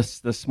McKendry with us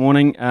this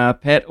morning.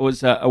 Pat, it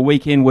was a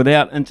weekend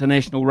without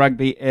international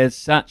rugby as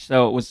such,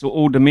 so it was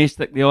all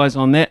domestic, the eyes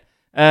on that.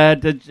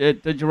 Did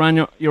you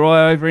run your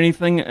eye over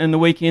anything in the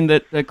weekend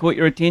that caught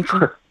your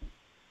attention?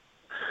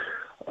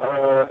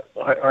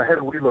 I had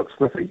a wee look,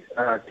 Smithy.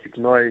 Kept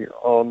an eye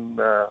on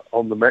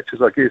the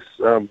matches. I guess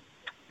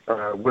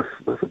with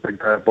the big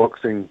day of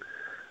boxing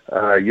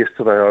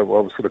yesterday, I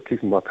was sort of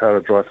keeping my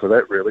powder dry for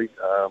that, really,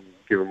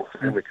 given my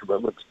family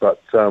commitments.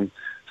 But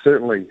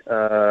certainly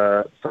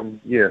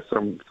some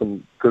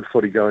good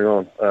footy going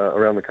on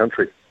around the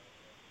country.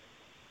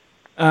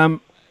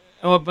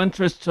 Of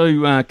interest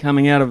too,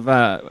 coming out of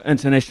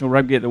international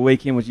rugby at the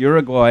weekend, was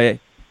Uruguay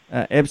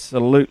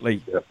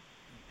absolutely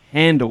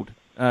handled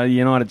the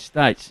United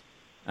States.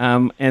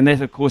 And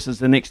that, of course, is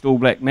the next All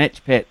Black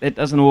match, Pat. That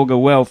doesn't augur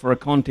well for a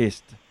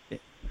contest.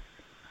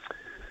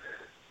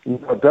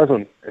 No, it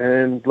doesn't.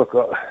 And look,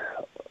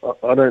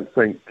 I don't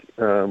think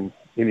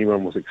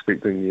anyone was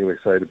expecting the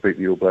USA to beat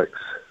the All Blacks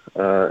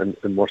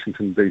in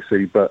Washington,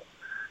 D.C., but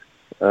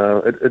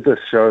it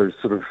just shows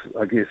sort of,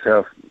 I guess,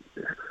 how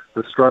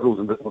the struggles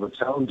and the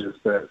challenges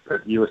that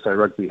USA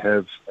Rugby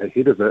have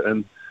ahead of it.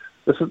 And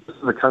this is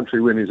a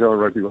country where New Zealand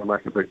Rugby want to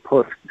make a big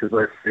push because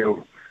they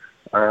feel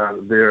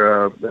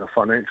there are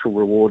financial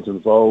rewards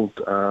involved,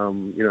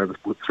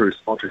 through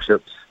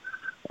sponsorships,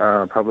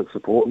 public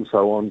support and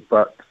so on,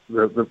 but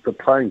the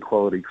playing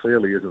quality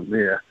clearly isn't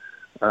there.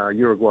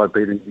 Uruguay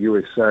beating the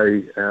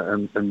USA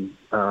and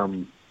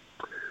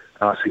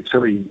I see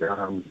Chile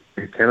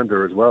beat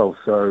Canada as well,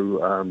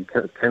 so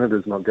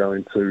Canada's not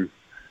going to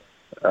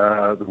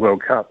the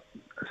World Cup.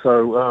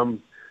 So,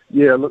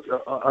 look,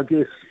 I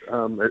guess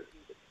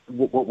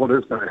what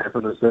is going to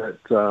happen is that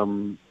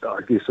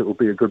I guess it will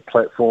be a good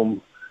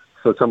platform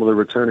for some of the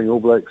returning All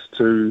Blacks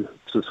to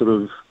sort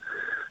of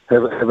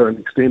have an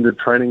extended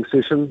training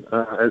session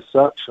as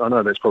such. I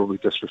know that's probably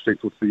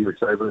disrespectful to the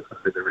USA, but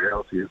it's the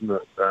reality, isn't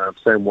it?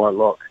 Sam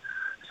Whitelock,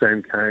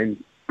 Sam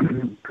Cane,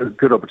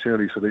 good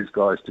opportunities for these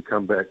guys to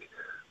come back,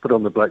 put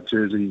on the black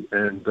jersey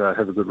and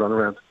have a good run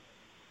around.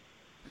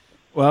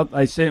 Well,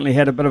 they certainly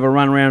had a bit of a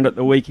run around at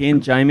the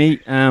weekend, Jamie.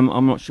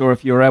 I'm not sure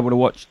if you were able to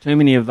watch too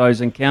many of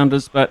those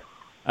encounters, but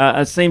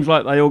it seems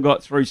like they all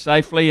got through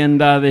safely and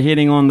they're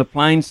heading on the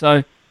plane.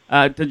 So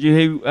did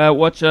you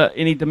watch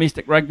any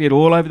domestic rugby at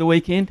all over the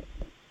weekend?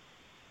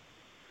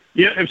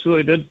 Yeah,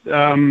 absolutely did.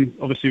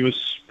 Obviously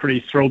was pretty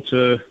thrilled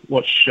to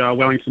watch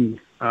Wellington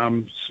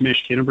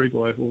smash Canterbury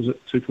by, 2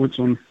 points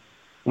on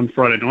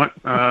Friday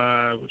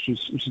night, which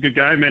was a good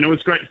game. And it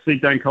was great to see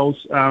Dane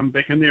Coles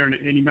back in there, and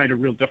he made a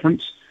real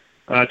difference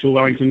to a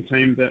Wellington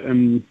team that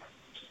in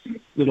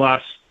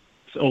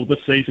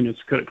this season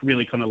it's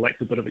really kind of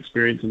lacked a bit of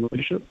experience and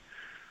leadership.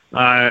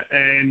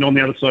 And on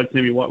the other side,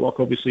 Sammy Whitelock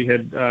obviously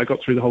had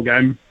got through the whole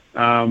game,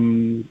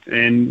 and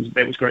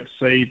that was great to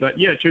see. But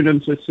yeah, tuned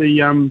in to see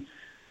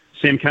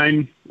Sam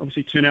Cane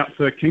obviously turn out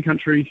for King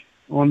Country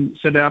on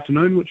Saturday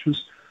afternoon, which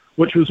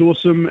was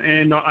awesome.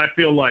 And I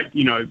feel like,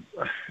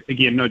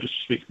 again, no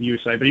disrespect to the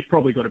USA, but he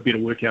probably got a better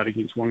workout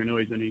against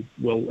Wanganui than he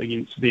will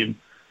against them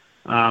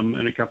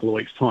in a couple of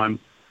weeks' time.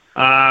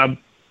 But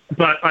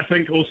I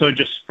think also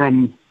just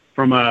from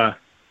a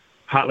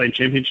Heartland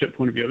Championship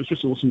point of view, it was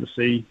just awesome to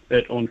see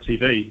it on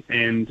TV.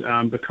 And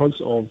because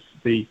of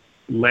the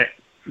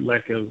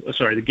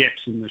the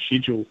gaps in the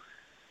schedule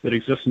that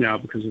exists now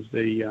because of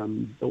the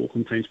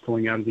Auckland teams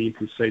pulling out of the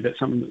NPC, that's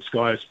something that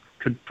Sky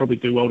could probably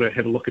do well to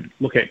have a look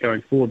at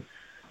going forward.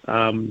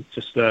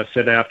 Just a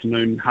Saturday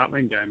afternoon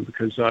Heartland game,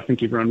 because I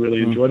think everyone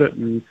really enjoyed it,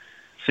 and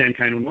Sam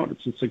Cane or not,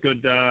 it was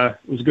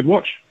a good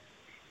watch.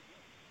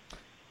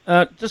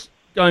 Just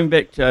going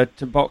back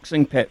to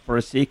boxing, Pat, for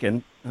a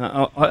second,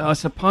 I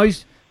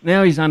suppose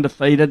now he's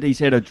undefeated. He's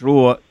had a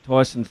draw,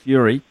 Tyson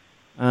Fury.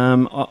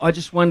 I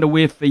just wonder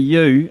where for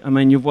you, I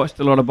mean, you've watched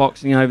a lot of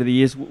boxing over the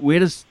years, where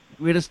does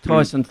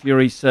Tyson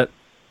Fury sit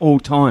all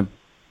time?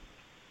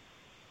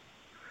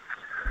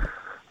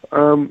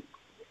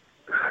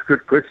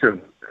 Good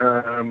question.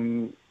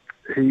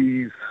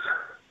 He's,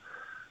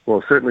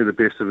 certainly the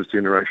best of his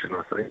generation,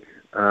 I think.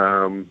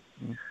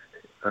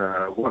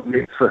 What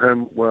next for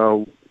him?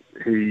 Well,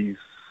 he's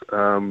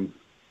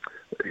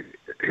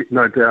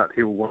no doubt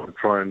he'll want to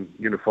try and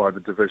unify the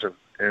division,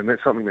 and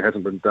that's something that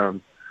hasn't been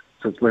done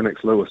since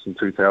Lennox Lewis in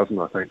 2000,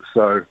 I think.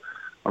 So,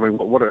 I mean,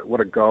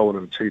 what a goal and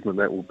an achievement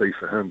that will be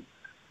for him.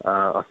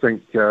 I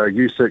think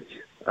Usyk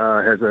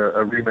has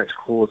a rematch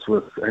clause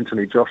with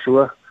Anthony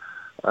Joshua,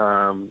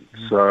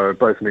 so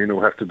both men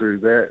will have to do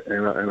that,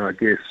 and I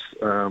guess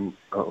I'm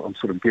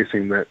sort of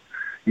guessing that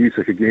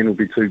Usyk again will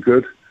be too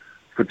good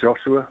for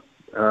Joshua.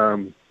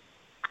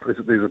 There's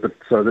a bit,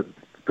 so that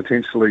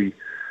potentially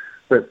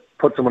that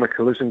puts him on a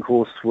collision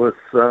course with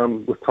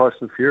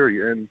Tyson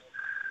Fury, and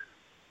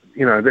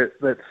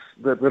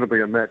that'll be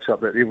a matchup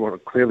that everyone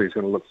clearly is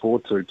going to look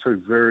forward to. Two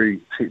very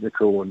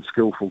technical and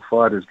skillful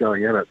fighters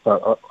going at it,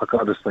 but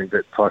I just think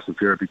that Tyson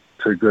Fury will be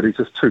too good. He's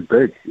just too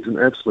big. He's an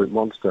absolute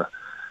monster,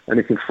 and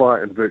he can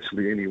fight in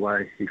virtually any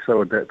way. He's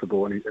so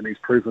adaptable, and he's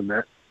proven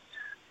that.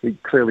 He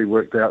clearly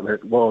worked out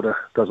that Wilder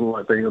doesn't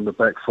like being on the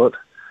back foot,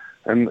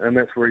 and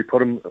that's where he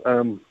put him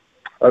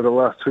over the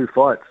last two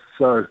fights.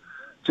 So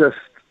just,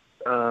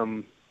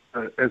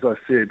 as I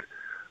said,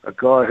 a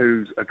guy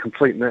who's a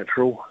complete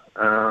natural.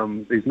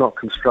 He's not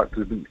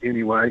constructed in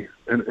any way,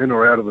 in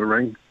or out of the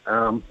ring.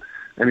 And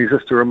he's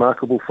just a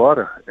remarkable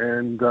fighter.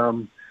 And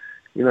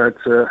he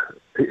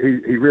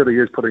really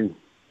is putting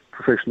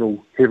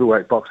professional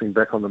heavyweight boxing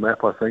back on the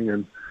map, I think.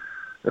 And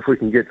if we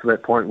can get to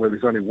that point where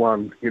there's only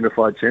one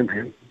unified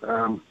champion,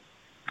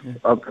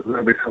 that'll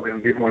be something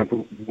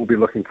everyone will be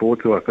looking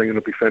forward to, I think, and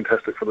it'll be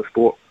fantastic for the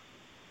sport.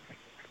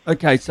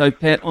 Okay, so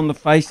Pat, on the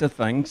face of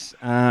things,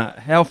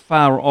 how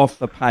far off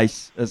the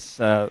pace is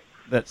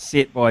that's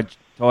set by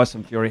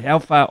Tyson Fury? How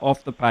far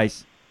off the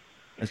pace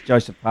is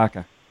Joseph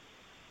Parker?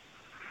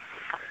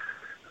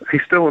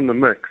 He's still in the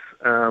mix.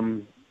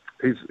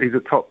 He's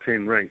a top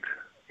 10 ranked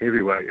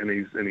heavyweight, and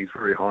he's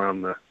very high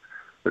on the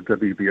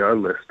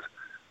WBO list.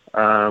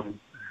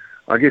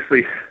 I guess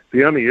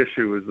the only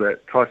issue is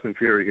that Tyson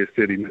Fury has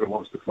said he never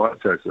wants to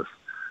fight Joseph.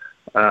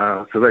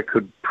 So that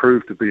could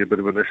prove to be a bit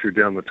of an issue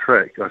down the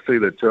track. I see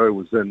that Joe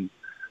was in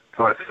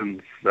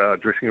Tyson's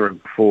dressing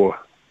room before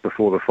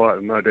the fight,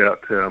 and no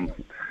doubt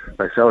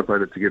they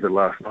celebrated together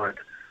last night.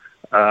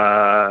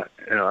 Joe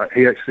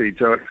actually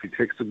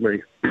texted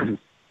me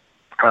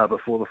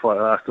before the fight.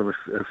 I asked him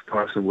if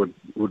Tyson would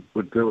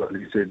do it,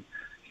 and he said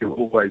he'll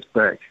always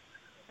back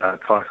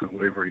Tyson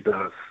whatever he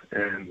does.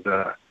 And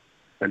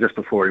just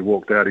before he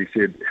walked out, he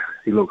said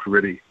he looks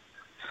ready.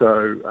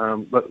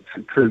 So, but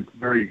two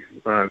very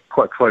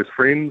quite close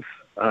friends.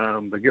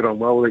 They get on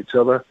well with each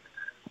other.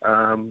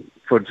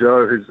 For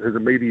Joe, his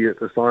immediate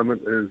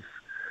assignment is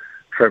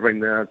travelling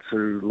now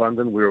to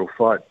London, where he'll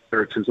fight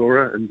Eric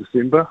Chisora in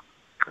December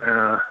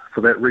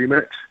for that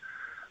rematch.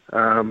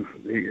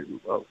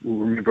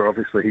 Remember,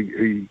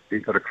 obviously, he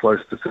got a close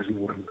decision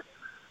win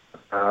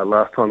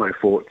last time they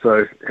fought,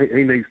 so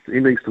he needs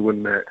to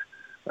win that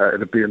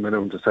at a bare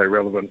minimum to stay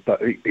relevant.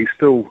 But he's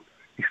still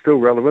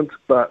relevant,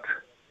 but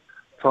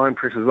time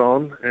presses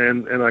on,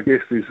 and I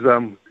guess there's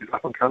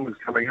up and comers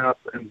coming up,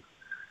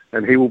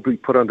 and he will be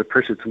put under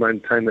pressure to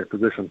maintain that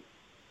position.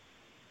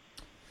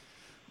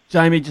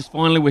 Jamie, just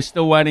finally, we're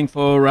still waiting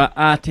for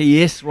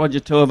RTS,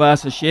 Roger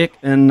Tuivasa-Sheck,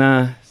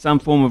 in some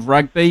form of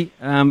rugby.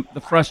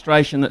 The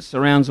frustration that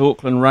surrounds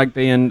Auckland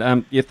rugby, and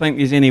do you think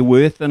there's any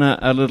worth in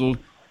a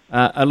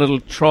little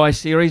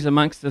tri-series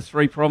amongst the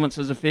three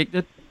provinces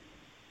affected?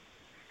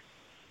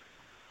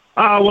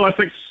 Well, I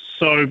think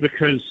so,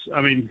 because,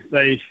 I mean,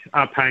 they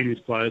are paying these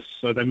players,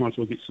 so they might as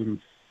well get some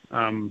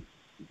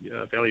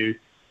value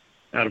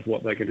out of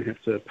what they're going to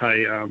have to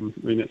pay. I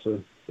mean,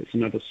 that's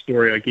another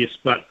story, I guess.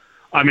 But,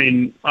 I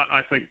mean,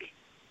 I think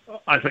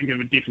it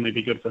would definitely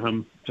be good for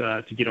him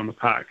to get on the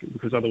park,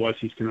 because otherwise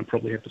he's going to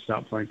probably have to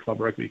start playing club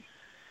rugby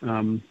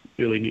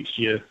early next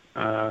year.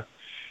 And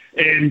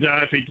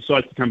if he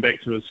decides to come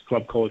back to his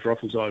club college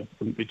rifles, I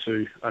wouldn't be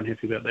too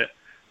unhappy about that.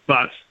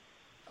 But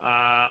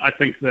I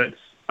think that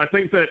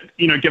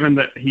given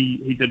that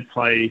he did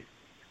play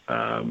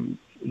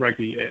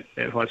rugby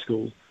at high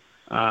school,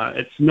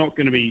 it's not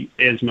going to be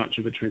as much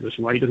of a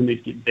transition. Like, he doesn't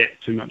need to get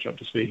that too much up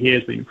to speed. He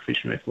has been a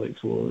professional athlete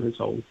for his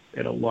whole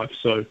adult life,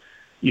 so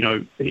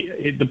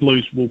the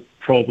Blues will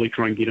probably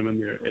try and get him in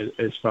there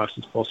as fast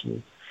as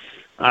possible.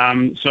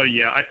 So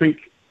yeah, I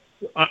think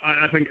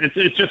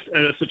it's just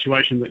a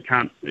situation that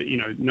can't,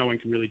 no one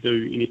can really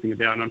do anything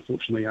about, and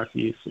unfortunately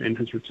RTS and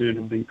his return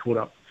have been caught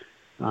up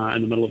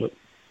in the middle of it.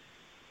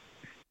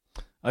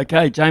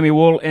 Okay, Jamie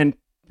Wall and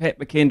Pat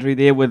McKendry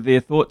there with their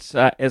thoughts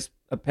as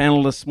a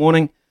panel this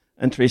morning.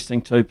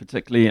 Interesting too,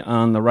 particularly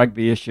on the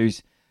rugby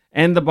issues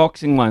and the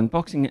boxing one.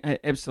 Boxing,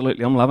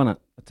 absolutely, I'm loving it.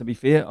 To be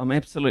fair, I'm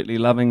absolutely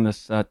loving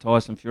this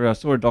Tyson Fury. I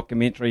saw a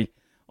documentary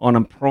on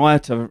him prior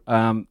to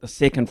the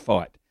second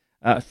fight.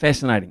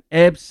 Fascinating,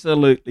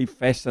 absolutely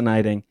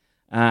fascinating.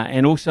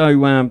 And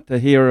also to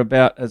hear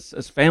about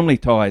his family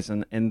ties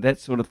and that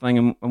sort of thing,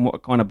 and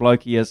what kind of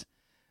bloke he is,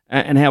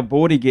 and how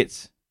bored he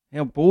gets.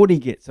 I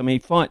mean, he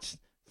fights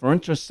for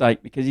interest's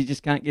sake because he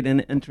just can't get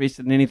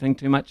interested in anything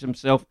too much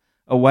himself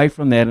away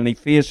from that, and he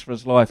fears for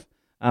his life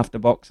after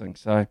boxing.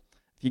 So if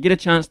you get a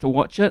chance to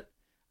watch it,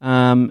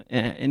 and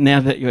now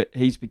that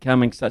he's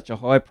becoming such a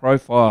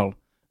high-profile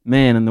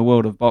man in the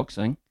world of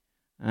boxing,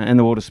 in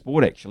the world of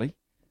sport actually,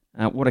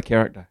 what a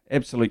character,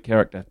 absolute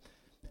character.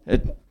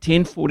 At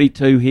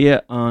 10:42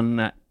 here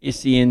on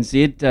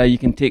SENZ, you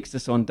can text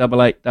us on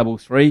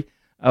 8833.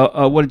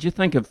 What did you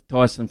think of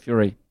Tyson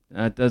Fury?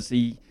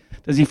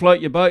 Does he float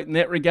your boat in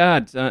that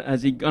regard?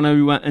 Is he going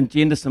to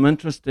engender some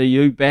interest to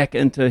you back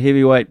into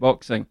heavyweight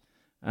boxing?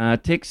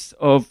 Text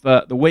of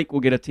the week will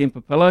get a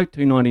Tempur pillow,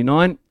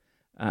 $2.99,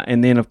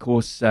 and then of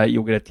course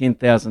you'll get a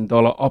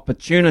 $10,000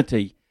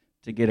 opportunity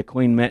to get a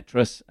queen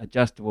mattress,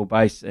 adjustable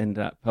base, and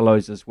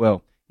pillows as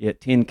well. Yeah,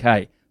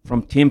 $10K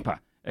from Tempur.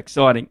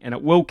 Exciting, and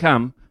it will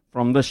come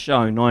from this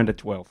show, 9 to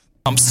 12.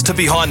 To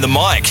Behind the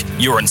Mic,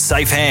 you're in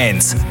safe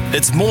hands.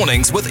 It's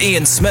Mornings with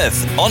Ian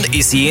Smith on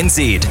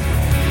SENZ.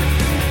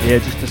 Yeah,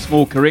 just a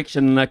small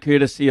correction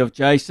courtesy of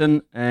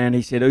Jason, and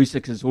he said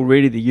Usyk is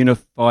already the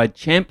unified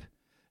champ.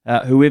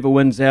 Whoever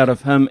wins out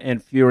of him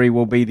and Fury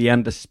will be the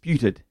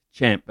undisputed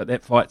champ, but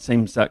that fight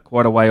seems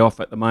quite a way off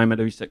at the moment.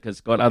 Usyk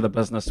has got other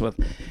business with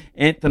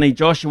Anthony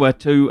Joshua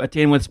to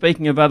attend with.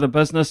 Speaking of other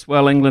business,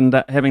 well,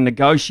 England having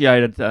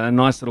negotiated a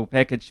nice little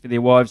package for their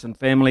wives and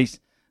families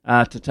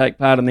to take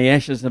part in the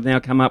Ashes have now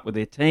come up with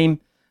their team,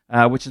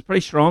 which is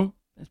pretty strong.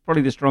 It's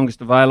probably the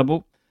strongest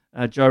available.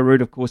 Joe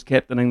Root, of course,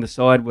 captaining the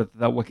side with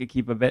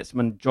wicketkeeper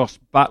batsman Josh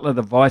Butler,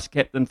 the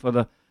vice-captain for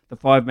the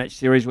 5-match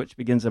series, which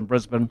begins in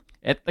Brisbane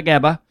at the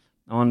Gabba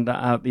on the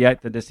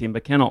 8th of December.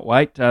 Cannot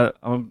wait.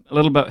 I'm a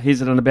little bit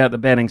hesitant about the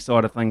batting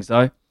side of things,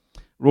 though.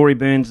 Rory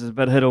Burns is a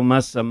bit hit or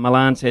miss.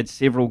 Milan's had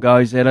several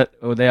goes at it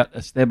without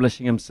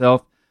establishing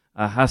himself.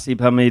 Hasib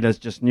Hamid is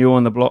just new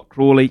on the block.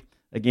 Crawley,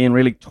 again,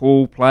 really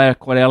tall player,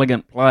 quite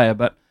elegant player,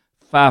 but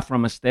far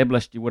from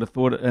established, you would have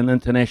thought, in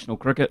international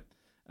cricket.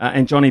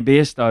 And Johnny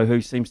Bairstow, who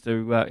seems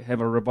to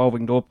have a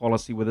revolving door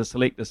policy with his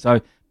selector.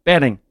 So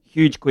batting,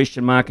 huge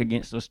question mark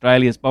against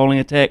Australia's bowling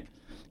attack.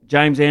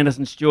 James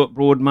Anderson, Stuart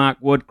Broad, Mark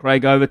Wood,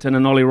 Craig Overton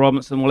and Ollie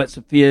Robinson, well, that's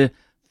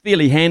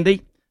fairly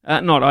handy.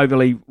 Not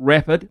overly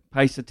rapid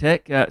pace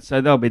attack,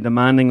 so they'll be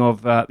demanding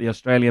of the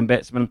Australian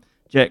batsmen,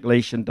 Jack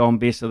Leach and Don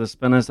Bess are the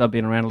spinners. They've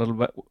been around a little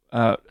bit.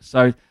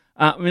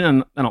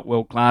 They're not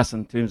world class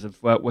in terms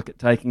of wicket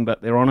taking,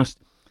 but they're honest.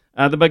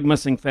 The big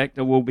missing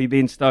factor will be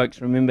Ben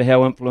Stokes. Remember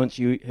how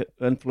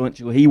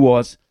influential he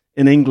was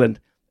in England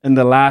in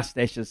the last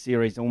Ashes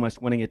series,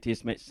 almost winning a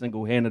test match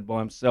single-handed by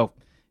himself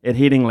at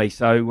Headingley.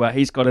 So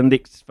he's got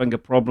index finger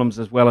problems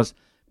as well as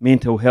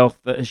mental health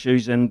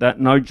issues, and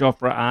no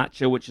Jofra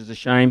Archer, which is a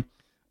shame,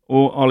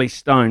 or Ollie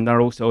Stone.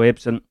 They're also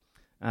absent.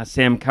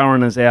 Sam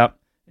Curran is out,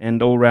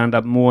 and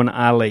all-rounder Moeen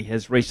Ali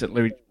has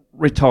recently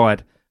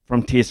retired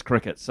from Test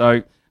cricket.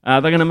 So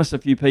they're going to miss a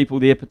few people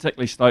there,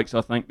 particularly Stokes,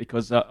 I think,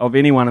 because of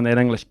anyone in that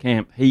English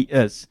camp, he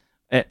is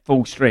at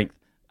full strength,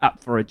 up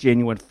for a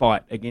genuine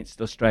fight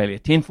against Australia.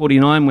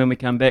 10:49 when we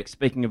come back.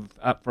 Speaking of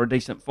up for a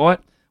decent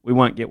fight, we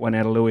won't get one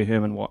out of Louis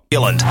Herman-Watt.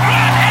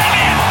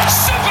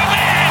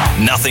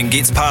 Nothing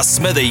gets past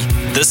Smithy.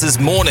 This is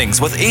Mornings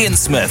with Ian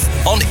Smith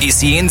on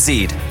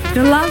SENZ.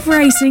 The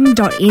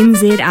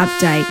loveracing.nz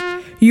update.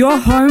 Your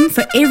home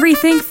for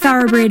everything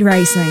thoroughbred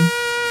racing.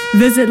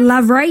 Visit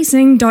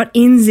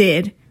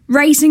loveracing.nz.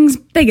 Racing's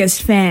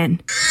biggest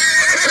fan.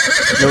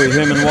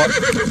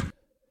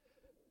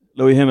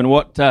 Louis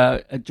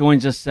Herman-Watt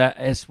joins us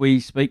as we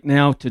speak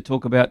now to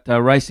talk about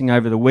racing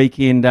over the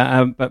weekend.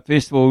 But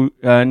first of all,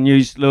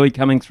 news, Louis,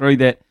 coming through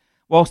that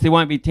whilst there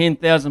won't be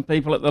 10,000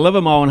 people at the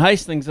Livermore in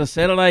Hastings this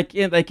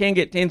Saturday, they can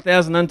get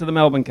 10,000 into the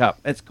Melbourne Cup.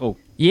 That's cool.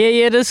 Yeah,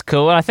 it is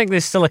cool. I think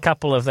there's still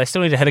they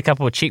still need to hit a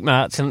couple of check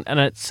marks, and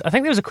I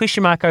think there was a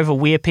question mark over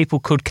where people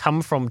could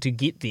come from to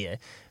get there.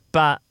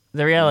 But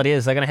the reality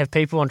is they're going to have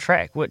people on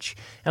track, and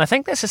I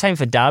think that's the same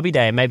for Derby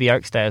Day and maybe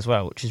Oaks Day as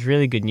well, which is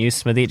really good news,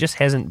 Smithy. It just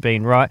hasn't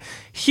been right.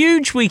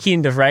 Huge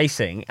weekend of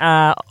racing.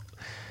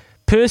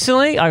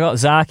 Personally, I got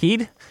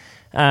Zarkied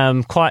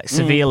quite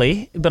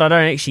severely, but I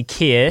don't actually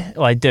care.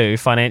 Well, I do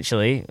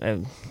financially.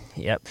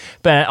 Yep.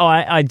 But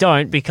I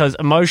don't, because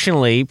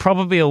emotionally,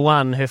 probably her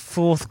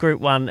 4th Group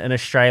 1 in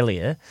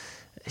Australia,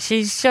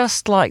 she's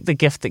just like the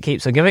gift that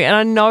keeps on giving. And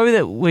I know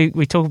that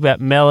we talk about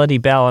Melody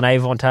Bell and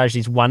Avantage,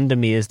 these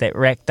wondermeres that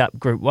racked up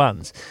Group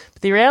 1s.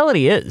 But the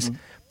reality is,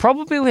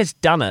 probably has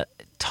done it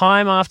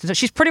time after time.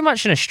 She's pretty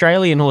much an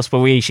Australian horse, but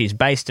where she's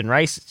based and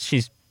raced.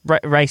 She's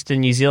raced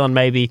in New Zealand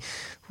maybe,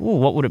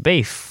 what would it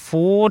be,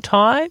 4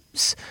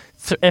 times?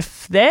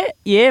 If that,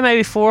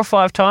 maybe 4 or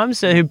 5 times.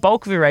 So her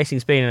bulk of her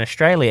racing's been in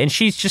Australia, and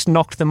she's just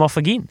knocked them off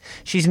again.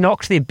 She's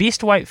knocked their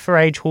best weight for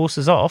age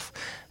horses off,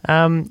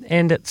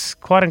 and it's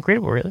quite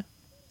incredible, really.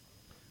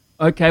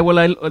 Okay,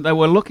 well, they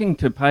were looking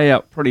to pay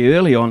out pretty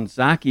early on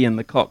Zaki and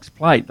the Cox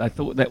Plate. They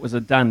thought that was a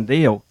done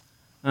deal.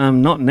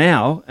 Not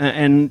now.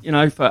 And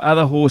for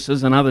other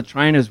horses and other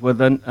trainers with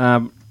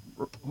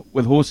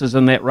horses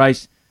in that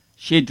race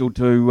scheduled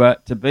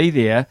to be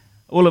there,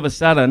 all of a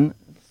sudden,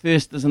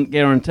 first isn't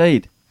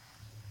guaranteed.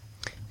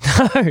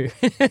 No,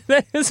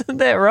 isn't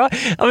that right?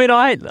 I mean,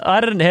 I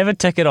didn't have a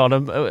ticket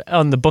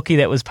on the bookie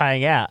that was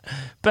paying out,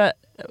 but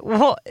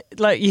what?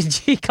 Like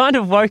you kind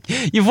of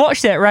you've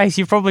watched that race,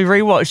 you've probably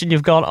rewatched and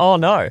you've gone, oh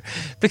no,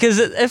 because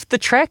if the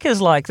track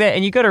is like that,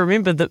 and you've got to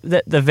remember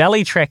that the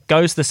Valley track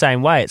goes the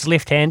same way. It's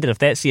left-handed. If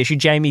that's the issue,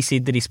 Jamie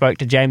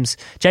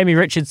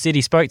Richards said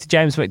he spoke to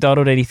James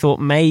McDonald and he thought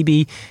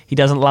maybe he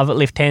doesn't love it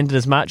left-handed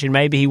as much, and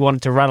maybe he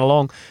wanted to run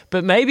along,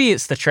 but maybe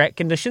it's the track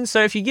conditions.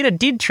 So if you get a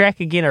dead track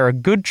again or a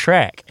good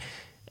track,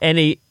 and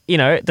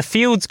the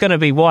field's going to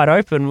be wide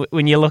open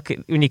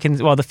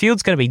the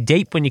field's going to be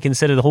deep when you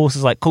consider the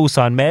horses like Cool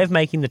Sign Mav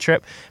making the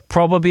trip.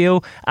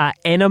 Probabile,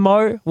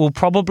 Animo will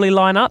probably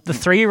line up. The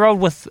 3-year-old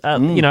with,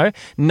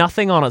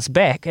 nothing on its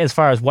back as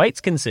far as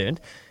weight's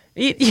concerned.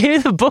 You're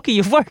the bookie,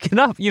 you've woken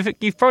up.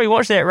 You've probably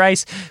watched that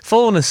race,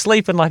 fallen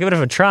asleep in like a bit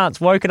of a trance,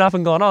 woken up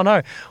and gone, oh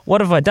no, what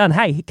have I done?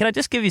 Hey, can I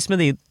just give you,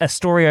 Smithy, a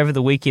story over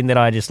the weekend that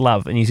I just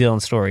love, a New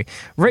Zealand story.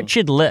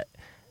 Richard Litt,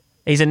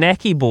 he's a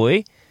Naki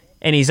boy,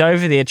 and he's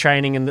over there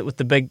training in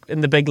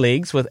the big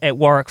leagues at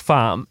Warwick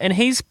Farm, and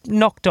he's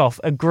knocked off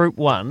a Group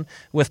 1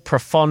 with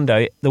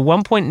Profondo, the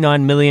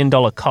 $1.9 million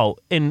colt,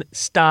 in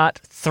start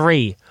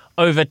 3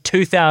 over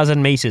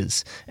 2,000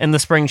 metres in the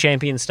Spring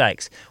Champion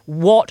Stakes.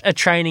 What a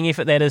training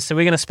effort that is. So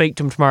we're going to speak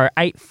to him tomorrow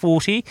at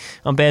 8:40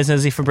 on Baz and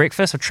Izzy for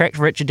breakfast. I've tracked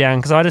Richard down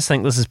because I just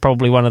think this is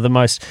probably one of the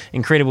most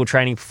incredible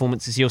training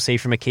performances you'll see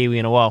from a Kiwi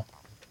in a while.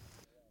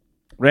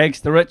 Rags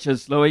to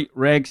riches, Louis.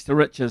 Rags to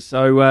riches.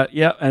 So,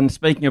 and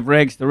speaking of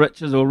rags to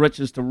riches or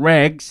riches to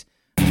rags...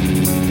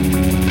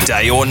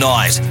 Day or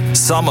night,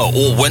 summer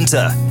or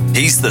winter,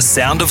 he's the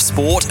sound of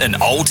sport in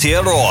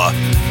Aotearoa.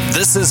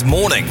 This is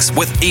Mornings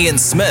with Ian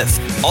Smith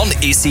on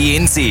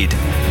SENZ.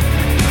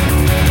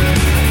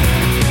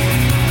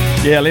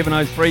 Yeah,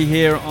 11:03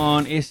 here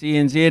on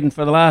SENZ, and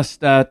for the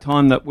last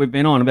time that we've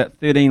been on, about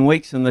 13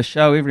 weeks in the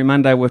show, every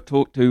Monday we've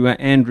talked to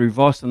Andrew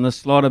Voss in this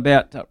slot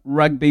about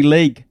rugby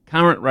league,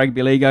 current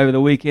rugby league over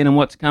the weekend and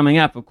what's coming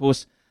up. Of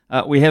course,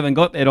 we haven't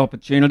got that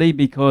opportunity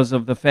because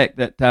of the fact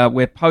that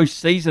we're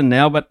post-season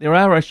now, but there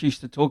are issues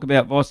to talk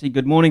about, Vossi.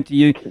 Good morning to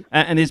you.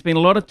 And there's been a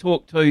lot of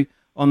talk too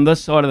on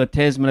this side of the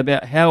Tasman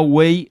about how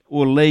we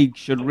or league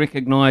should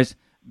recognise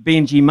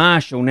Benji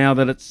Marshall now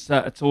that it's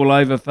all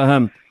over for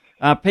him.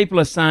 People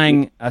are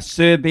saying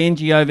Sir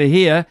Benji over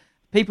here.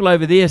 People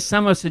over there,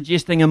 some are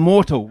suggesting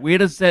immortal. Where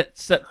does that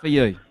sit for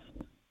you?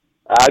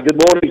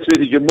 Good morning,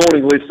 Smithy. Good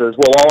morning, listeners.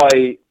 Well,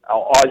 I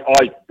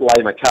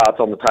lay my cards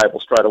on the table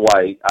straight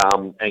away,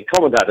 and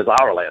commentators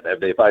are allowed to have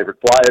their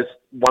favourite players.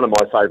 One of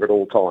my favourite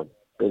all time,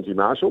 Benji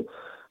Marshall.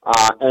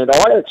 And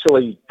I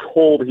actually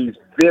called his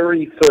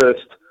very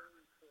first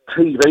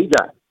TV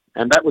game,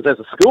 and that was as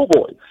a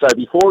schoolboy, so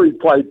before he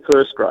played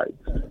first grade.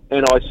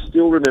 And I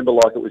still remember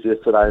like it was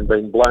yesterday and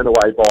being blown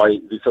away by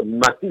this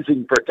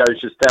amazing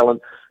precocious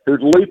talent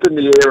who'd leap in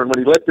the air, and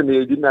when he leapt in the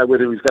air, he didn't know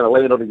whether he was going to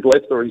land on his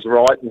left or his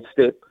right and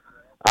step.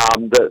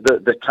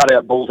 The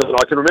cutout balls, and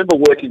I can remember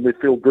working with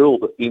Phil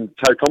Gould in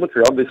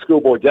co-commentary on this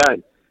schoolboy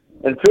game,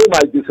 and Phil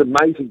made this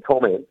amazing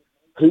comment: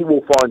 he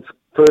will find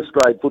first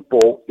grade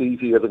football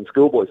easier than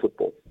schoolboy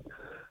football,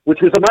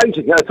 which was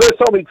amazing. You know, first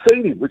time he'd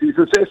seen him with his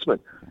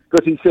assessment,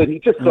 because he said he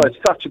just throws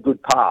such a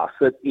good pass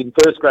that in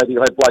first grade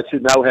he'll have blokes who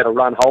know how to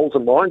run holes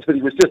and lines, but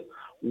he was just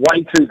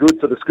way too good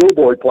for the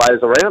schoolboy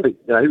players around him.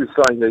 You know, he was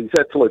throwing these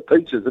absolute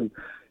peaches, and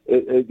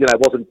it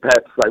wasn't,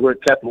 perhaps they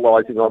weren't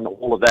capitalising on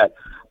all of that.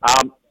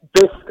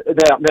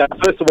 Now,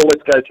 first of all,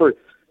 let's go through.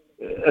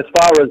 As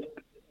far as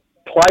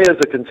players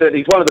are concerned,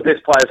 he's one of the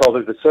best players I've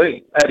ever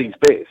seen at his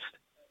best.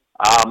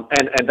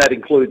 And that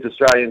includes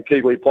Australian,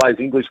 Kiwi players,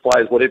 English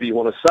players, whatever you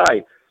want to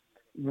say.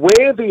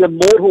 Where the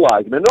immortal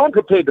argument, and I'm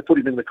prepared to put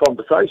him in the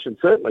conversation,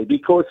 certainly,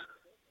 because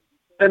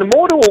an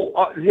immortal,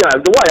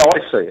 the way I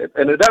see it,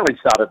 and it only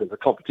started as a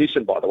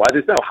competition, by the way,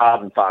 there's no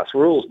hard and fast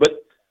rules, but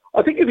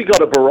I think if you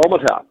got a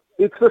barometer,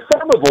 it's the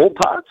sum of all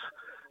parts.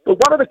 But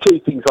one of the key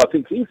things, I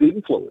think, is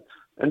influence.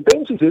 And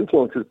Benji's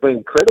influence has been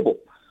incredible.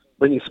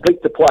 When you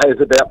speak to players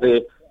about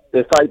their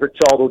favourite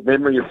childhood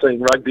memory of seeing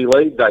rugby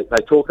league, they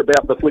talk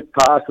about the flick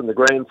pass and the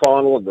grand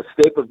final and the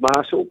step of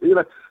Marshall. You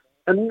know,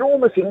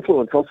 enormous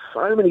influence on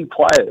so many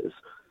players.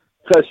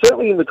 So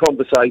certainly in the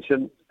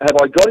conversation, have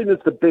I got him as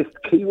the best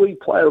Kiwi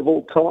player of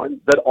all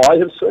time that I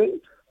have seen?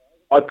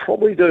 I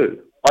probably do.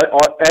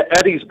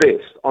 At his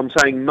best. I'm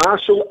saying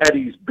Marshall at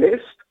his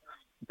best,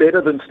 better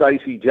than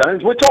Stacey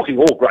Jones. We're talking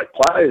all great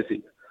players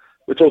here.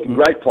 We're talking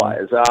great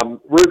players.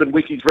 Ruben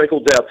Wickie's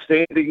record's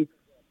outstanding.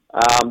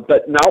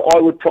 But no, I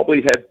would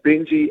probably have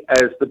Benji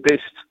as the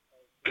best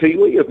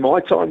Kiwi of my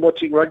time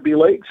watching rugby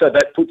league. So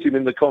that puts him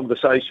in the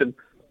conversation.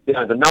 You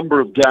know, the number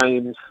of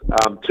games,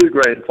 2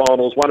 grand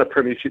finals, 1 a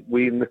premiership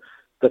win,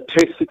 the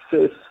test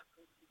success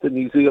to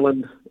New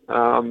Zealand.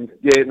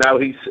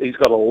 He's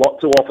got a lot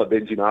to offer,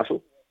 Benji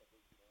Marshall.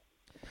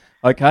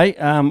 Okay,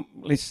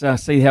 let's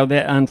see how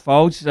that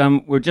unfolds.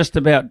 We're just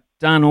about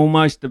done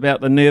almost about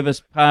the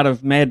nervous part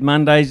of Mad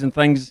Mondays and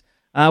things.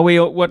 Are we?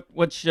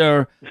 What's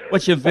your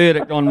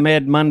verdict on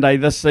Mad Monday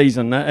this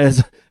season?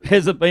 Has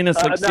it been a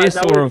success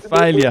or a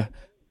failure?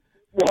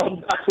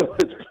 Well,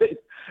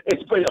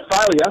 it's been a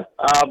failure.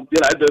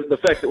 The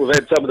fact that we've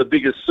had some of the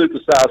biggest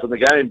superstars in the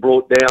game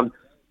brought down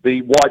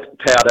the white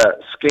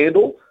powder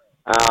scandal,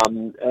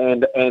 and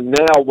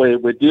now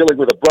we're dealing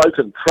with a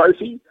broken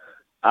trophy.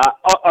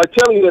 I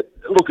tell you that,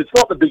 look, it's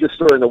not the biggest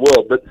story in the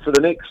world, but for the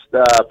next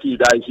few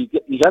days,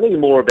 you're going to hear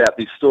more about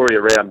this story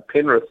around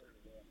Penrith.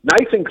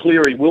 Nathan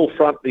Cleary will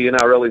front the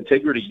NRL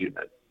Integrity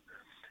Unit,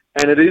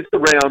 and it is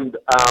around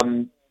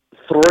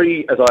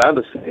 3, as I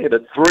understand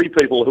it, 3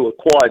 people who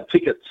acquired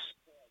tickets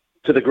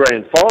to the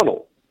grand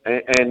final,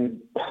 and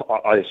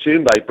I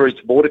assume they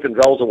breached border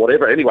controls or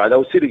whatever. Anyway, they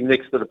were sitting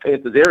next to the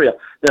Panthers area.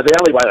 Now, the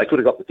only way they could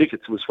have got the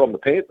tickets was from the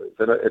Panthers,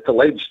 and it's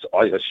alleged,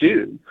 I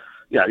assume,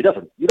 you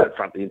don't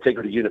front the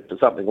integrity unit for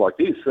something like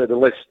this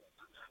unless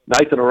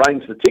Nathan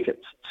arranged the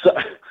tickets. So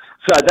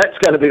that's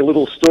going to be a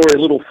little story, a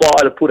little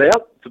fire to put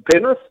out for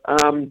Penrith.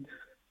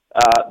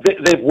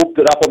 They've whooped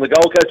it up on the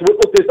Gold Coast.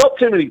 Look, there's not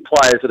too many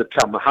players that have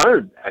come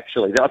home,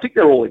 actually. I think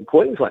they're all in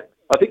Queensland.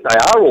 I think they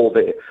are all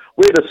there.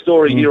 We had a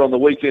story here on the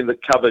weekend that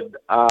covered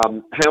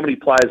how many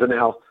players are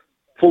now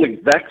fully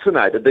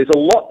vaccinated. There's a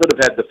lot that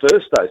have had the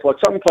first dose. Like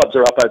some clubs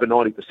are up over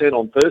 90%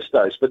 on first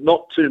dose, but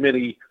not too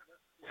many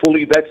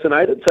fully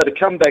vaccinated. So to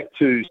come back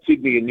to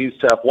Sydney and New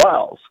South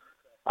Wales,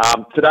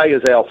 today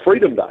is our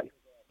Freedom Day,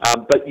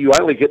 but you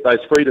only get those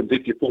freedoms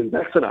if you're fully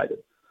vaccinated.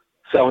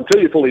 So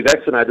until you're fully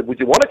vaccinated, would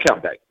you want to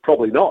come back?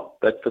 Probably not.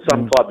 But for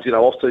some clubs,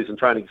 off-season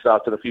training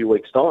starts in a few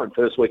weeks' time,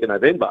 first week of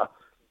November,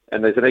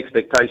 and there's an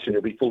expectation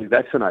you'll be fully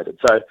vaccinated.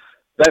 So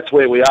that's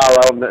where we are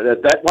on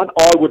that one.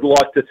 I would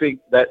like to think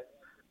that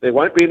there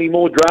won't be any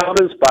more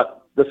dramas,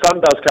 but the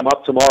sun does come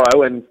up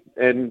tomorrow,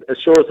 and as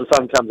sure as the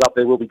sun comes up,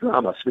 there will be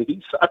drama,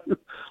 Smithy. So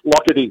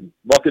lock it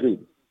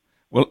in.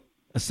 Well,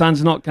 the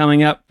sun's not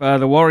coming up.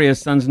 The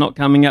Warriors' sun's not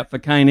coming up for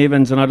Kane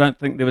Evans, and I don't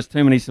think there was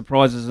too many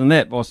surprises in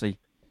that, Bossy.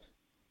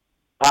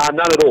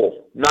 None at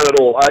all.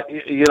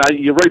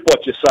 You reap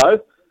what you sow.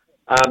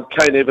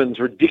 Kane Evans'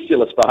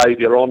 ridiculous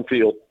behaviour on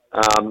field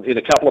in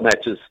a couple of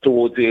matches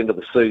towards the end of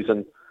the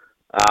season,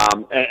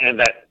 and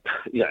that,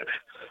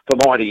 for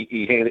mine,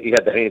 he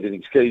had the hand in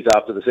his keys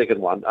after the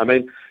second one. I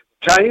mean,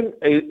 Kane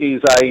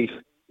is a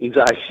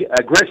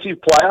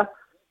aggressive player,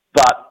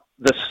 but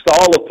the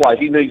style of play,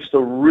 he needs to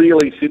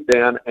really sit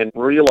down and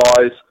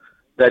realise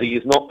that he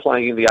is not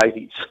playing in the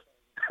 80s.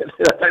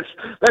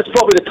 That's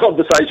probably the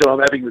conversation I'm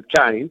having with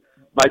Kane.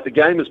 Mate, the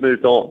game has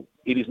moved on.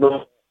 It is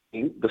not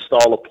the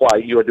style of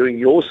play. You are doing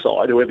your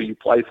side, whoever you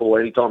play for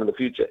any time in the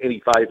future,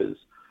 any favours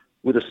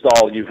with the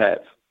style you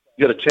have.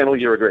 You've got to channel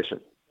your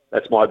aggression.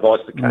 That's my advice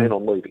to Kane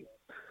on leaving.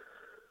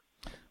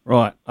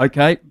 Right,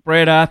 okay.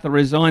 Brad Arthur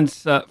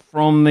resigns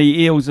from the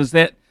Eels. Is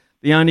that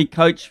the only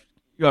coach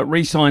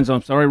resigns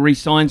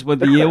with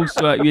the Eels?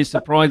 You're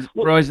surprised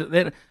at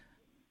that?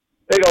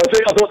 Hang on,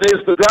 I thought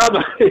there's the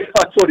drama.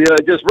 I thought he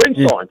just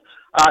re-signed.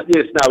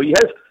 Yes, no, he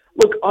has.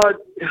 Look, I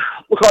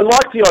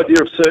like the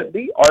idea of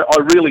certainty. I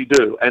really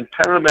do. And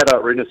Parramatta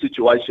are in a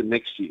situation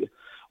next year.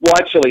 Well,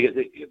 actually,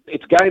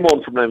 it's game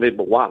on from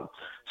November 1.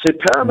 So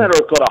Parramatta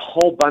have got a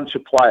whole bunch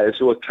of players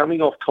who are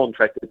coming off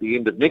contract at the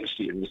end of next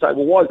year. And you say,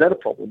 well, why is that a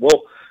problem?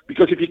 Well,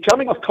 because if you're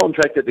coming off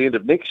contract at the end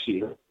of next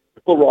year,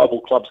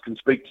 rival clubs can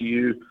speak to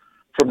you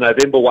from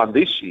November 1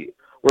 this year.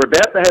 We're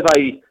about to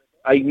have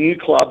a new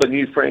club, a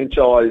new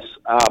franchise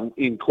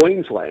in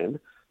Queensland.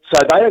 So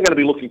they are going to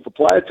be looking for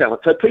player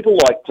talent. So people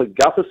like Clint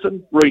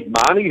Gutherson, Reid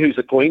Marnie, who's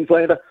a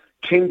Queenslander,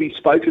 can be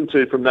spoken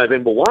to from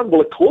November 1.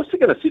 Well, of course they're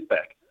going to sit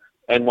back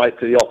and wait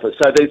for the offer.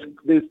 So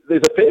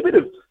there's a fair bit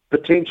of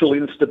potential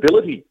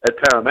instability at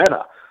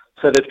Parramatta.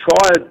 So they've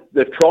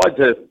tried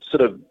to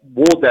sort of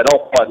ward that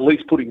off by at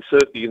least putting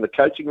certainty in the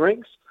coaching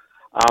ranks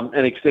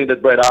and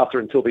extended Brad Arthur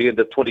until the end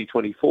of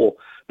 2024.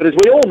 But as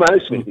we all know,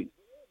 Smithy,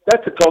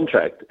 that's a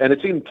contract and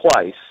it's in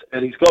place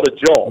and he's got a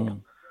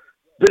job.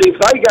 But if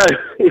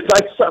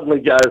they suddenly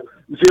go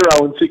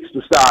 0-6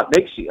 to start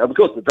next year, of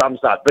course the drums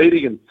start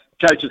beating and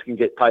coaches can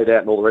get paid out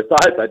and all the rest.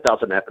 I hope that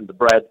doesn't happen to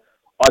Brad.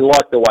 I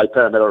like the way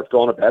Parramatta have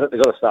gone about it.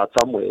 They've got to start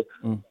somewhere.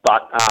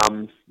 But,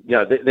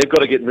 they've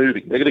got to get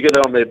moving. They're going to get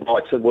on their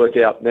bikes and work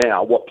out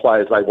now what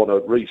players they want to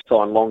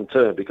re-sign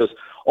long-term, because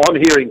I'm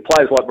hearing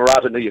players like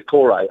Marata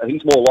Niukore, and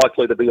he's more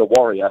likely to be a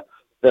Warrior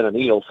than an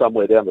Eel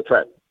somewhere down the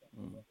track.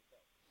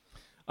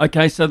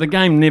 Okay, so the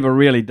game never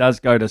really does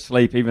go to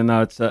sleep, even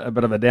though it's a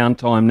bit of a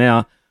downtime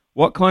now.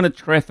 What kind of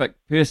traffic,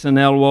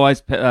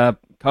 personnel-wise,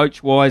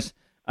 coach-wise,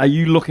 are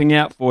you looking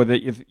out for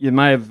that you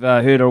may have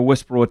heard a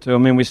whisper or two? I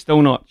mean, we're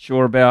still not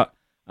sure about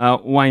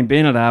Wayne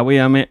Bennett, are we?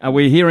 I mean, are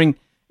we hearing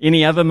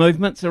any other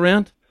movements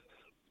around?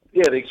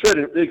 Yeah, the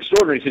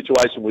extraordinary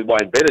situation with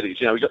Wayne Bennett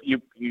is,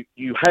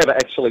 you have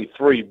actually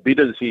 3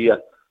 bidders here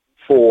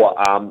for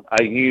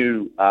a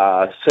new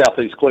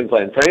Southeast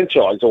Queensland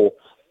franchise or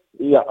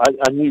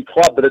a new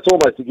club, but it's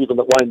almost a given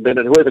that Wayne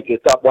Bennett, whoever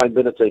gets up, Wayne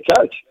Bennett's their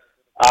coach.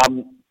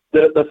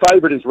 The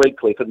favourite is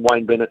Redcliffe, and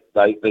Wayne Bennett,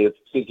 they're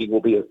thinking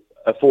will be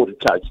afforded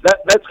coach.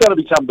 That's going to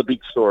become the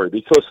big story,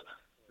 because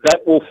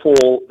that will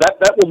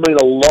mean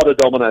a lot of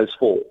dominoes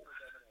fall,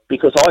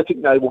 because I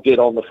think they will get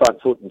on the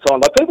front foot and sign.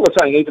 Like people are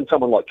saying, even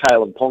someone like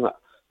Kalen Ponga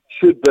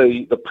should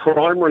be the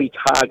primary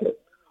target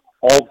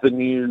of the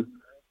new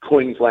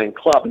Queensland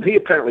club, and he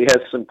apparently has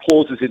some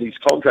clauses in his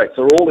contracts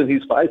that are all in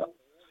his favour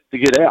to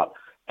get out.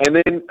 And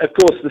then, of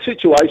course, the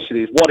situation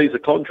is, what is a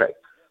contract?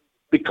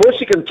 Because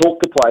you can talk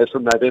to players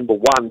from November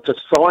 1 to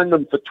sign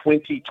them for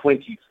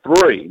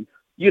 2023,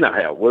 you know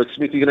how it works,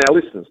 Smithy, and our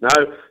listeners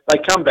know. They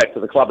come back to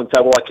the club and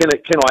say, well, can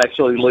I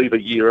actually leave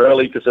a year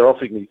early because they're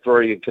offering me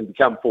 3 and can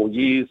become 4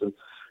 years? And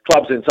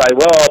clubs then say,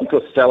 well,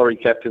 because of salary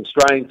cap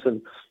constraints,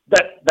 and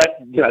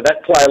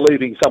that player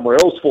leaving somewhere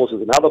else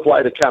forces another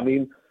player to come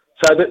in.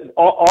 So that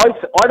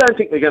I don't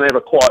think they're going to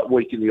have a quiet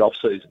week in the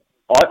off-season.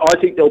 I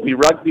think there'll be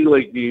rugby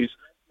league news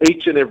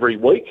each and every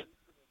week,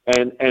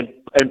 and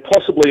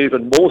possibly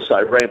even more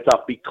so ramped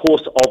up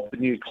because of the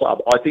new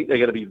club. I think they're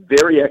going to be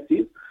very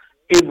active.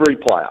 Every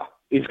player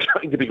is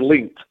going to be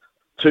linked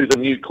to the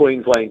new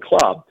Queensland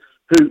club,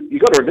 who,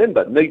 you've got to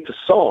remember, need to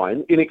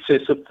sign in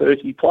excess of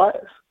 30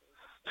 players.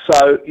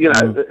 So,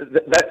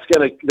 that's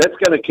going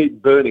to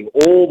keep burning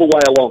all the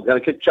way along, going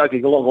to keep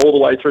chugging along all the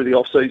way through the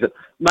off-season.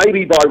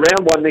 Maybe by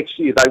round 1 next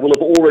year, they will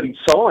have already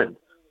signed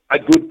a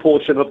good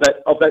portion of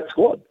that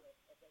squad.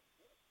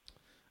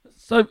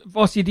 So,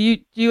 Vossi, do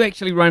you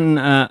actually run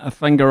a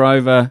finger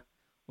over,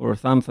 or a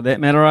thumb for that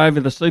matter, over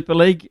the Super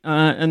League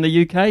in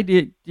the UK?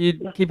 Do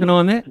you keep an eye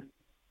on that?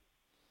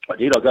 I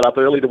did. I got up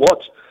early to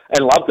watch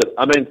and loved it.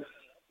 I mean,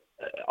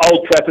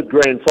 Old Trafford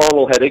Grand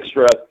Final had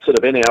extra sort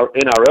of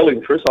NRL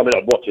interest. I mean,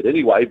 I'd watch it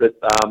anyway, but,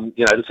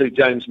 to see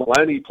James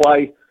Maloney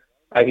play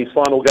his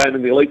final game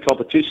in the elite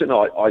competition,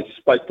 I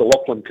spoke to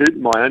Lachlan Coote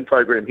in my own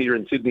program here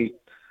in Sydney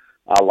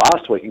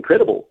last week.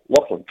 Incredible,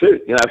 Lachlan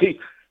Coote.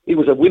 He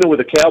was a winner with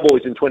the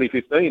Cowboys in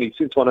 2015. He's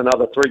since won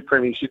another 3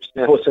 premierships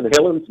now with St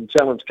Helens and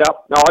Challenge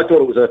Cup. No, I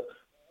thought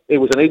it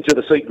was an edge of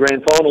the seat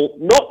grand final.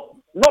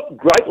 Not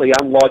greatly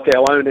unlike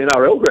our own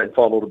NRL grand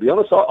final, to be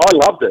honest. I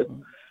loved it.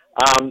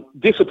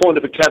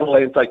 Disappointed for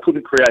Catalans they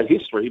couldn't create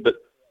history, but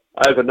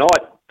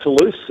overnight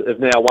Toulouse have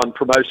now won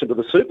promotion to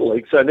the Super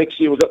League. So next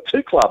year we've got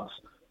 2 clubs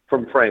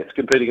from France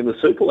competing in the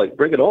Super League.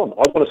 Bring it on!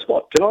 I want a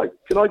spot.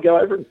 Can I go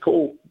over and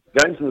call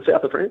games in the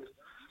south of France?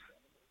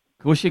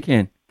 Of course you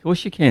can.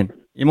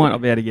 You might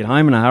not be able to get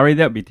home in a hurry.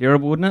 That would be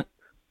terrible, wouldn't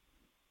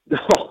it?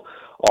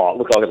 Oh,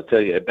 look, I've got to tell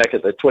you, back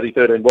at the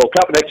 2013 World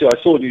Cup, and actually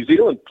I saw New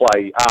Zealand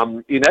play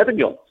in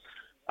Avignon,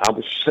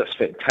 which is just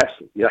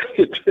fantastic.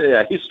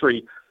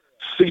 History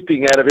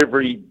seeping out of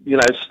every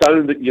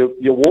stone that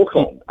you walk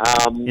on.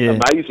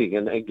 Amazing,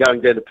 and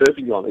going down to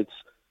Perpignan.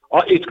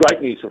 It's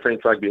great news for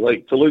French Rugby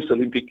League. Toulouse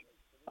Olympic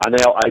are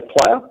now a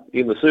player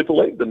in the Super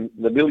League, the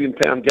 £1 million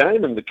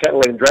game, and the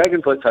Catalan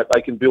Dragons, let's hope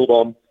they can build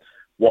on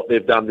what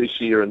they've done this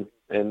year and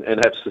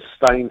have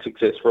sustained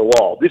success for a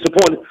while.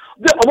 Disappointed.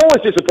 I'm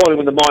always disappointed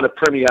when the minor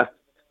premier,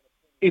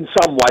 in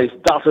some ways,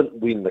 doesn't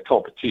win the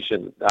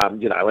competition.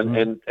 And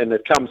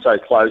they've come so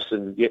close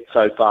and yet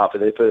so far for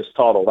their first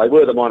title. They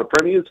were the minor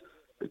premiers,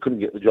 but couldn't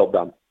get the job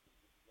done.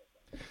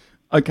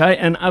 Okay,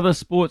 and other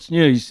sports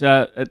news.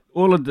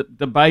 All of the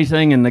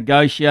debating and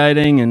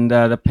negotiating and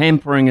the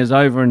pampering is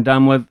over and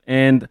done with,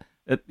 and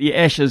the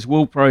Ashes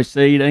will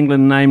proceed.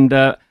 England named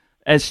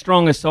as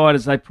strong a side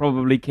as they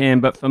probably can,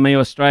 but for me,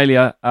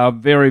 Australia are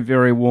very,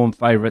 very warm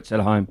favourites at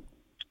home.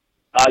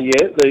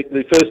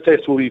 The first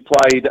test will be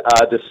played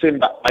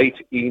December 8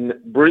 in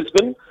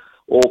Brisbane,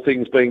 all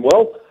things being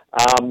well.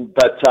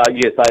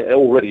 Yes, they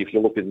already, if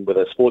you're looking with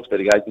the sports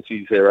betting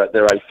agencies, they're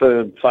a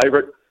firm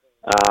favourite.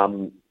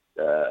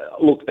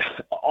 Look,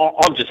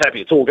 I'm just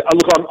happy it's all. Look,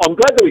 I'm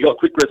glad that we got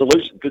quick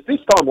resolution, because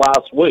this time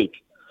last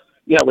week,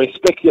 we're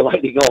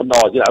speculating on,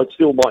 it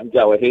still mightn't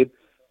go ahead.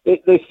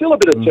 There's still a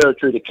bit of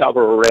territory to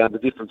cover around the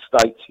different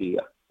states here.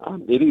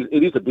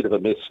 It is a bit of a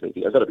mess,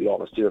 Smithy. I've got to be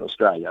honest, here in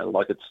Australia.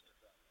 Like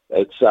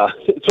it's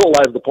all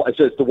over the place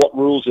as to what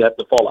rules you have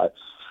to follow.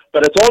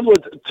 But it's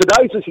onwards.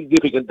 Today's a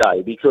significant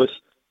day because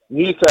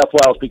New South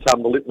Wales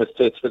become the litmus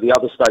test for the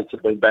other states that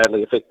have been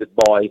badly affected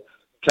by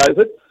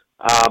COVID.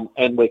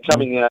 And we're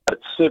coming out at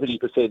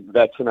 70%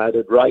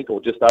 vaccinated rate,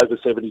 or just over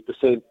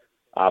 70%.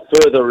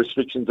 Further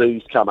restrictions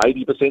ease come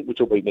 80%, which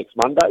will be next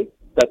Monday.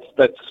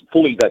 That's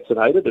fully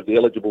vaccinated of the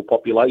eligible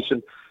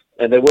population.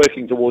 And they're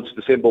working towards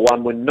December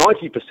 1 when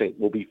 90%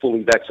 will be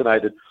fully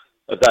vaccinated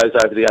of those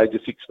over the age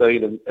of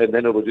 16, and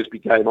then it'll just be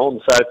game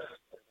on. So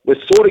we're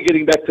sort of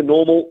getting back to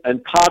normal,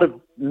 and part of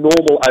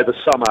normal over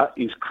summer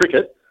is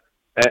cricket.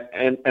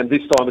 And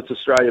this time it's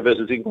Australia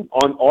versus England.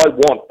 I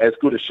want as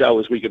good a show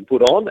as we can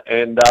put on,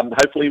 and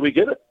hopefully we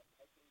get it.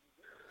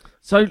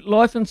 So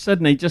life in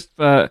Sydney, just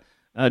to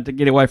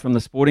get away from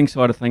the sporting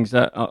side of things,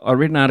 I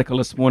read an article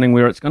this morning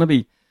where it's going to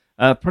be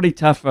pretty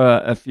tough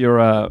if you're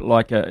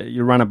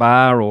you run a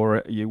bar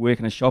or you work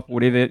in a shop or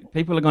whatever.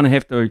 People are going to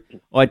have to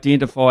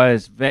identify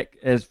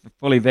as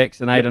fully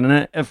vaccinated,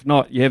 and if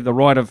not, you have the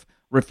right of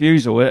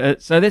refusal.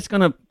 So that's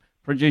going to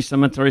produce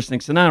some interesting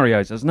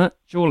scenarios, isn't it?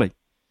 Surely.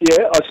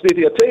 Yeah,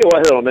 Smithy, I'll tell you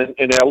what,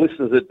 and our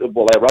listeners,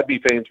 our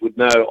rugby fans would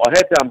know, I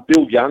had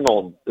Bill Young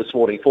on this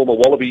morning, former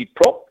Wallaby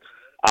prop,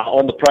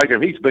 on the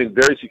program. He's been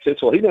very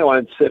successful. He now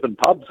owns 7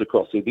 pubs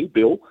across Sydney,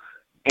 Bill,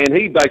 and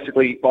he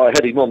basically, I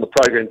had him on the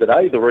program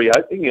today, the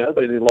reopening,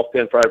 been in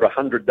lockdown for over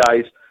 100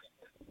 days.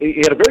 He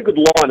had a very good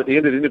line at the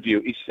end of the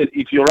interview. He said,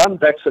 if you're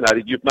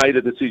unvaccinated, you've made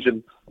a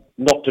decision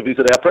not to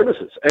visit our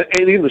premises.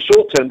 And in the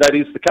short term, that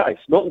is the case.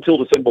 Not until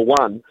December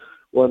 1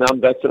 will an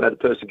unvaccinated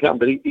person come.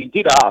 But he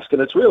did ask,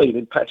 and it's really an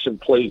impassioned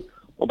plea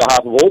on behalf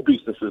of all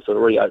businesses that are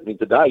reopening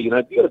today. You've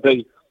got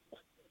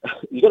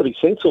to be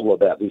sensible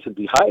about this and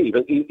behave.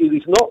 It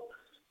is not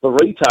the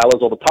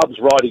retailers or the pubs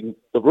writing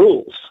the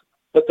rules,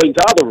 but these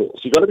are the rules.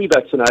 You've got to be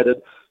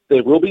vaccinated.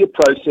 There will be a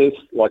process,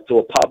 like to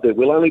a pub. There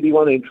will only be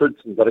one entrance.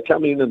 You've got to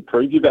come in and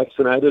prove you're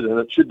vaccinated, and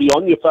it should be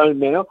on your phone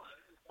now.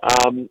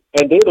 And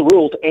they're the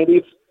rules. And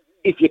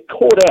if you're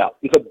caught out,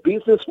 if a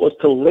business was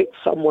to let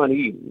someone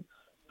in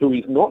who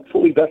is not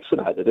fully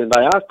vaccinated and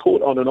they are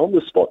caught on an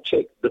on-the-spot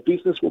check, the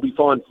business will be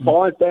fined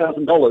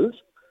 $5,000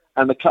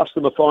 and the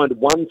customer fined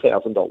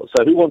 $1,000.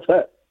 So who wants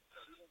that?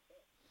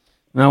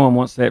 No one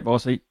wants that,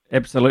 Bossy.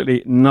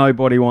 Absolutely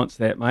nobody wants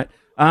that, mate.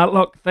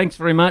 Look, thanks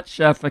very much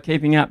for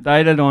keeping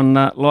updated on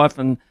life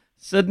in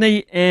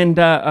Sydney and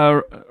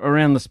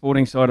around the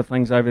sporting side of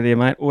things over there,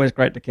 mate. Always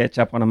great to catch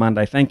up on a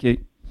Monday. Thank you.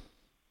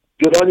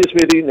 Good on you,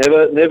 Smithy.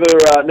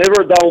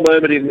 Never a dull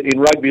moment in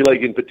rugby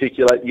league in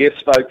particular. Yes,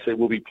 folks, there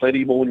will be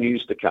plenty more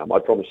news to come, I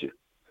promise you.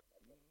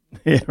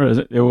 Yeah,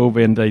 there will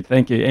be indeed.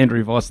 Thank you,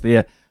 Andrew Voss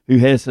there, who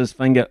has his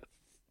finger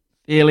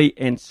fairly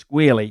and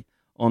squarely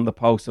on the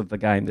pulse of the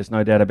game. There's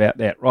no doubt about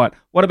that. Right,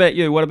 what about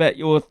you? What about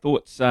your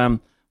thoughts?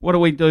 What do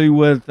we do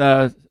with,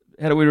 how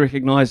do we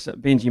recognise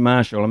Benji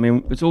Marshall? I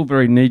mean, it's all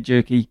very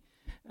knee-jerky.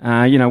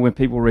 When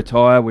people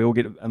retire, we all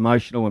get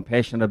emotional and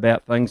passionate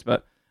about things,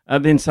 but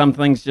then some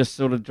things just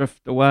sort of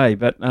drift away.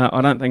 But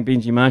I don't think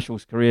Benji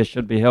Marshall's career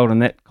should be held in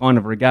that kind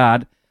of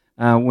regard.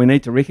 We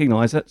need to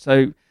recognise it.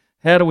 So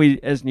how do we,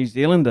 as New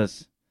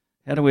Zealanders,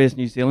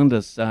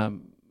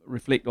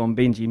 reflect on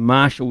Benji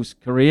Marshall's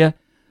career?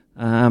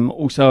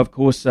 Also, of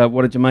course,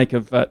 what did you make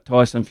of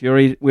Tyson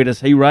Fury? Where does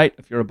he rate?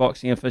 If you're a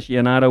boxing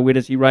aficionado, where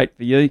does he rate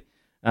for you?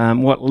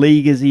 What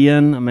league is he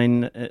in? I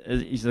mean,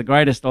 he's the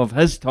greatest of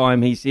his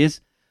time, he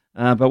says.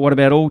 But what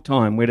about all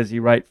time? Where does he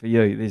rate for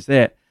you? There's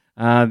that.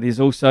 There's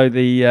also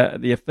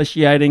the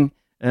officiating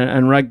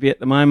in rugby at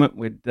the moment.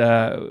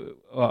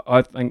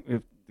 I think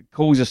if the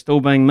calls are still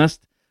being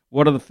missed.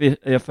 What are the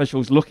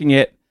officials looking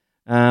at?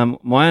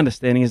 My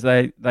understanding is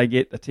they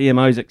get the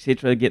TMOs,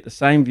 etc., get the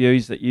same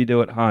views that you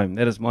do at home.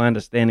 That is my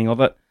understanding of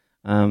it.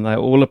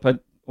 All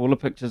the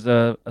pictures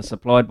are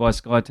supplied by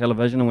Sky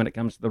Television when it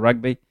comes to the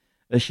rugby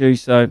issue.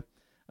 So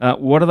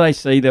what do they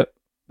see that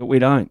we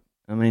don't?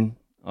 I mean,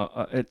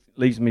 it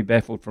leaves me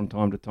baffled from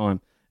time to time.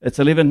 It's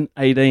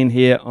 11:18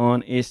 here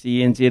on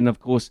SENZ, and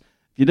of course,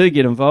 if you do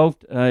get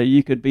involved,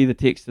 you could be the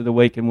text of the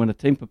week and win a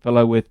Tempur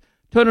pillow worth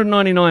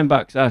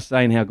 $299. Us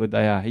saying how good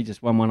they are. He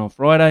just won one on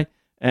Friday,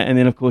 and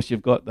then of course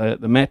you've got the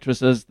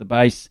mattresses, the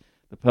base,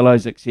 the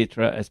pillows,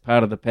 etc. as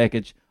part of the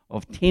package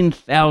of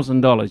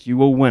 $10,000 you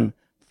will win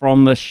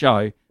from this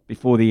show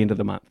before the end of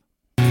the month.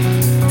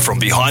 From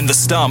behind the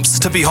stumps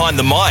to behind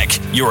the mic,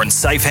 you're in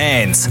safe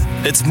hands.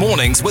 It's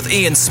Mornings with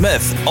Ian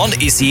Smith on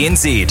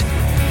SENZ.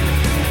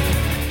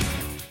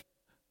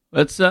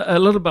 It's a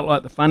little bit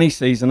like the funny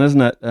season, isn't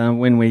it?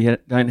 When we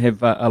don't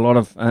have a lot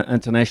of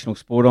international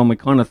sport on, we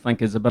kind of think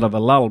there's a bit of a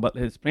lull, but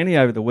there's plenty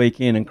over the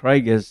weekend, and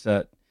Craig has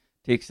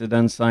texted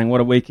in saying what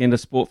a weekend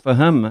of sport for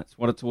him. That's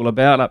what it's all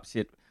about.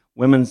 Upset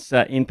women's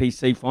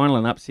NPC final,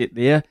 and upset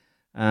there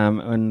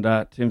in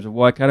terms of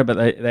Waikato, but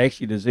they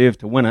actually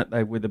deserved to win it.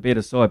 They were the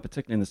better side,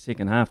 particularly in the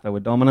second half. They were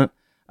dominant.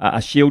 A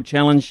Shield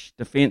Challenge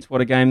defence, what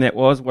a game that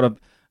was. What a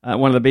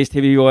one of the best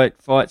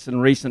heavyweight fights in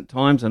recent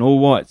times, and all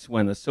whites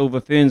win. The Silver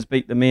Ferns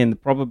beat the men. The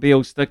Proper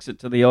Beal sticks it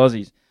to the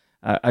Aussies.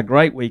 A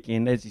great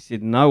weekend, as he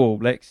said, no All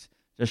Blacks.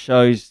 Just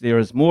shows there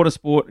is more to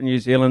sport in New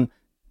Zealand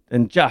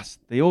than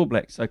just the All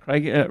Blacks. So,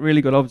 Craig,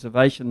 really good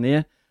observation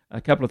there. A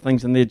couple of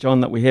things in there,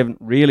 John, that we haven't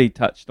really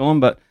touched on,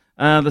 but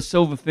the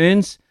Silver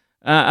Ferns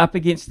up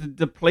against the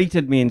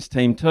depleted men's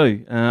team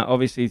too.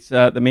 Obviously, it's,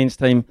 the men's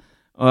team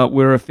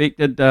were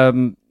affected.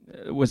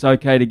 It was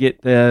okay to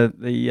get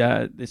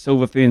the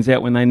Silver Ferns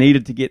out when they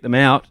needed to get them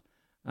out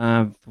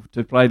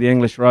to play the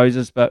English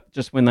Roses, but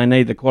just when they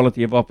need the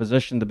quality of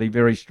opposition to be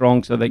very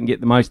strong so they can get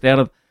the most out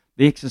of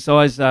the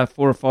exercise, 4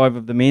 or 5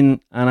 of the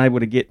men unable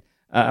to get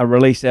a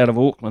release out of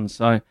Auckland.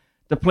 So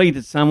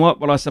depleted somewhat,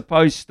 but I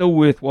suppose still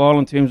worthwhile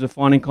in terms of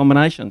finding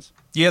combinations.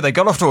 Yeah, they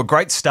got off to a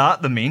great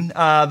start, the men.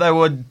 They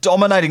were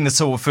dominating the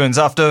Silver Ferns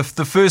after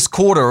the first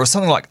quarter, or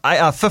something like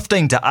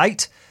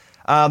 15-8.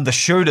 The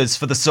shooters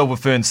for the Silver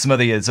Ferns,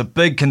 Smithy, is a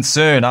big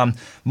concern.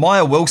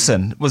 Maya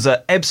Wilson was an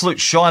absolute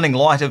shining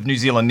light of New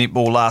Zealand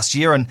netball last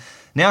year, and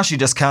now she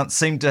just can't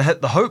seem to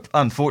hit the hoop,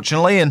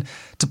 unfortunately. And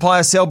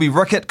Tapia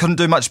Selby-Rickett couldn't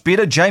do much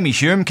better. Jamie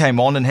Hume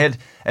came on and had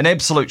an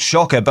absolute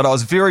shocker, but I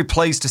was very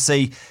pleased to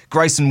see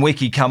Grayson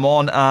Wecke come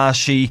on.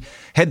 She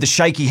had the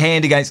shaky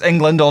hand against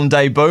England on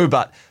debut,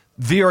 but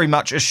very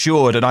much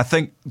assured, and I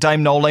think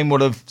Dame Nolene would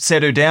have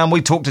sat her down.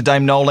 We talked to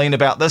Dame Nolene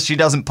about this. She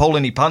doesn't pull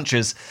any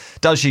punches,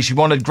 does she? She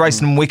wanted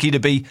Grayson Wecke to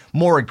be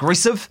more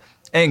aggressive,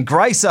 and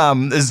Grace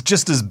is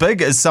just as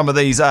big as some of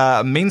these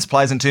men's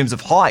players in terms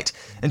of height,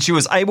 and she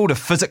was able to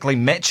physically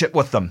match it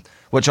with them,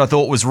 which I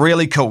thought was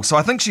really cool. So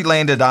I think she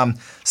landed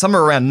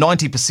somewhere around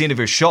 90% of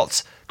her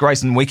shots,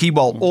 Grayson Wecke,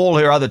 while all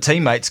her other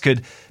teammates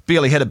could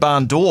barely hit a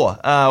barn door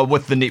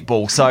with the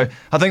netball. So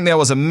I think that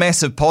was a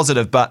massive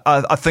positive, but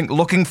I think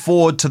looking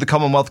forward to the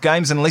Commonwealth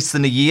Games in less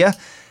than a year,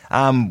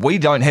 we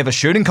don't have a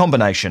shooting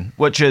combination,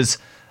 which is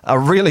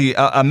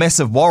a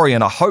massive worry,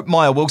 and I hope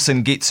Maya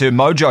Wilson gets her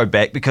mojo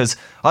back, because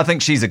I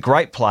think she's a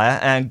great player,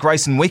 and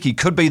Grayson Wecke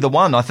could be the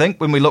one. I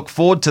think when we look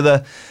forward to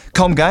the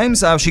Com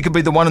Games, she could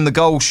be the one in the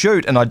goal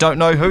shoot, and I don't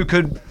know who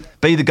could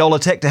be the goal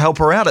attack to help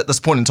her out at this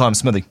point in time,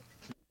 Smithy.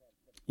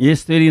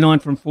 Yes, 39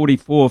 from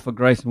 44 for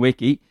Grayson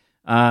Wecke.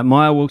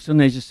 Maya Wilson,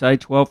 as you say,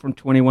 12 from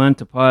 21.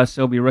 Tapia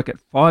Selby-Rickett,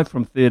 5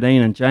 from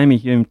 13, and Jamie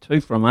Hume, 2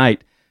 from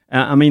 8.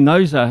 I mean,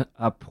 those are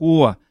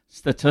poor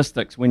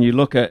statistics when you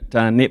look at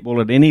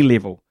netball at any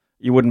level.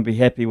 You wouldn't be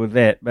happy with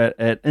that. But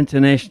at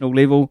international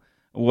level,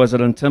 was it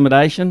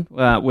intimidation?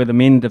 Were the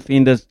men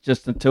defenders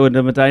just too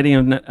intimidating?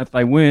 And if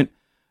they weren't,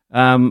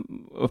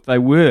 if they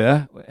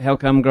were, how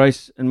come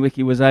Grace and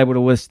Wecke was able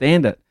to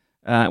withstand it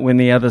when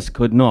the others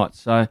could not?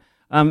 So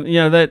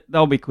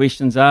There'll be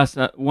questions asked.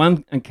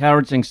 One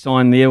encouraging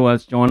sign there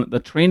was, John, the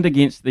trend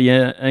against the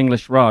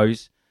English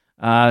Rose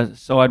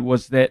side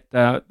was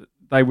that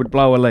they would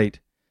blow a lead.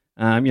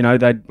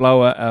 They'd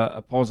blow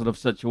a positive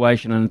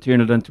situation and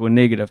turn it into a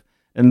negative.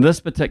 In this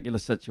particular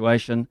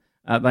situation,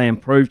 they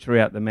improved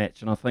throughout the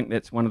match, and I think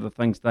that's one of the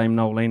things Dame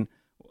Noeline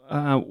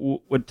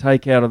would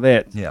take out of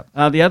that. Yeah.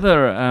 The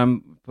other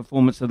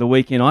performance of the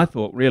weekend, I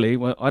thought, really,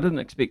 well, I didn't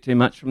expect too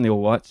much from the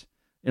All Whites.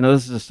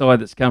 This is a side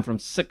that's come from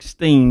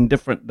 16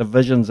 different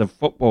divisions of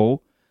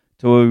football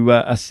to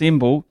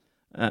assemble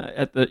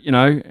at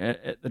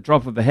the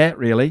drop of a hat,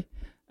 really,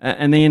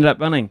 and they ended up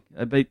winning.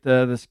 They beat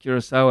this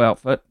Curacao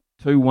outfit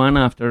 2-1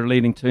 after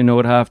leading 2-0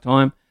 at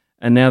half-time,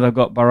 and now they've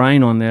got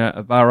Bahrain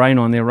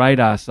on their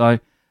radar. So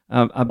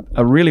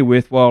a really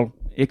worthwhile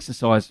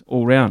exercise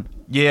all round.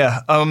 Yeah,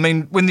 I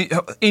mean,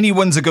 any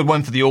win's a good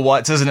win for the All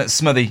Whites, isn't it,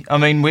 Smithy? I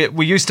mean,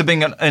 we're used to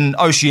being in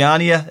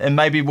Oceania, and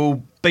maybe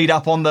we'll beat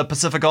up on the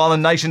Pacific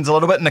Island nations a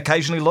little bit and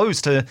occasionally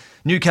lose to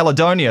New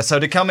Caledonia. So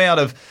to come out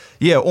of,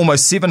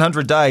 almost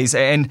 700 days,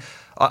 and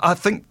I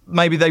think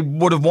maybe they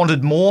would have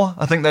wanted more.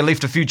 I think they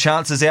left a few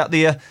chances out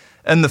there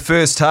in the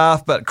first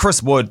half, but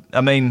Chris Wood,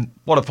 I mean,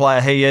 what a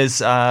player he is,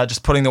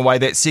 just putting away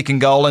that second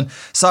goal. And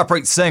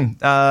Sarpreet Singh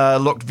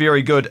looked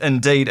very good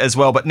indeed as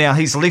well, but now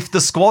he's left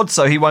the squad,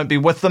 so he won't be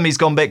with them. He's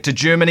gone back to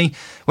Germany,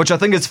 which I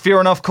think is fair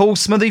enough call,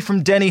 Smithy,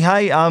 from Danny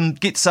Hay.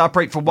 Get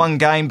Sarpreet for one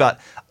game, but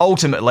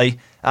ultimately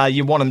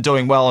you want him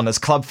doing well in his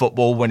club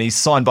football when he's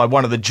signed by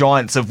one of the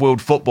giants of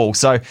world football.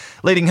 So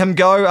letting him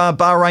go.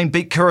 Bahrain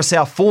beat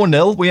Curacao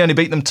 4-0. We only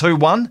beat them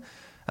 2-1.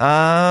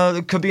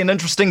 It could be an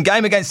interesting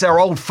game against our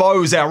old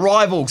foes, our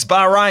rivals,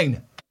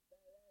 Bahrain.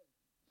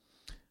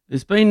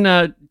 There's been,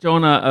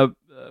 John,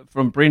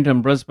 from Brent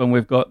in Brisbane,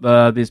 we've got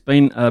there's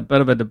been a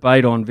bit of a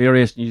debate on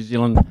various New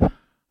Zealand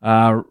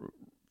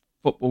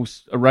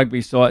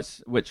rugby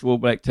sites, which All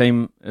Black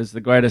team is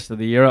the greatest of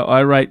the era.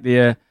 I rate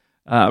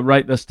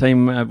this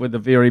team with the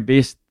very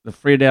best. The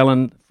Fred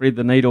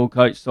the Needle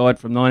coach side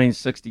from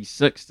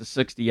 1966 to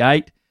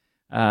 68.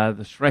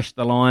 They thrashed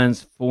the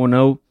Lions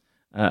 4-0.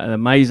 An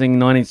amazing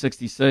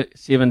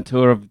 1967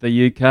 tour of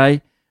the UK.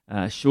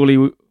 Surely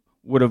we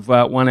would have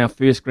won our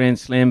first Grand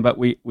Slam, but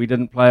we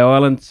didn't play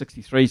Ireland.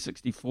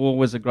 63-64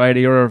 was a great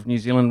era of New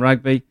Zealand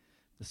rugby.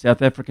 The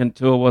South African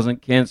tour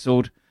wasn't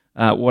cancelled.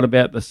 What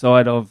about the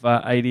side of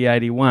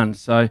 80-81?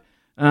 So,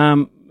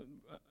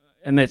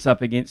 and that's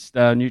up against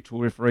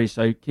neutral referees.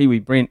 So Kiwi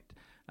Brent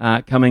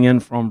coming in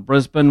from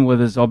Brisbane with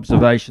his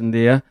observation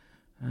there.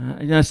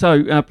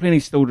 Plenty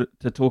still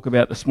to talk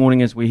about this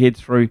morning as we head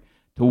through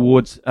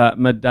towards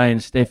midday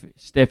and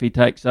Staffy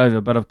takes over.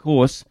 But of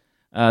course,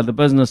 the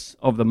business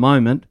of the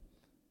moment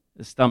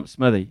is Stump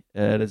Smithy.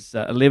 It is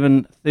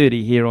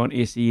 11:30 here on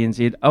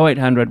SENZ,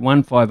 0800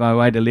 150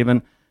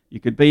 811. You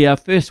could be our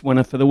first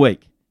winner for the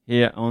week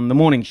here on The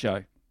Morning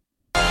Show.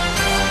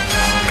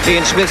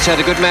 Ian Smith's had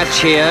a good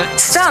match here.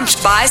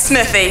 Stumped by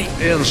Smithy.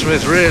 Ian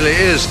Smith really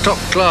is top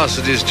class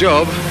at his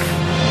job.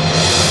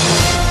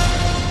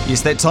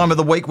 Yes, that time of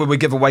the week where we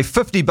give away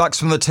 $50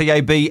 from the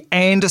TAB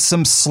and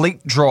some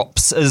sleep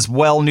drops as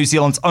well. New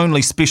Zealand's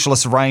only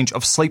specialist range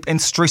of sleep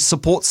and stress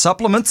support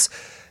supplements.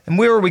 And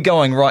where are we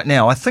going right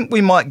now? I think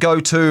we might go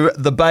to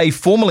the Bay,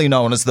 formerly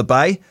known as the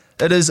Bay.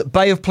 It is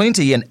Bay of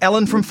Plenty, and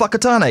Alan from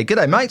Whakatane.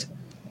 G'day, mate.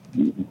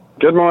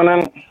 Good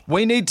morning.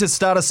 We need to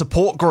start a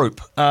support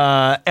group.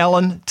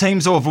 Alan,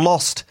 teams who have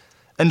lost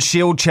in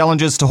Shield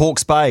challenges to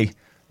Hawke's Bay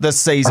this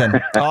season.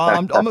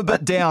 I'm a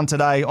bit down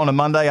today on a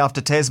Monday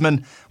after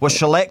Tasman was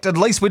shellacked. At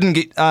least we didn't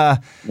get,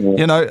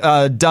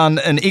 done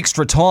in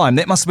extra time.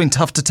 That must have been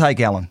tough to take,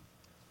 Alan.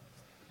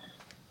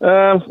 It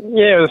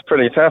was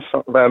pretty tough.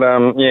 But,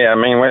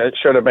 it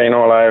should have been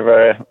all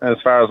over, as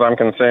far as I'm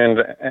concerned,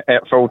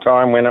 at full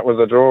time when it was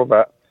a draw.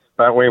 But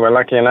we were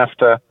lucky enough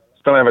to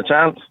still have a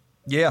chance.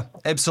 Yeah,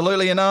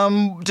 absolutely.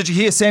 And did you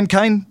hear Sam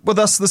Cane with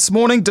us this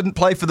morning? Didn't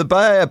play for the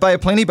Bay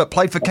of Plenty, but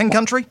played for King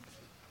Country?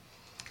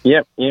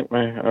 Yep,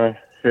 I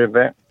heard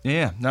that.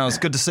 Yeah, no, it was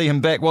good to see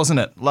him back, wasn't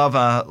it? Love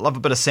a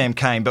bit of Sam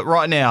Cane. But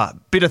right now,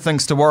 better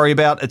things to worry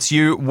about. It's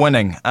you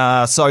winning.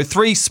 So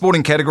 3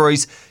 sporting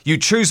categories. You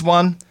choose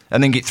one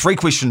and then get 3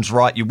 questions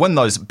right. You win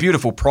those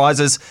beautiful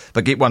prizes,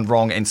 but get one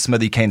wrong and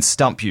Smithy can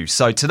stump you.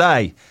 So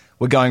today,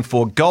 we're going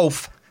for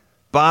golf,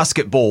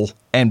 basketball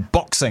and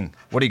boxing.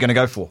 What are you going to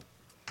go for?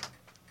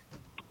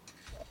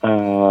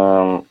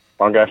 I'll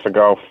go for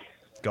golf.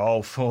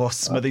 Golf,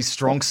 Smithy's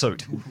strong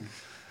suit.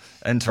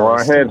 Interesting. Well,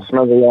 I heard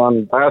Smithy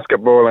on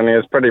basketball and he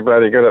was pretty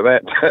bloody good at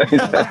that.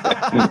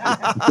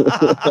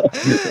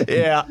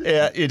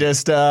 Yeah, you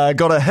just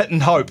got to hit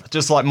and hope,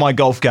 just like my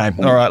golf game.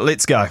 All right,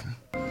 let's go.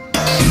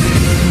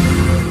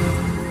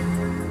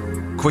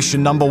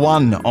 Question number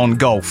 1 on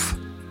golf.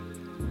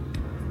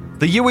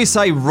 The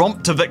USA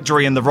romped to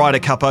victory in the Ryder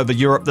Cup over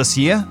Europe this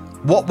year.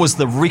 What was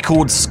the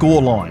record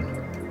scoreline?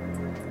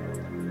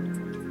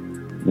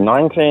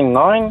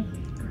 19-9.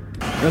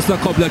 Just a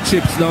couple of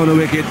chips down the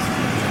wicket.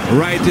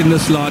 Right in the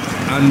slot,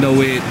 and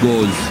away it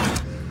goes.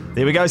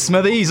 There we go,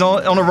 Smithy. He's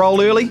on a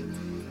roll early.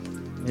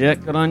 Yeah,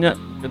 good on you.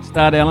 Good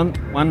start, Alan.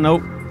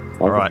 1-0.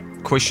 All right,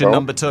 question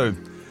number 2.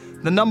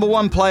 The number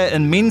 1 player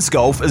in men's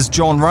golf is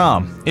Jon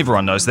Rahm.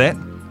 Everyone knows that.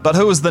 But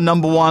who is the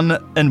number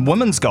 1 in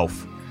women's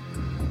golf?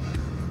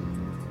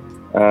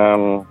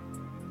 No,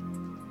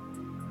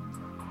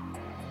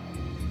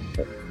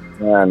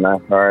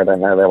 sorry, I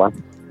don't know that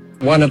one.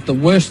 One of the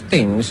worst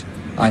things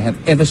I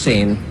have ever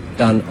seen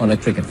done on a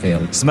cricket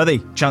field.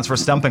 Smithy, chance for a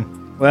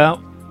stumping.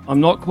 Well, I'm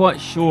not quite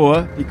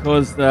sure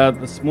because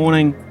this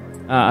morning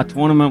a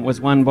tournament was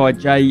won by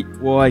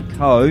J.Y.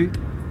 Coe,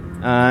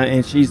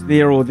 and she's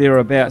there or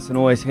thereabouts and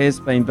always has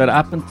been. But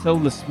up until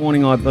this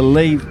morning, I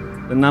believe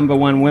the number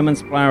 1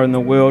 women's player in the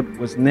world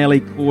was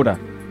Nelly Korda.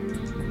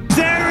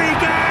 There he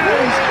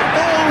goes,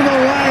 all the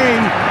way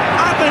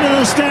up into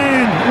the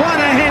stand. What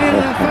a head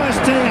into the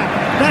first tier.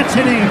 That's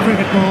hitting a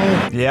cricket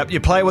ball. Yep, you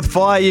play with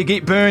fire, you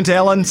get burnt,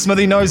 Alan.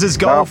 Smithy knows his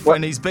golf,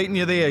 and he's beaten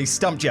you there. He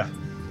stumped you.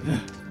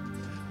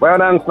 Well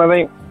done,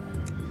 Smithy.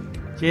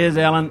 Cheers,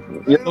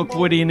 Alan. Yep. Look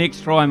forward to your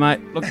next try,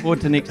 mate. Look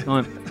forward to next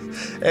time.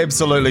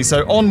 Absolutely.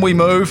 So on we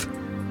move.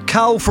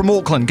 Carl from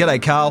Auckland.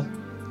 G'day, Carl.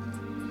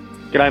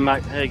 G'day,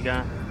 mate. How you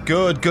going?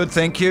 Good,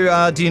 thank you.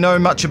 Do you know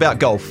much about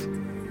golf?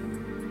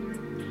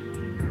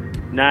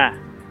 Nah.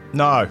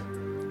 No.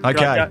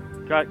 Okay.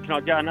 Can I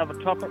go another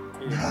topic?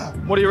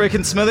 What do you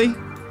reckon, Smithy?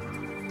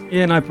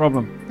 Yeah, no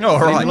problem. All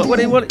right. What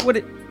do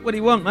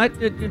you want, mate?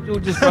 You'll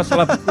just rustle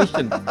up a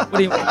question. What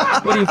do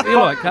you feel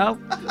like, Carl?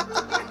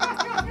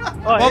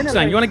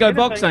 Boxing. You want to go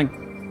boxing?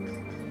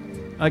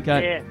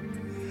 Okay. Yeah.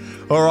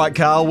 All right,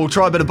 Carl. We'll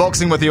try a bit of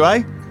boxing with you,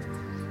 eh?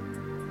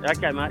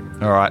 Okay, mate.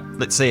 All right.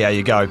 Let's see how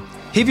you go.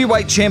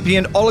 Heavyweight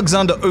champion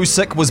Alexander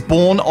Usyk was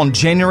born on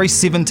January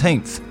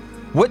 17th.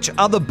 Which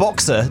other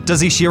boxer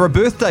does he share a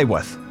birthday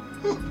with?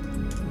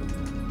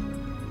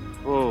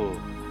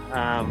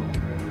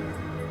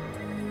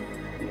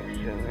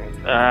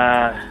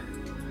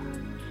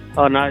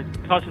 Oh, no,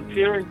 Tyson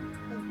Fury.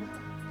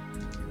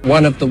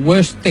 One of the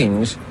worst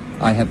things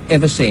I have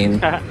ever seen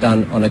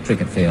done on a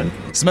cricket field.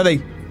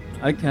 Smithy.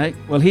 Okay,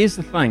 well here's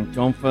the thing,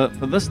 John, for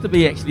this to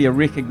be actually a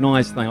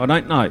recognised thing, I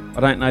don't know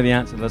the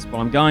answer to this, but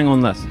I'm going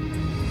on this.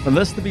 For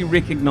this to be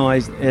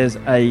recognised as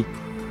a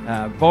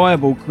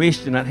viable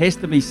question, it has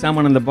to be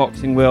someone in the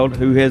boxing world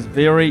who is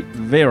very,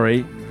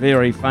 very,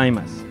 very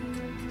famous.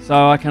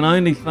 So I can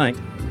only think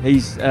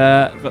he's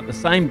got the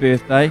same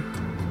birthday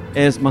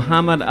as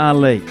Muhammad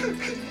Ali.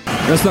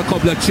 Just a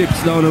couple of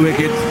chips down the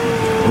wicket,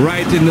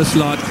 right in the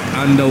slot,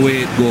 and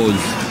away it goes.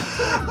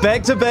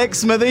 Back to back,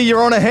 Smithy.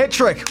 You're on a hat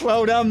trick.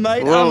 Well done,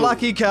 mate. Whoa.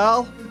 Unlucky,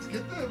 Carl.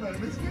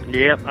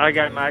 Yep,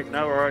 okay, mate,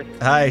 no worries.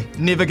 Hey,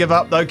 never give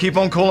up, though. Keep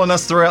on calling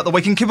us throughout the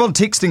week and keep on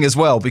texting as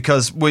well,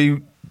 because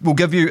we will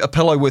give you a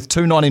pillow worth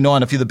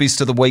 $2.99 if you're the best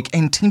of the week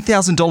and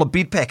 $10,000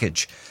 bed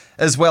package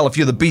as well if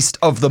you're the best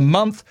of the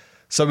month.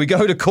 So we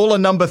go to caller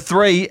number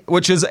 3,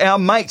 which is our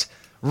mate,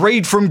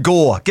 Reed from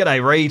Gore.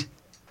 G'day, Reed.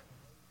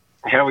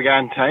 How we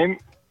going, team?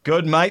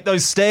 Good, mate.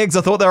 Those Stags,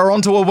 I thought they were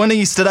onto a winner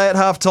yesterday at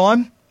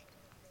half-time.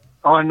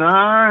 I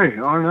know.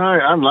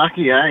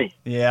 Unlucky, eh?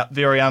 Yeah,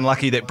 very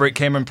unlucky that Brett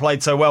Cameron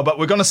played so well. But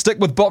we're going to stick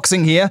with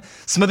boxing here.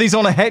 Smithy's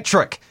on a hat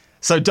trick,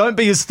 so don't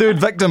be his third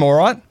victim, all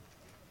right?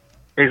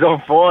 He's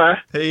on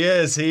fire. He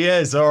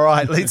is. All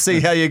right, let's see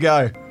how you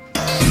go.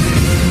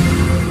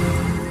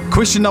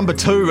 Question number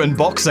 2 in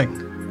boxing.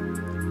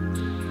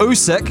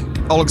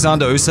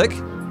 Alexander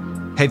Usyk,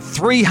 had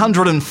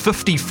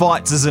 350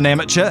 fights as an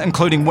amateur,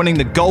 including winning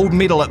the gold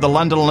medal at the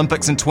London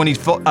Olympics in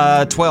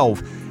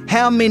 2012.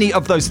 How many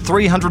of those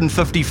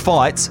 350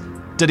 fights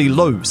did he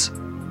lose?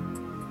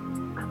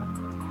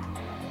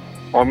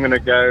 I'm going to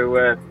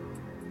go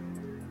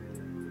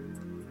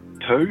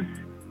 2.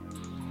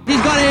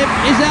 He's got him.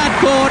 He's out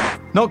court.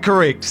 Not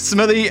correct.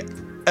 Smithy,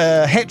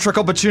 a hat-trick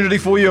opportunity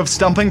for you of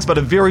stumpings, but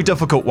a very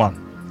difficult one.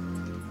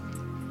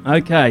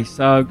 Okay,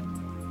 so,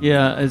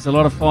 yeah, there's a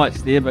lot of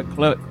fights there, but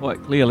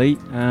quite clearly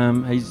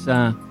he's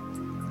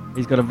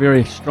got a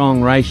very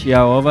strong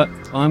ratio of it.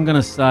 I'm going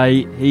to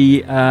say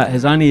he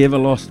has only ever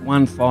lost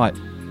one fight.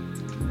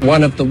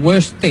 One of the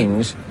worst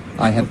things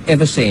I have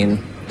ever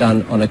seen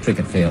done on a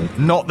cricket field.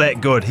 Not that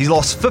good. He's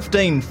lost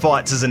 15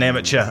 fights as an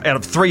amateur out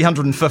of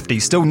 350.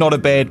 Still not a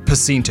bad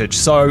percentage.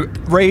 So,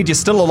 Reed, you're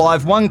still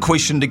alive. One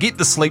question to get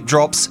the sleep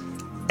drops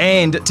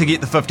and to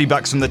get the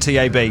 $50 from the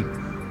TAB.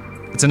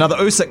 It's another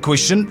Usyk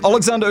question.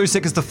 Alexander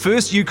Usyk is the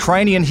first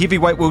Ukrainian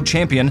heavyweight world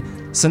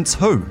champion since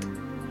who?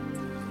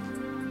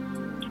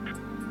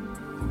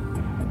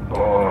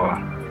 Oh,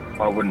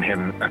 I wouldn't have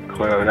a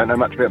clue. I don't know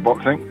much about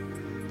boxing.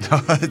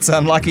 It's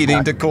unlucky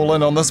then to call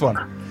in on this one.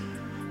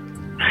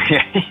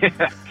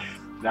 Yeah.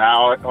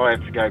 No, I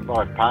have to go.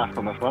 I've passed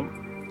on this one.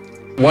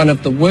 One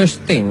of the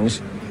worst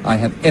things I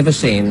have ever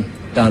seen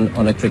done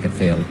on a cricket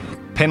field.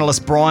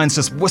 Panellist Brian's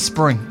just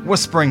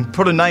whispering,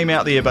 put a name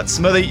out there, but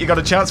Smithy, you got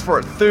a chance for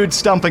it. Third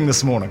stumping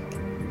this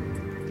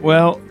morning.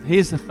 Well,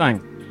 here's the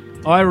thing.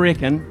 I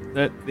reckon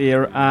that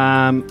the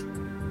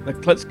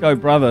Klitschko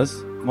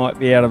brothers might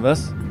be out of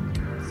this.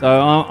 So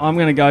I'm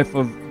going to go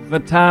for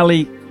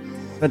Vitaly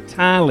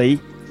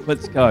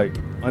Klitschko.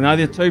 I know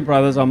they're two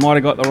brothers. I might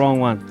have got the wrong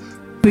one.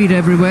 Speed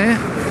everywhere.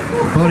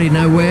 body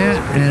nowhere,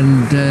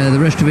 and the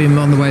rest of him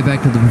on the way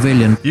back to the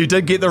pavilion. You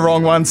did get the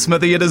wrong one,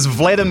 Smithy. It is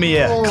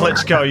Vladimir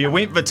Klitschko. You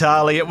went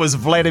Vitali, it was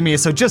Vladimir.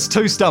 So just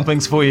 2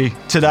 stumpings for you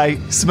today,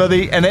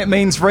 Smithy. And that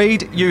means,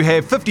 Reed, you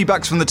have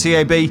 $50 from the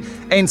TAB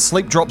and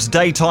Sleep Drops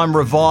Daytime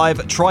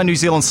Revive. Try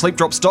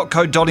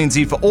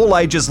newzealandsleepdrops.co.nz for all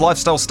ages,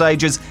 lifestyle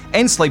stages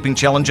and sleeping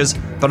challenges.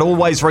 But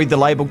always read the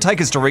label.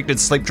 Take as directed,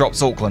 Sleep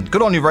Drops Auckland.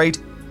 Good on you, Reed.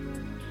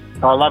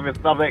 I love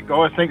it. Love that,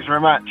 guys. Thanks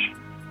very much.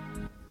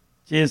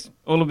 Cheers.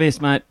 All the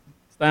best, mate.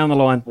 Stay on the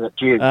line.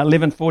 Cheers.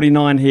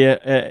 11:49 here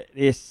at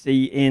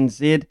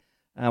SCNZ.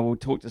 We'll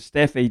talk to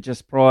Staffy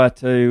just prior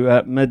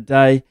to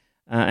midday.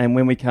 And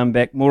when we come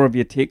back, more of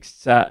your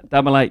texts.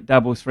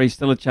 8833,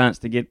 still a chance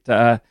to get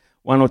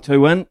 1 or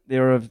 2 in.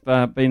 There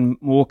have been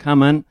more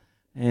come in.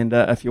 And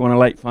if you want a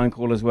late phone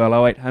call as well,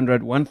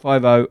 0800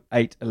 150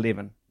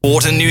 811.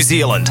 Sport in New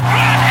Zealand.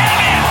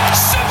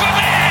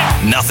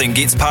 Nothing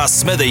gets past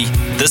Smithy.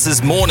 This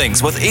is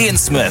Mornings with Ian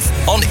Smith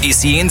on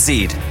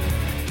SENZ.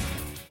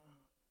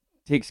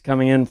 Text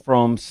coming in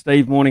from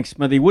Steve. Morning,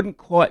 Smithy. Wouldn't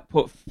quite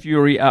put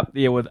Fury up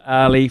there with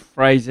Ali,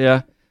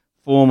 Fraser,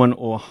 Foreman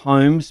or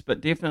Holmes,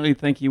 but definitely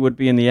think he would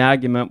be in the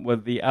argument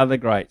with the other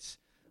greats.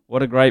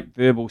 What a great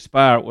verbal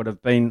spar it would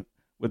have been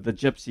with the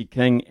Gypsy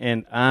King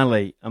and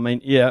Ali. I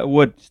mean, yeah, it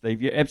would,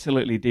 Steve. You're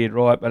absolutely dead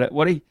right. But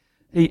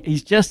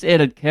he's just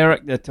added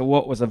character to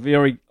what was a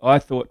very, I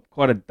thought,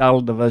 quite a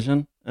dull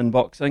division in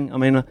boxing. I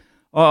mean,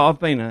 I've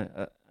been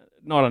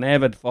not an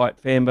avid fight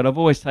fan, but I've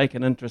always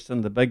taken interest in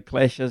the big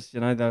clashes,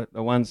 you know,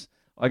 the ones.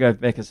 I go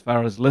back as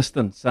far as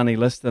Liston, Sonny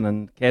Liston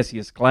and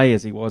Cassius Clay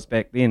as he was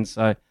back then.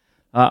 So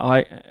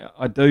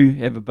I do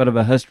have a bit of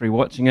a history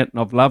watching it, and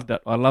I've loved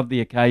it. I love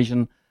the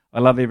occasion. I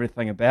love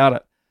everything about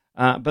it.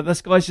 But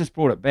this guy's just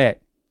brought it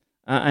back.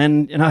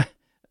 And, you know,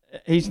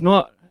 he's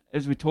not,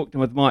 as we talked to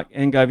with Mike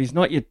Angove, he's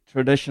not your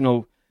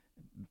traditional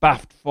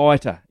buffed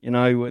fighter, you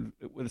know,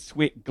 with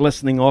sweat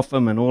glistening off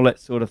him and all that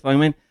sort of thing. I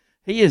mean,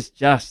 he is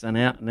just an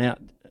out-and-out,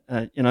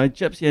 you know,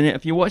 gypsy. And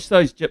if you watch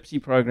those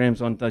gypsy programs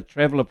the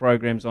traveller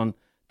programs on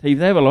TV,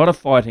 they have a lot of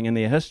fighting in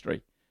their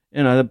history.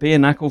 You know, the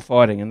bare-knuckle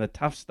fighting and the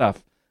tough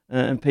stuff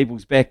in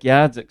people's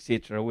backyards,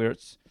 etc., where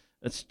it's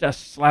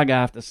just slug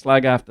after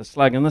slug after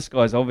slug. And this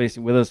guy's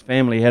obviously, with his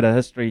family, had a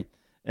history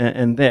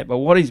in that. But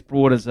what he's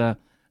brought is a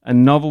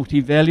novelty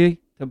value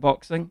to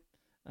boxing.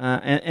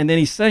 And then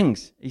he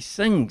sings. He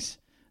sings.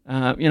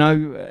 You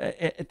know,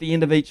 at the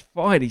end of each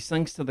fight, he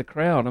sings to the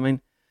crowd. I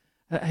mean,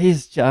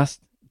 he's just,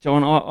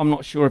 John, I'm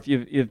not sure if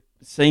you've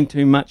seen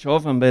too much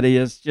of him, but he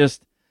is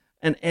just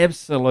an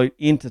absolute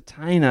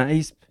entertainer.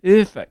 He's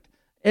perfect,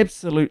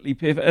 absolutely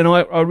perfect. And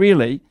I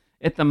really,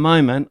 at the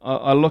moment,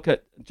 I look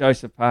at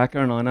Joseph Parker,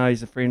 and I know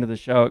he's a friend of the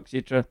show,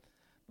 etc.,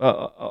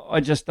 but I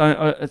just don't,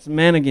 it's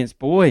man against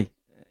boy.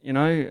 You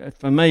know,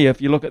 for me,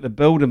 if you look at the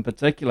build in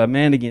particular,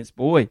 man against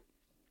boy.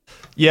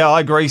 Yeah,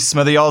 I agree,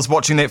 Smithy. I was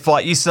watching that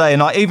fight yesterday,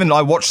 and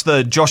I watched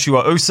the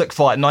Joshua Usyk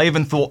fight, and I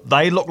even thought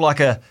they looked like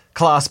a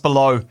class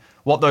below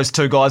what those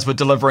two guys were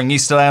delivering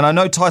yesterday. And I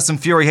know Tyson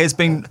Fury has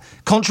been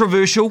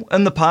controversial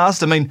in the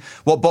past. I mean,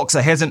 what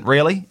boxer hasn't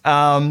really?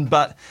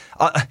 But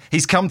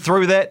he's come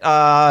through that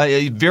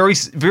very,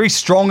 very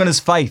strong in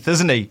his faith,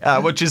 isn't he?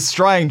 Which is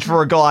strange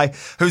for a guy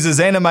who's as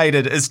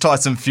animated as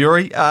Tyson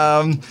Fury.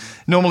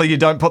 Normally you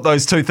don't put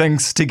those two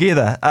things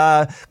together.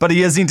 But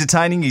he is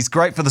entertaining, he's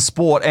great for the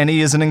sport, and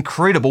he is an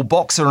incredible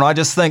boxer. And I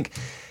just think,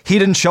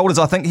 head and shoulders,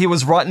 I think he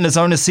was right in his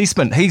own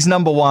assessment. He's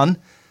number one,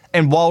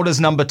 and Wilder's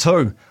number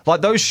two.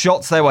 Like those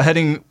shots they were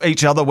hitting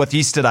each other with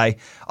yesterday,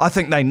 I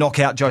think they knock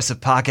out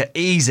Joseph Parker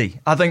easy.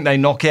 I think they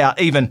knock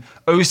out even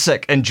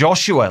Usyk and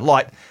Joshua.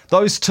 Like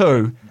those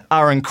two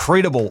are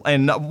incredible,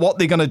 and what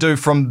they're going to do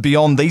from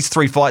beyond these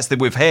 3 fights that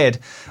we've had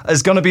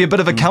is going to be a bit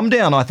of a come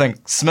down, I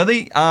think,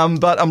 Smithy.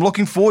 But I'm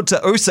looking forward to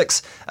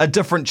Usyk's a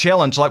different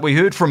challenge. Like we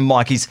heard from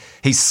Mike, he's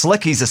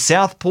slick, he's a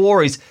southpaw,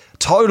 he's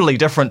totally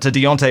different to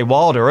Deontay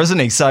Wilder, isn't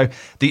he? So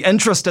the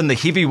interest in the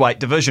heavyweight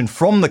division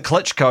from the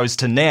Klitschkos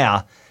to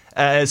now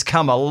has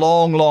come a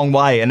long, long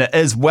way, and it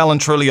is well and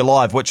truly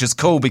alive, which is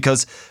cool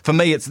because for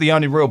me, it's the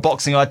only real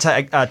boxing I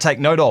take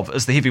note of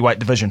is the heavyweight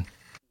division.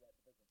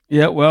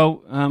 Yeah,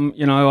 well,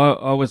 you know,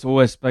 I was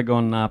always big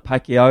on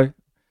Pacquiao,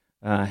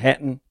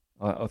 Hatton.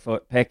 I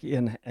thought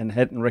Pacquiao and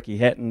Hatton, Ricky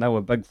Hatton, they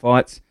were big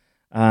fights.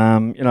 You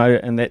know,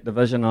 in that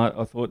division,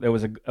 I thought there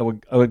was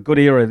a good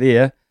era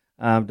there.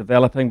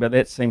 Developing, but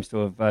that seems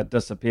to have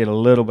disappeared a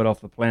little bit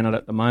off the planet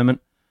at the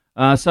moment.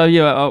 So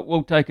yeah,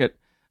 we'll take it.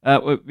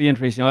 It would be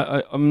interesting.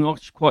 I'm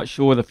not quite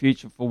sure the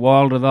future for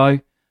Wilder though.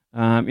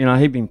 You know,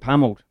 he's been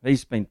pummeled. I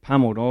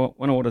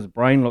wonder what his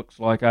brain looks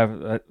like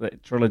over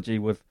that trilogy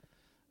with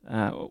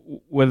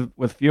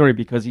Fury,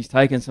 because he's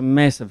taken some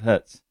massive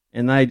hits,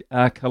 and they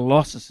are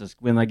colossuses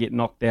when they get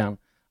knocked down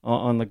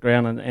on the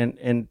ground,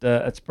 and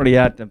it's pretty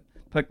hard to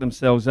pick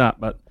themselves up.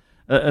 But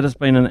it has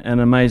been an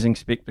amazing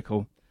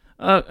spectacle.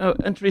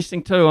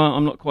 Interesting too.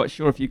 I'm not quite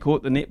sure if you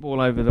caught the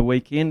netball over the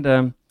weekend.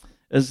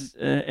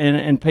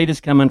 And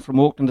Peter's come in from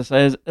Auckland to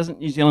say, isn't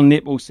New Zealand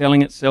netball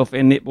selling itself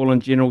and netball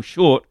in general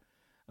short?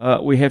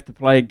 We have to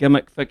play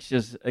gimmick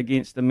fixtures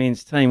against the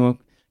men's team. Well,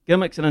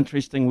 Gimmick's an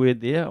interesting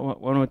word there. I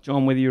wonder,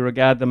 John, whether you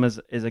regard them as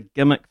a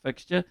gimmick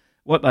fixture.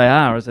 What they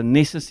are is a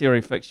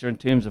necessary fixture in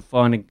terms of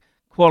finding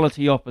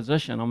quality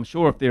opposition. I'm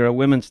sure if there are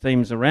women's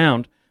teams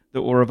around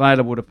that were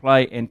available to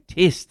play and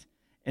test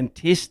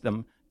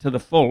them to the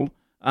full,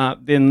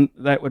 then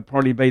that would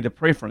probably be the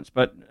preference.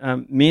 But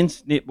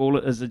men's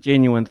netball is a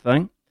genuine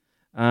thing.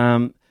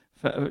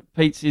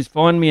 Pete says,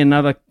 find me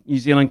another New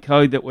Zealand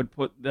code that would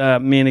put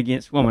men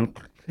against women.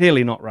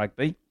 Clearly not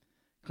rugby,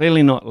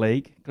 clearly not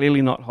league,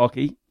 clearly not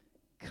hockey,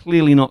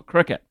 clearly not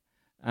cricket.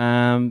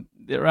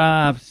 There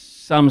are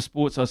some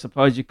sports, I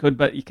suppose you could,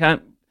 but you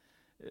can't.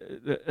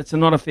 It's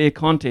not a fair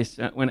contest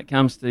when it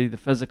comes to the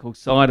physical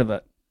side of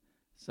it.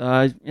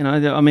 So,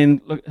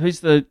 look, who's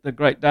the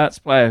great darts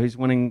player who's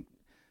winning?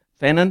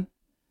 Fannin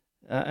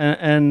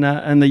in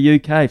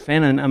the UK.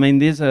 Fannin,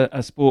 there's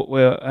a sport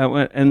where,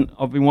 and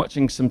I've been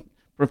watching some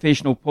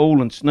professional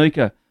pool and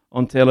snooker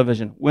on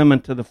television,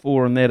 women to the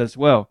fore in that as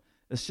well.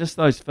 It's just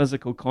those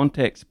physical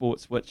contact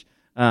sports which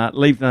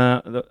leave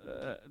the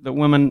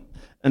women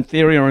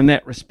inferior in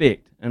that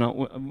respect. And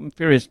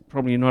inferior is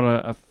probably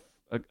not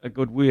a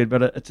good word,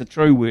 but it's a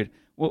true word.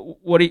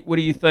 What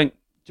do you think,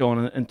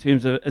 John, in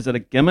terms of, is it a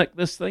gimmick,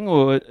 this thing,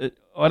 or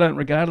I don't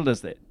regard it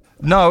as that?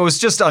 No, it was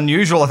just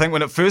unusual. I think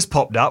when it first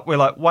popped up, we're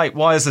like, wait,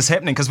 why is this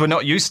happening? Because we're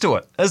not used to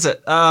it, is it?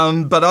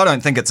 But I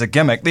don't think it's a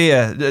gimmick.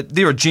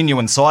 They're a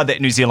genuine side, that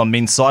New Zealand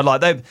men's side.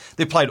 Like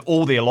they've played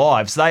all their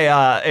lives. They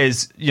are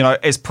as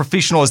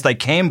professional as they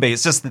can be.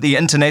 It's just that the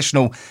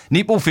International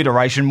Netball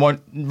Federation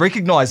won't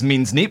recognise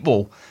men's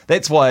netball.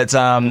 That's why it's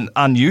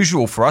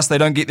unusual for us. They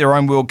don't get their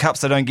own World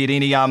Cups. They don't get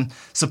any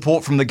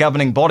support from the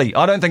governing body.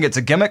 I don't think it's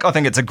a gimmick. I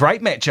think it's a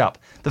great matchup.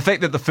 The fact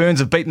that the Ferns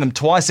have beaten them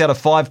twice out of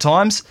 5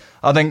 times,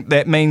 I think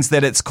that means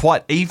that it's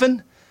quite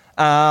even,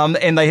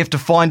 and they have to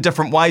find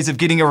different ways of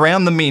getting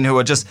around the men who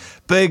are just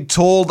big,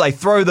 tall. They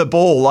throw the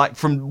ball like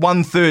from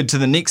 1/3 to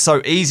the next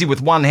so easy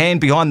with one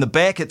hand behind the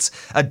back. It's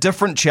a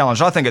different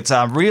challenge. I think it's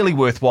really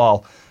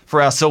worthwhile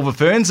for our Silver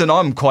Ferns, and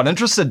I'm quite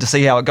interested to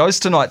see how it goes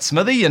tonight,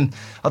 Smithy, and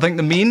I think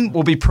the men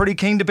will be pretty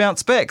keen to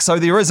bounce back. So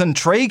there is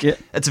intrigue. Yeah.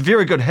 It's a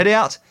very good hit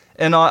out,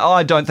 and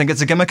I don't think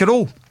it's a gimmick at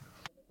all.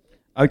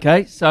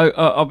 Okay, so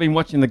I've been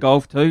watching the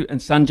golf too, and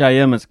Sanjay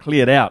Im has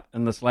cleared out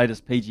in this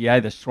latest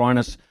PGA, the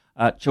Shriners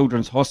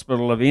Children's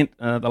Hospital event,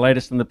 the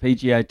latest in the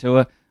PGA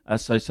Tour.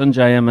 So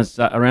Sanjay Im is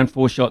around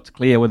 4 shots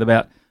clear with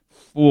about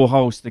 4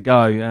 holes to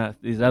go.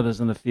 There's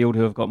others in the field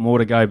who have got more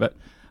to go, but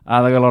they've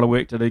got a lot of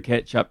work to do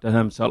catch up to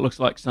him. So it looks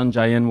like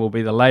Sanjay Im will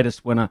be the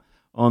latest winner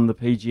on the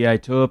PGA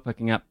Tour,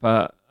 picking up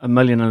 $1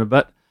 million and a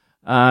bit.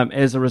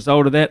 As a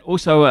result of that,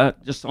 also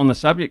just on the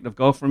subject of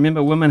golf,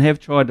 remember women have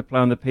tried to play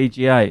on the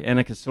PGA.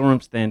 Annika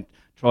Sorenstam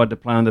tried to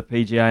play on the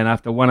PGA, and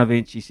after one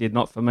event she said,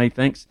 not for me,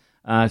 thanks,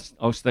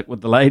 I'll stick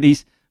with the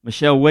ladies.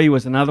 Michelle Wee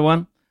was another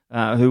one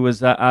who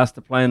was asked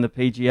to play in the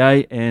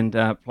PGA and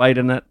played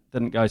in it,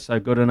 didn't go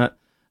so good in it.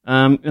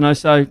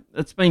 So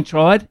it's been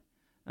tried.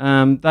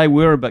 They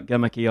were a bit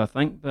gimmicky, I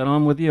think, but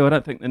I'm with you. I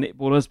don't think the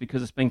netball is,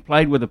 because it's being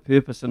played with a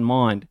purpose in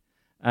mind,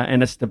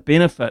 and it's to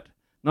benefit,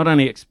 not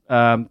only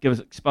give us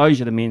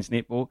exposure to men's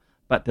netball,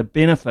 but to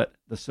benefit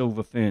the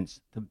Silver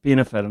Ferns, to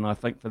benefit, and I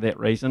think for that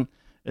reason,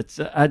 it's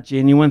a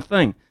genuine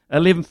thing.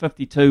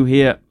 11:52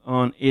 here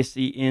on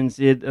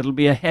SENZ. It'll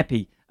be a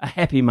happy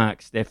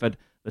Mark Stafford.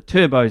 The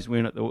Turbos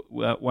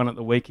won at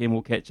the weekend.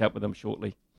 We'll catch up with them shortly.